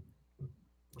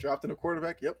drafting a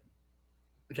quarterback. Yep.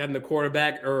 having the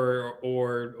quarterback or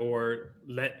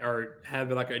let or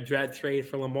have like a draft trade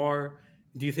for Lamar?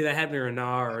 Do you see that happening or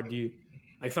not? Or do you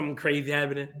like something crazy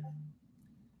happening?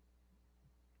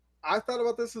 I thought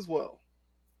about this as well.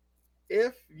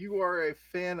 If you are a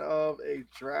fan of a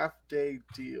draft day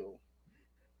deal,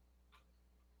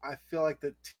 I feel like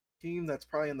the team that's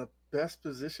probably in the best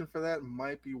position for that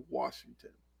might be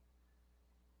Washington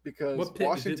because What pick?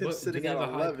 Washington's What do sitting they at have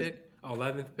a high 11. pick?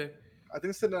 11th pick. I think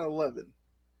it's sitting at 11.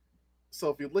 So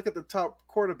if you look at the top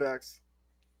quarterbacks,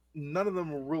 none of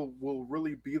them will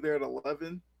really be there at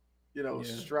 11. You know,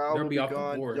 Yeah, Stroud they'll will be be off the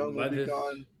gone. board. Young will be Levis,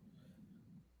 gone.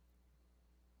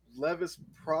 Levis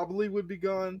probably would be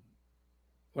gone.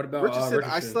 what about Richardson, I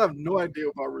Richardson? still have no idea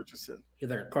about Richardson. He's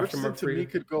like a question Richardson mark to for me you.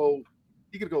 could go,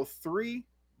 he could go 3,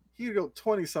 he could go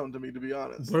 20 something to me, to be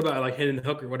honest. What about like Hendon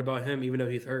Hooker? What about him? Even though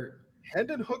he's hurt,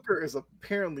 Hendon Hooker is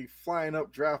apparently flying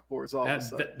up draft boards all of a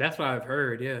sudden. that's what I've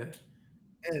heard. Yeah,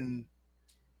 And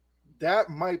that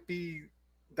might be,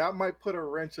 that might put a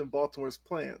wrench in Baltimore's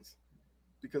plans.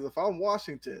 Because if I'm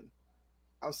Washington,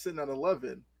 I'm sitting at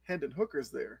 11, Hendon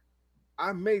Hooker's there.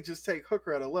 I may just take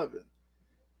Hooker at 11.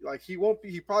 Like he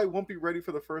probably won't be ready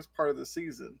for the first part of the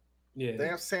season. yeah, They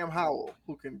have Sam Howell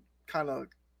who can kind of,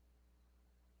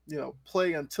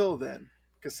 play until then.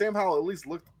 Because Sam Howell at least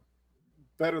looked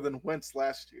better than Wentz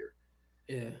last year.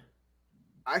 yeah.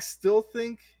 I still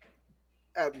think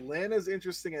Atlanta's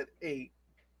interesting at 8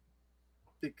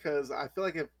 because I feel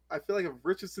like if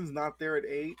Richardson's not there at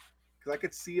 8, because I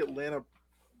could see Atlanta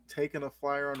taking a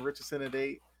flyer on Richardson at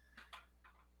 8.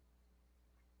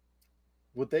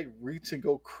 Would they reach and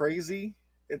go crazy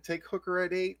and take Hooker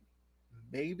at 8?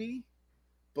 Maybe,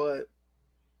 but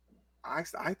I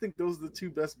think those are the two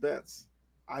best bets.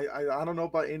 I don't know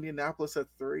about Indianapolis at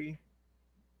 3.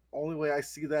 Only way I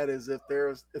see that is if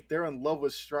they're in love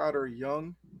with Stroud or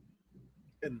Young,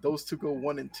 and those two go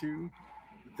 1 and 2,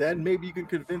 then maybe you can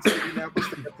convince Indianapolis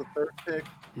to get the third pick.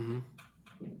 Mm-hmm.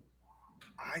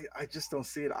 I just don't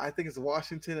see it. I think it's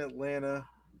Washington, Atlanta,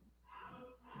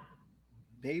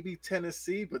 maybe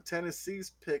Tennessee, but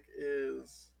Tennessee's pick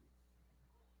is.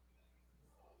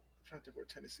 I'm trying to think where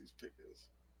Tennessee's pick is.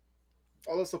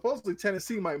 Although supposedly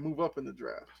Tennessee might move up in the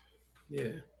draft.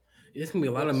 Yeah, it's gonna be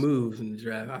a lot of Which, moves in the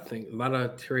draft. I think a lot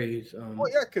of trades. well,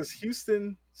 yeah, because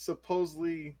Houston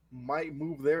supposedly might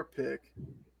move their pick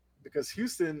because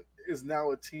Houston is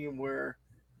now a team where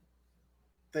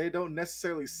they don't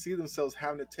necessarily see themselves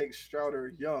having to take Stroud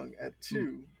or Young at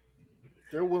 2.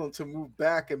 They're willing to move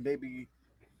back and maybe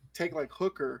take like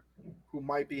Hooker, who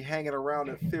might be hanging around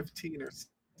at 15 or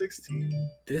 16.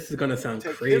 This is gonna sound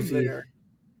Take him crazy. there.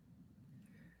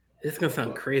 It's gonna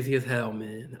sound But crazy as hell,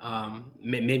 man.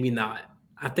 Maybe not.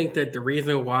 I think that the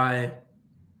reason why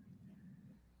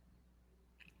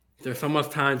there's so much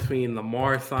time between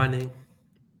Lamar signing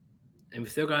and we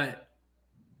still got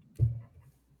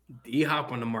D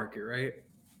Hop on the market, right?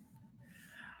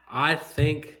 I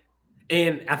think,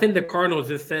 and I think the Cardinals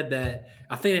just said that.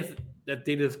 I think that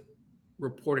they just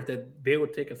reported that they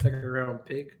would take a second round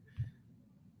pick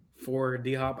for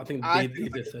D Hop. I think I they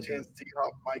think just there's said a that. chance D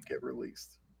Hop might get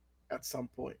released at some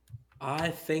point. I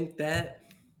think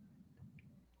that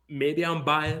maybe I'm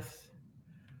biased.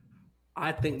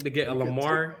 I think to get a You can take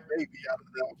Lamar. a baby out of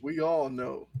that. We all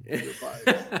know you're biased.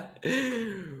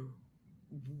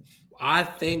 I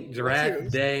think Let's hear draft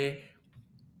this. day,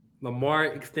 Lamar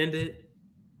extended,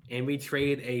 and we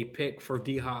trade a pick for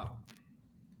D Hop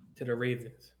to the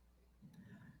Ravens.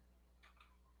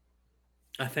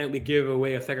 I think we give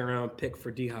away a second round pick for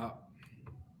D Hop.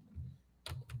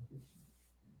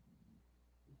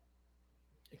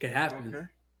 It could happen. Okay.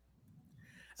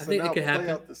 I So think it now could play happen.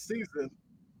 out the season.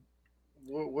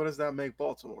 What does that make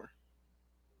Baltimore?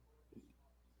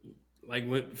 Like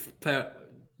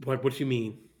what you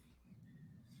mean?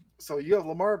 So you have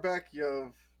Lamar back, you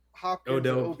have Hopkins and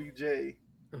Odell OBJ.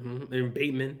 and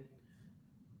Bateman.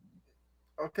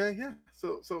 Okay, yeah.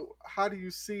 So how do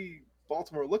you see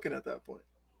Baltimore looking at that point?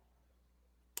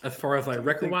 As far as Do like you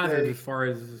record think wise, or they as far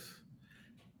as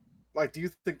do you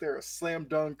think they're a slam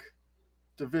dunk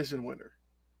division winner?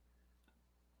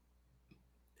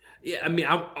 yeah, I mean,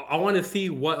 I want to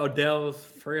see what Odell's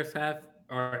first half,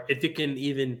 or if it can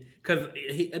even, because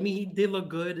he did look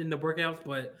good in the workouts,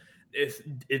 but it's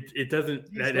it doesn't.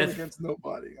 He's going That's against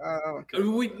nobody. I don't care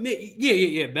about that.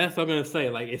 yeah. That's what I'm gonna say.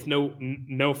 Like it's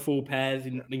no full pass,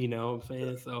 Yeah, you know what I'm yeah.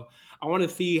 saying. So I want to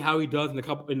see how he does in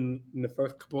the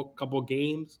first couple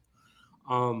games.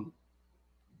 Um,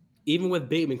 even with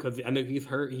Bateman, because I know he's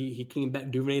hurt. He came back.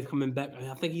 Duvernay's coming back.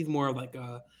 I think he's more of like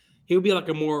he'll be like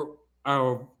a more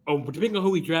depending on who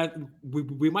we draft,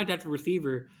 we might draft a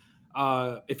receiver.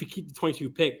 If he keeps the 22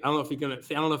 pick, I don't know if he's gonna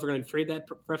say. I don't know if we're gonna trade that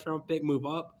first round pick, move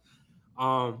up.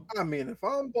 Um, I mean, if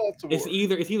I'm Baltimore, it's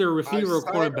either a I receiver or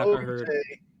signed cornerback. I OBJ. heard.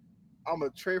 I'm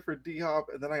gonna trade for D Hop,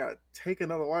 and then I gotta take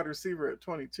another wide receiver at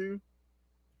 22.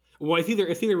 Well, That's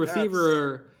it's either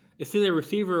receiver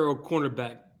or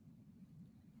cornerback.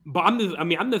 But I'm just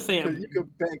because you saying.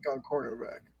 could bank on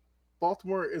cornerback.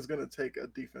 Baltimore is gonna take a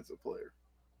defensive player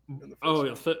in the first Oh, yeah,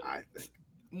 round. so, I think.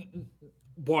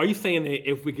 well, are you saying that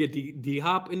if we get D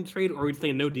Hop in trade, or are you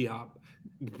saying no D Hop?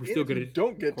 we're And still if good you at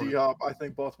don't get D corner. Hop, I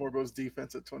think Baltimore goes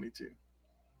defense at 22.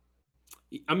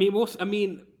 I mean, I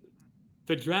mean,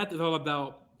 the draft is all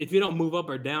about if you don't move up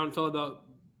or down, it's all about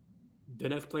the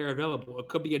next player available. It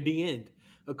could be a D end.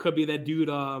 It could be that dude.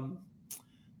 Well,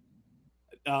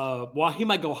 he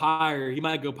might go higher. He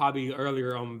might go probably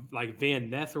earlier. Like Van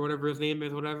Ness or whatever his name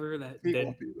is, whatever He that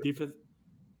won't be there. defense.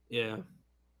 Yeah,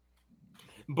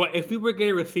 but if we were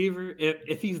getting a receiver,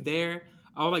 if he's there,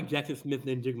 I would like Jackson Smith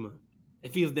and Jigma.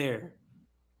 If he's there,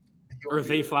 He or won't be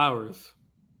Zay there. Flowers,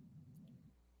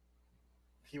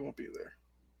 He won't be there.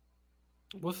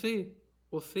 we'll see.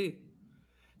 We'll see.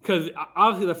 Because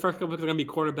obviously the first couple are gonna be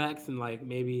quarterbacks and like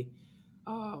maybe,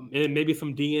 and maybe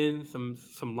some DN,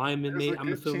 some linemen. There's Maybe a I'm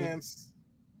good assuming. chance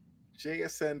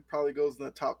JSN probably goes in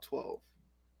the top 12.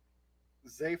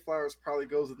 Zay Flowers probably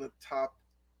goes in the top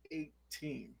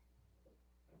 18.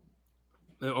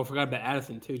 Oh, forgot about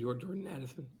Addison too. Jordan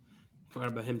Addison. Forgot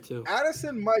about him too.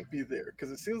 Addison might be there because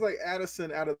it seems like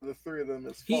Addison out of the three of them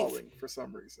is He's falling for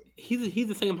some reason. he's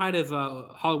the same height as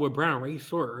Hollywood Brown, right? He's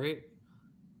short, right?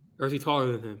 Or is he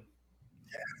taller than him?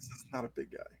 Addison's not a big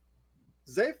guy.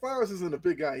 Zay Flowers isn't a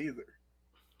big guy either.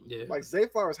 Yeah. Like Zay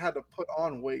Flowers had to put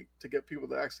on weight to get people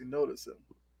to actually notice him.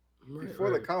 Right, Before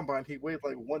the right. combine, he weighed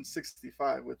like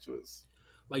 165, which was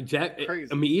Like Jack. I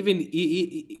crazy. mean,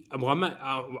 even well, I'm not.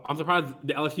 I'm surprised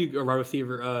the LSU wide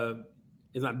receiver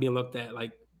is not being looked at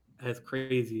like as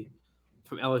crazy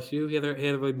from LSU. He hasn't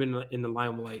really been in the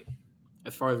limelight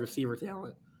as far as receiver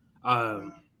talent.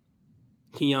 Um,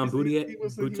 Keon He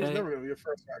was Butte. never going to be a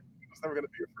first round. He was never going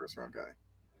to be a first round guy.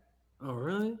 Oh,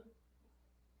 really?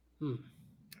 Hmm.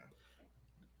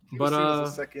 He But was seen as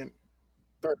a second,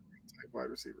 third type wide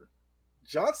receiver.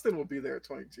 Johnston will be there at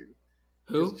 22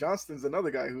 because who? Johnston's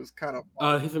another guy who's kind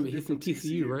of He's from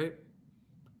TCU, right?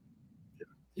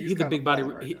 He's He's a kind of big body.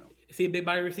 falling right now. Is he a big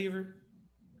body receiver?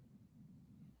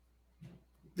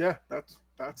 Yeah, that's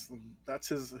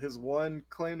his one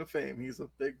claim to fame. He's a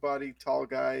big body, tall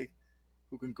guy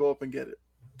who can go up and get it.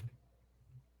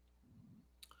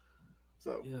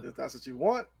 So Yeah. if that's what you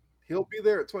want, he'll be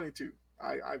there at 22.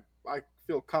 I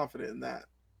feel confident in that.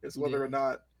 It's whether Yeah. or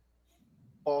not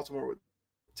Baltimore would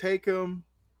take him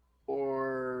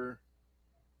or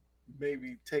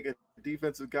maybe take a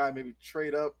defensive guy, maybe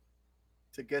trade up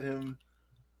to get him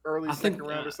early I second think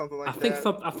round or something I like think that.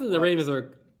 some. I think the Ravens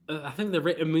are. I think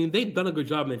I mean, they've done a good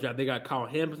job in the draft. They got Kyle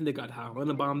Hamilton. They got Hal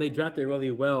Lindenbaum. They drafted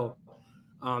really well.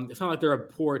 It's not like they're a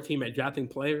poor team at drafting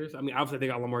players. I mean, obviously they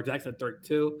got Lamar Jackson at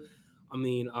 32. I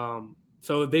mean,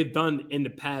 so they've done in the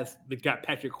past. They got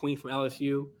Patrick Queen from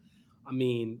LSU. I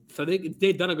mean, so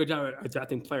they've done a good job at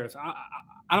drafting players. I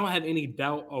don't have any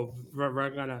doubt of we're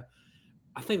gonna.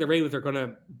 I think the Ravens are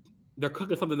gonna. They're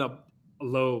cooking something up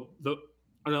on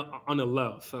the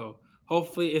low. So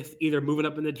hopefully it's either moving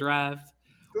up in the draft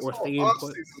This or whole staying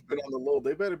put. offseason's been on the low.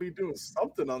 They better be doing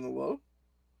something on the low.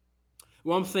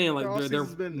 Well, I'm saying Their like they're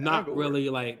offseason's been not Aguilar. really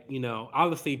like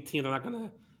obviously teams are not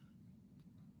gonna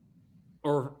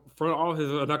or front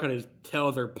offices are not gonna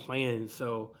tell their plans.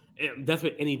 So that's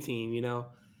with any team,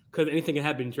 because anything can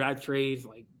happen. Draft trades,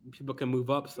 like people can move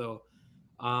up. So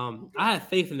I have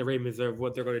faith in the Ravens of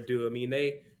what they're gonna do. I mean,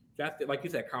 they drafted like you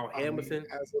said, Carl I mean, Hamilton.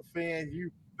 as a fan,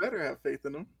 you better have faith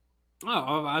in them.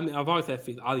 Oh, I mean, I've always had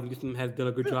faith. Ollie Newsom has done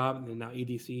a good Yeah. job, and now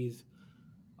EDC's.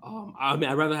 I mean,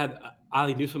 I'd rather have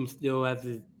Ollie Newsom still as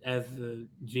the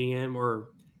GM or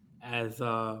as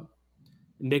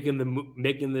making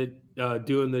the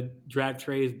doing the draft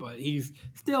trades, but he's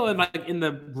still in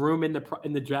the room in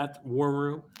the draft war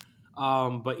room.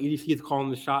 But EDC is calling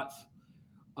the shots.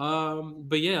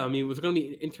 But yeah, I mean, it's going to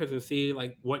be interesting to see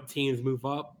like what teams move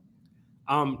up.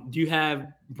 Do you have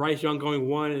Bryce Young going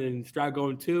one and Stroud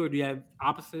going two, or do you have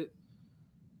opposite?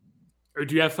 Or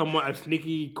do you have a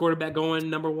sneaky quarterback going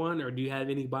number one, or do you have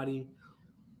anybody?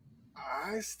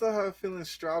 I still have a feeling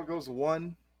Stroud goes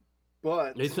one,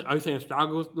 but Are you saying Stroud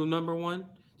goes to number one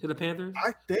to the Panthers?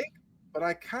 I think, but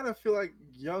I kind of feel like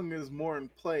Young is more in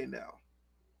play now.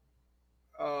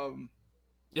 Um,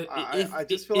 I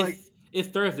just feel like It's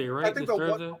Thursday, I right? think It's the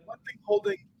Thursday. one thing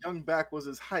holding Young back was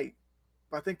his height,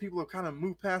 but I think people have kind of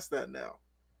moved past that now.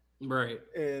 Right.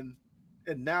 And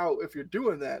now if you're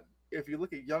doing that, if you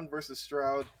look at Young versus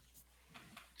Stroud,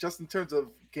 just in terms of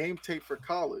game tape for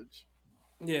college,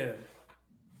 Yeah.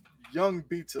 Young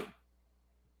beats him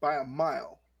by a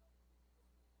mile.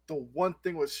 The one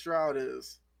thing with Stroud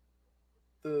is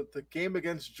the game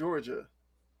against Georgia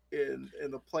in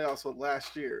the playoffs of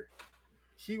last year,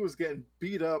 he was getting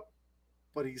beat up,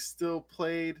 but he still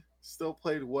played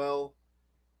well.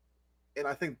 And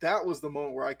I think that was the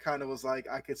moment where I kind of was like,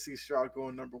 I could see Stroud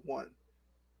going number one.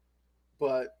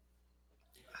 But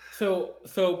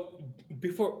So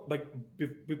before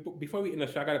before we end the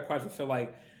show, I got a question. So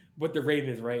like with the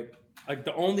Ravens, right? Like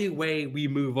the only way we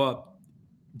move up,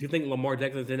 do you think Lamar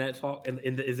Jackson's in that talk and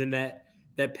is in that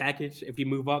package? If we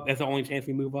move up, that's the only chance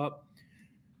we move up.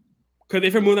 Because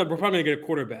if we're moving up, we're probably gonna get a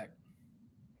quarterback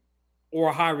or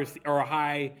or a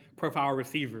high profile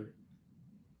receiver.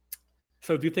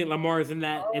 So do you think Lamar is in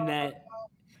that?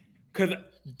 Because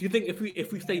do you think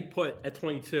if we stay put at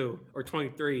 22 or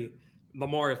 23,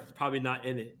 Lamar is probably not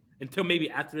in it until maybe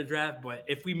after the draft? But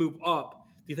if we move up,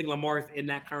 do you think Lamar is in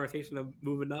that conversation of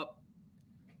moving up?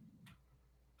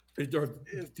 Or do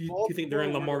you think they're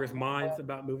in Baltimore were to Lamar's move minds up,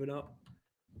 about moving up?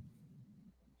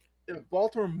 if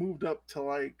Baltimore moved up to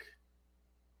like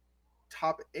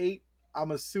top 8,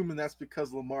 I'm assuming that's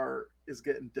because Lamar is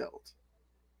getting dealt.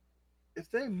 If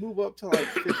they move up to like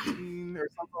 15 or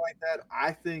something like that,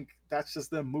 I think that's just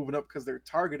them moving up because they're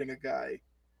targeting a guy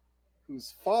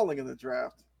who's falling in the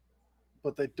draft,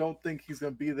 but they don't think he's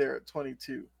going to be there at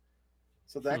 22.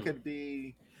 So that Hmm. could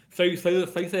be So you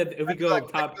said if we go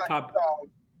top.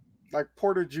 like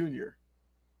Porter Jr.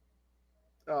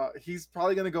 He's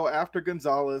probably going to go after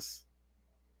Gonzalez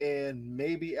and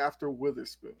maybe after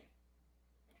Witherspoon.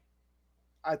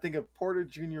 I think if Porter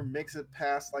Jr. makes it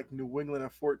past like New England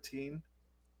at 14,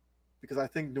 because I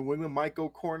think New England might go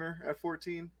corner at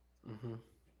 14, Mhm.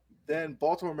 then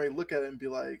Baltimore may look at it and be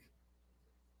like,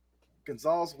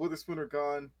 Gonzalez, Witherspoon are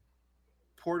gone.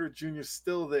 Porter Jr.'s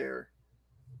still there,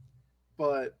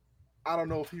 but I don't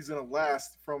know if he's going to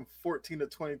last from 14 to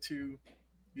 22.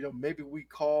 Maybe we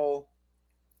call,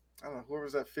 I don't know,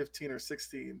 whoever's at 15 or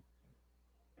 16,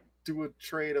 do a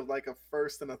trade of like a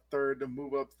first and a third to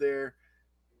move up there.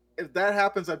 If that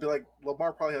happens, I'd be like,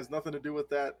 Lamar probably has nothing to do with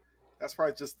that. That's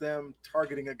probably just them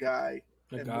targeting a guy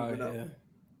A and guy, moving up. yeah,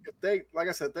 If they, like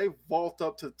I said, they vault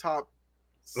up to top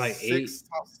like 8. 6,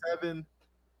 top 7,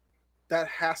 that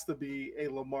has to be a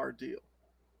Lamar deal.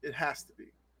 It has to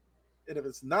be. And if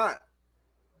it's not,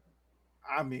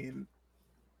 I mean,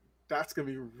 that's going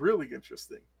to be really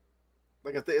interesting.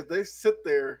 Like if they sit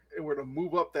there and were to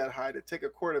move up that high to take a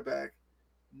quarterback,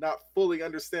 not fully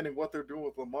understanding what they're doing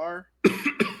with Lamar,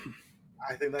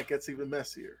 I think that gets even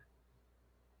messier.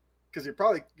 Because you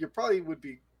probably would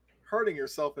be hurting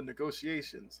yourself in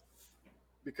negotiations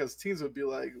because teams would be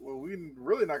like, well, we're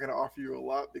really not going to offer you a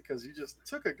lot because you just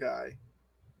took a guy.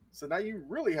 So now you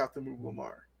really have to move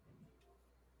Lamar.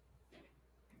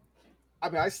 I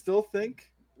mean, I still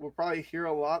think we'll probably hear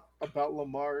a lot about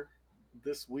Lamar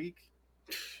this week.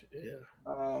 Yeah.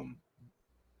 Um,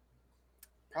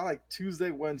 Probably like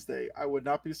Tuesday, Wednesday. I would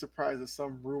not be surprised if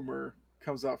some rumor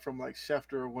comes out from like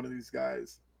Schefter or one of these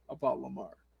guys about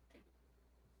Lamar.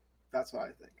 That's what I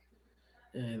think.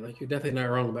 And like you're definitely not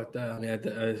wrong about that. I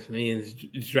mean,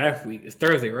 it's draft week. It's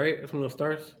Thursday, right? That's when it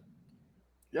starts.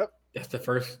 Yep, That's the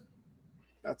first.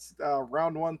 that's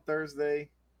round one Thursday.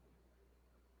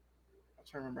 I'm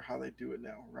trying to remember how they do it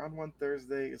now. Round one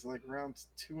Thursday is like rounds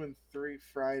 2 and 3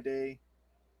 Friday.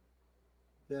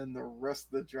 Then the rest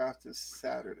of the draft is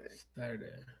Saturday. Saturday.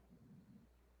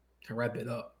 To wrap it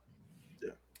up.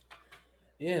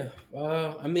 Yeah.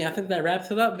 Yeah. I mean, I think that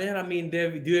wraps it up, man. I mean,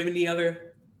 do you have any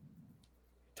other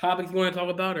topics you want to talk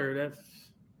about, or that's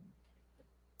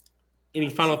any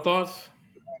That's final thoughts?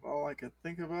 all I could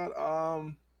think about.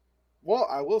 Well,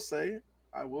 I will say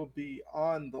I will be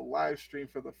on the live stream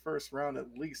for the first round at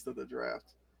least of the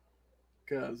draft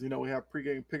because we have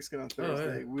pregame pigskin on Oh, yeah.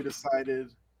 Thursday. We decided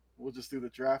we'll just do the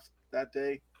draft that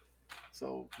day,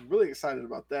 so really excited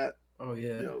about that. Oh,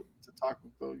 yeah. To talk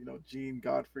about Gene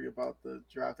Godfrey about the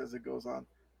draft as it goes on.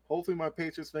 Hopefully, my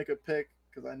Patriots make a pick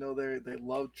because I know they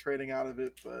love trading out of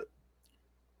it, but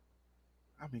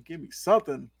I mean, give me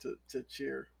something to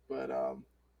cheer. But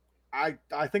I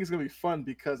think it's gonna be fun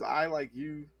because I, like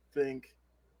you, think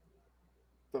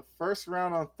the first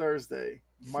round on Thursday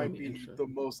It's gonna might be be interesting. the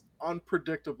most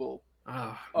unpredictable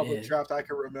Ah, of a man. draft I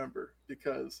can remember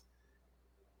because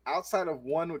outside of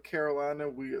one with Carolina,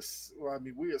 we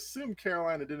assume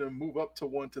Carolina didn't move up to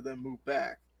one to then move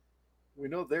back. We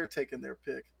know they're taking their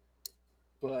pick,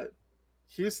 but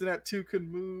Houston at 2 could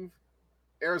move.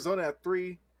 Arizona at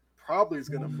 3 probably is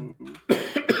going to move.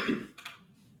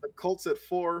 The Colts at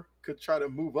 4 could try to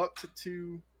move up to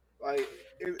 2. Like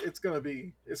it's gonna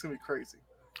be crazy.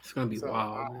 It's gonna be So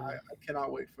wild, man. I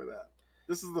cannot wait for that.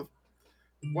 This is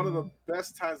one of the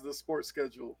best times of the sports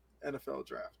schedule NFL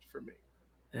draft for me.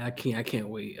 I can't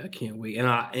wait. I can't wait. And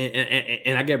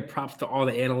I give props to all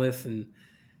the analysts and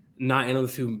not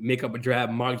analysts who make up a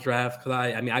draft mock drafts because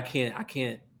I mean I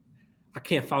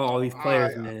can't follow all these I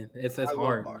players, man. It's I love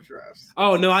hard. mock drafts.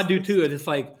 Oh no, I do too. It's just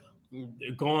like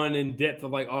going in depth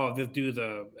of like, oh, this dude's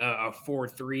a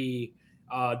 4-3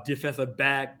 defensive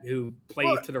back who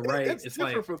Well, plays to the right. it's It's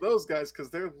different like, for those guys because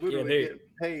they're yeah, literally they getting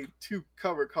paid to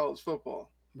cover college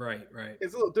football. right, right.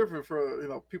 It's a little different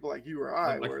for people like you or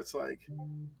I, Like where it's like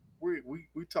we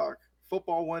talk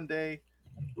football one day,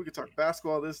 we could talk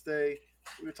basketball this day,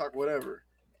 we could talk whatever.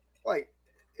 Like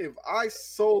if I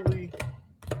solely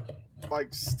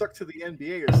like stuck to the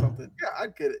NBA or something, yeah,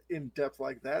 I'd get it in depth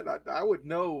like that. I would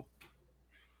know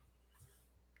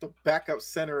the backup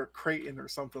center of Creighton or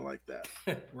something like that.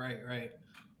 right, right.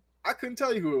 I couldn't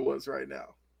tell you who it was right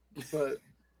now, but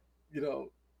you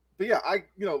know, but yeah,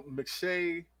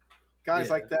 McShay, guys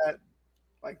Yeah. like that,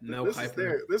 like Mel this is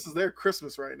Kiper. their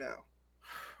Christmas right now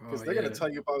because Oh they're yeah. gonna tell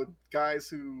you about guys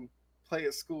who play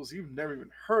at schools you've never even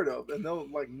heard of, and they'll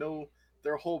like know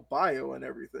their whole bio and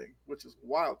everything, which is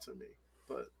wild to me.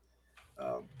 But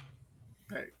um,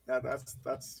 hey,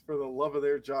 that's for the love of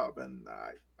their job, and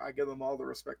I give them all the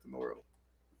respect in the world.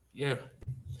 Yeah.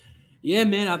 Yeah,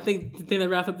 man. I think the thing that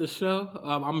wraps up the show.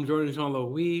 I'm Jordan Jean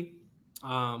Louis.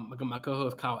 I got my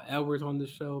co-host Kyle Edwards on the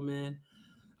show, man.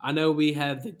 I know we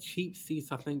have the cheap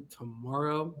seats. I think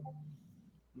tomorrow,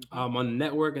 Hmm. on the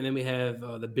network, and then we have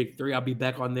the big three. I'll be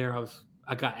back on there.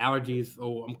 I got allergies,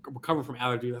 so I'm recovering from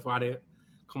allergies. That's why I didn't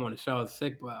come on the show. I was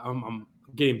sick, but I'm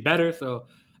getting better, so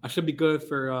I should be good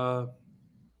for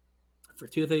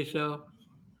Tuesday's show.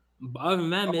 But other than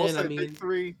that, I will man, I say, big mean,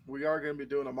 three, we are going to be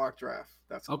doing a mock draft.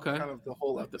 That's okay, kind of the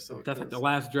whole like episode that's like the because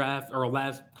last draft or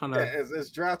last kind yeah, of. it's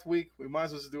draft week. We might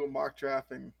as well just do a mock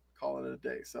draft and call it a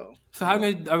day. So So how are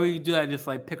we gonna do that? Just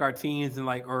like pick our teams and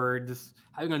like, or just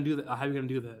how you gonna do that? How you gonna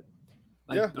do that?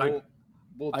 Like yeah, like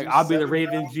we'll like do I'll be the 7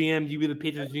 Ravens rounds. GM, you be the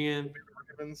Patriots GM.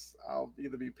 Ravens. I'll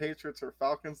either be Patriots or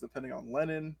Falcons, depending on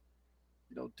Lennon.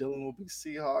 Dylan will be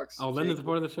Seahawks. Oh, Jake Lennon is will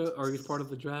part of the be. show, or he's part of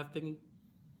the draft thingy,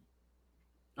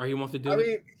 or he wants to I do it.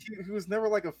 mean, he was never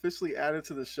like officially added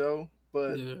to the show,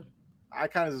 but Yeah, I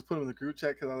kind of just put him in the group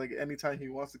chat because I like anytime he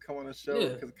wants to come on the show yeah,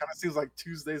 because it kind of seems like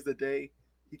Tuesday's the day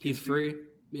he can he's do. free.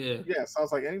 Yeah, Yeah, so I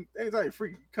was like, anytime you're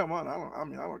free, come on. I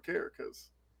don't care because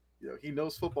he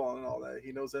knows football and all that.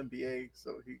 He knows NBA,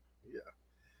 so yeah.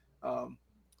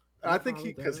 And I'm I think fine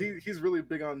with because that. he's really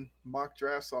big on mock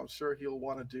drafts, so I'm sure he'll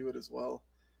want to do it as well.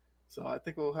 So I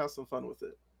think we'll have some fun with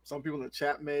it. Some people in the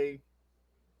chat may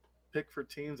pick for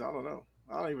teams. I don't know.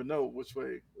 I don't even know which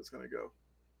way it's gonna go.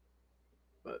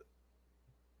 But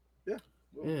yeah,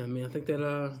 we'll Yeah, I mean, I think that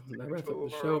take that wraps up control the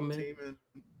of our show, own man. team and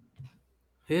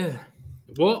Yeah.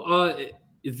 Well,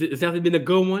 it's definitely been a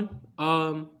good one.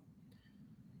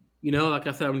 Like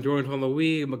I said, I'm Jordan Tom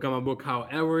Louis. I'm got my book Kyle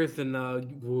Edwards, and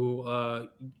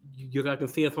you guys can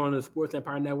see us on the Sports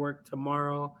Empire Network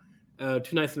tomorrow, 2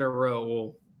 nights in a row.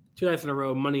 Well, 2 nights in a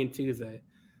row, Monday and Tuesday.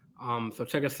 So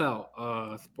check us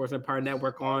out, Sports Empire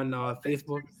Network on Monday,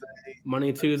 Facebook, Tuesday. Monday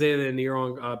and Tuesday. Then you're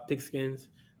on Pigskins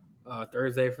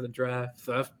Thursday for the draft.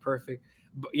 So that's perfect.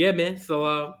 But yeah, man.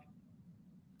 So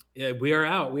yeah, we are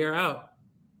out. We are out.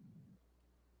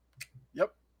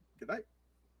 Yep. Good night.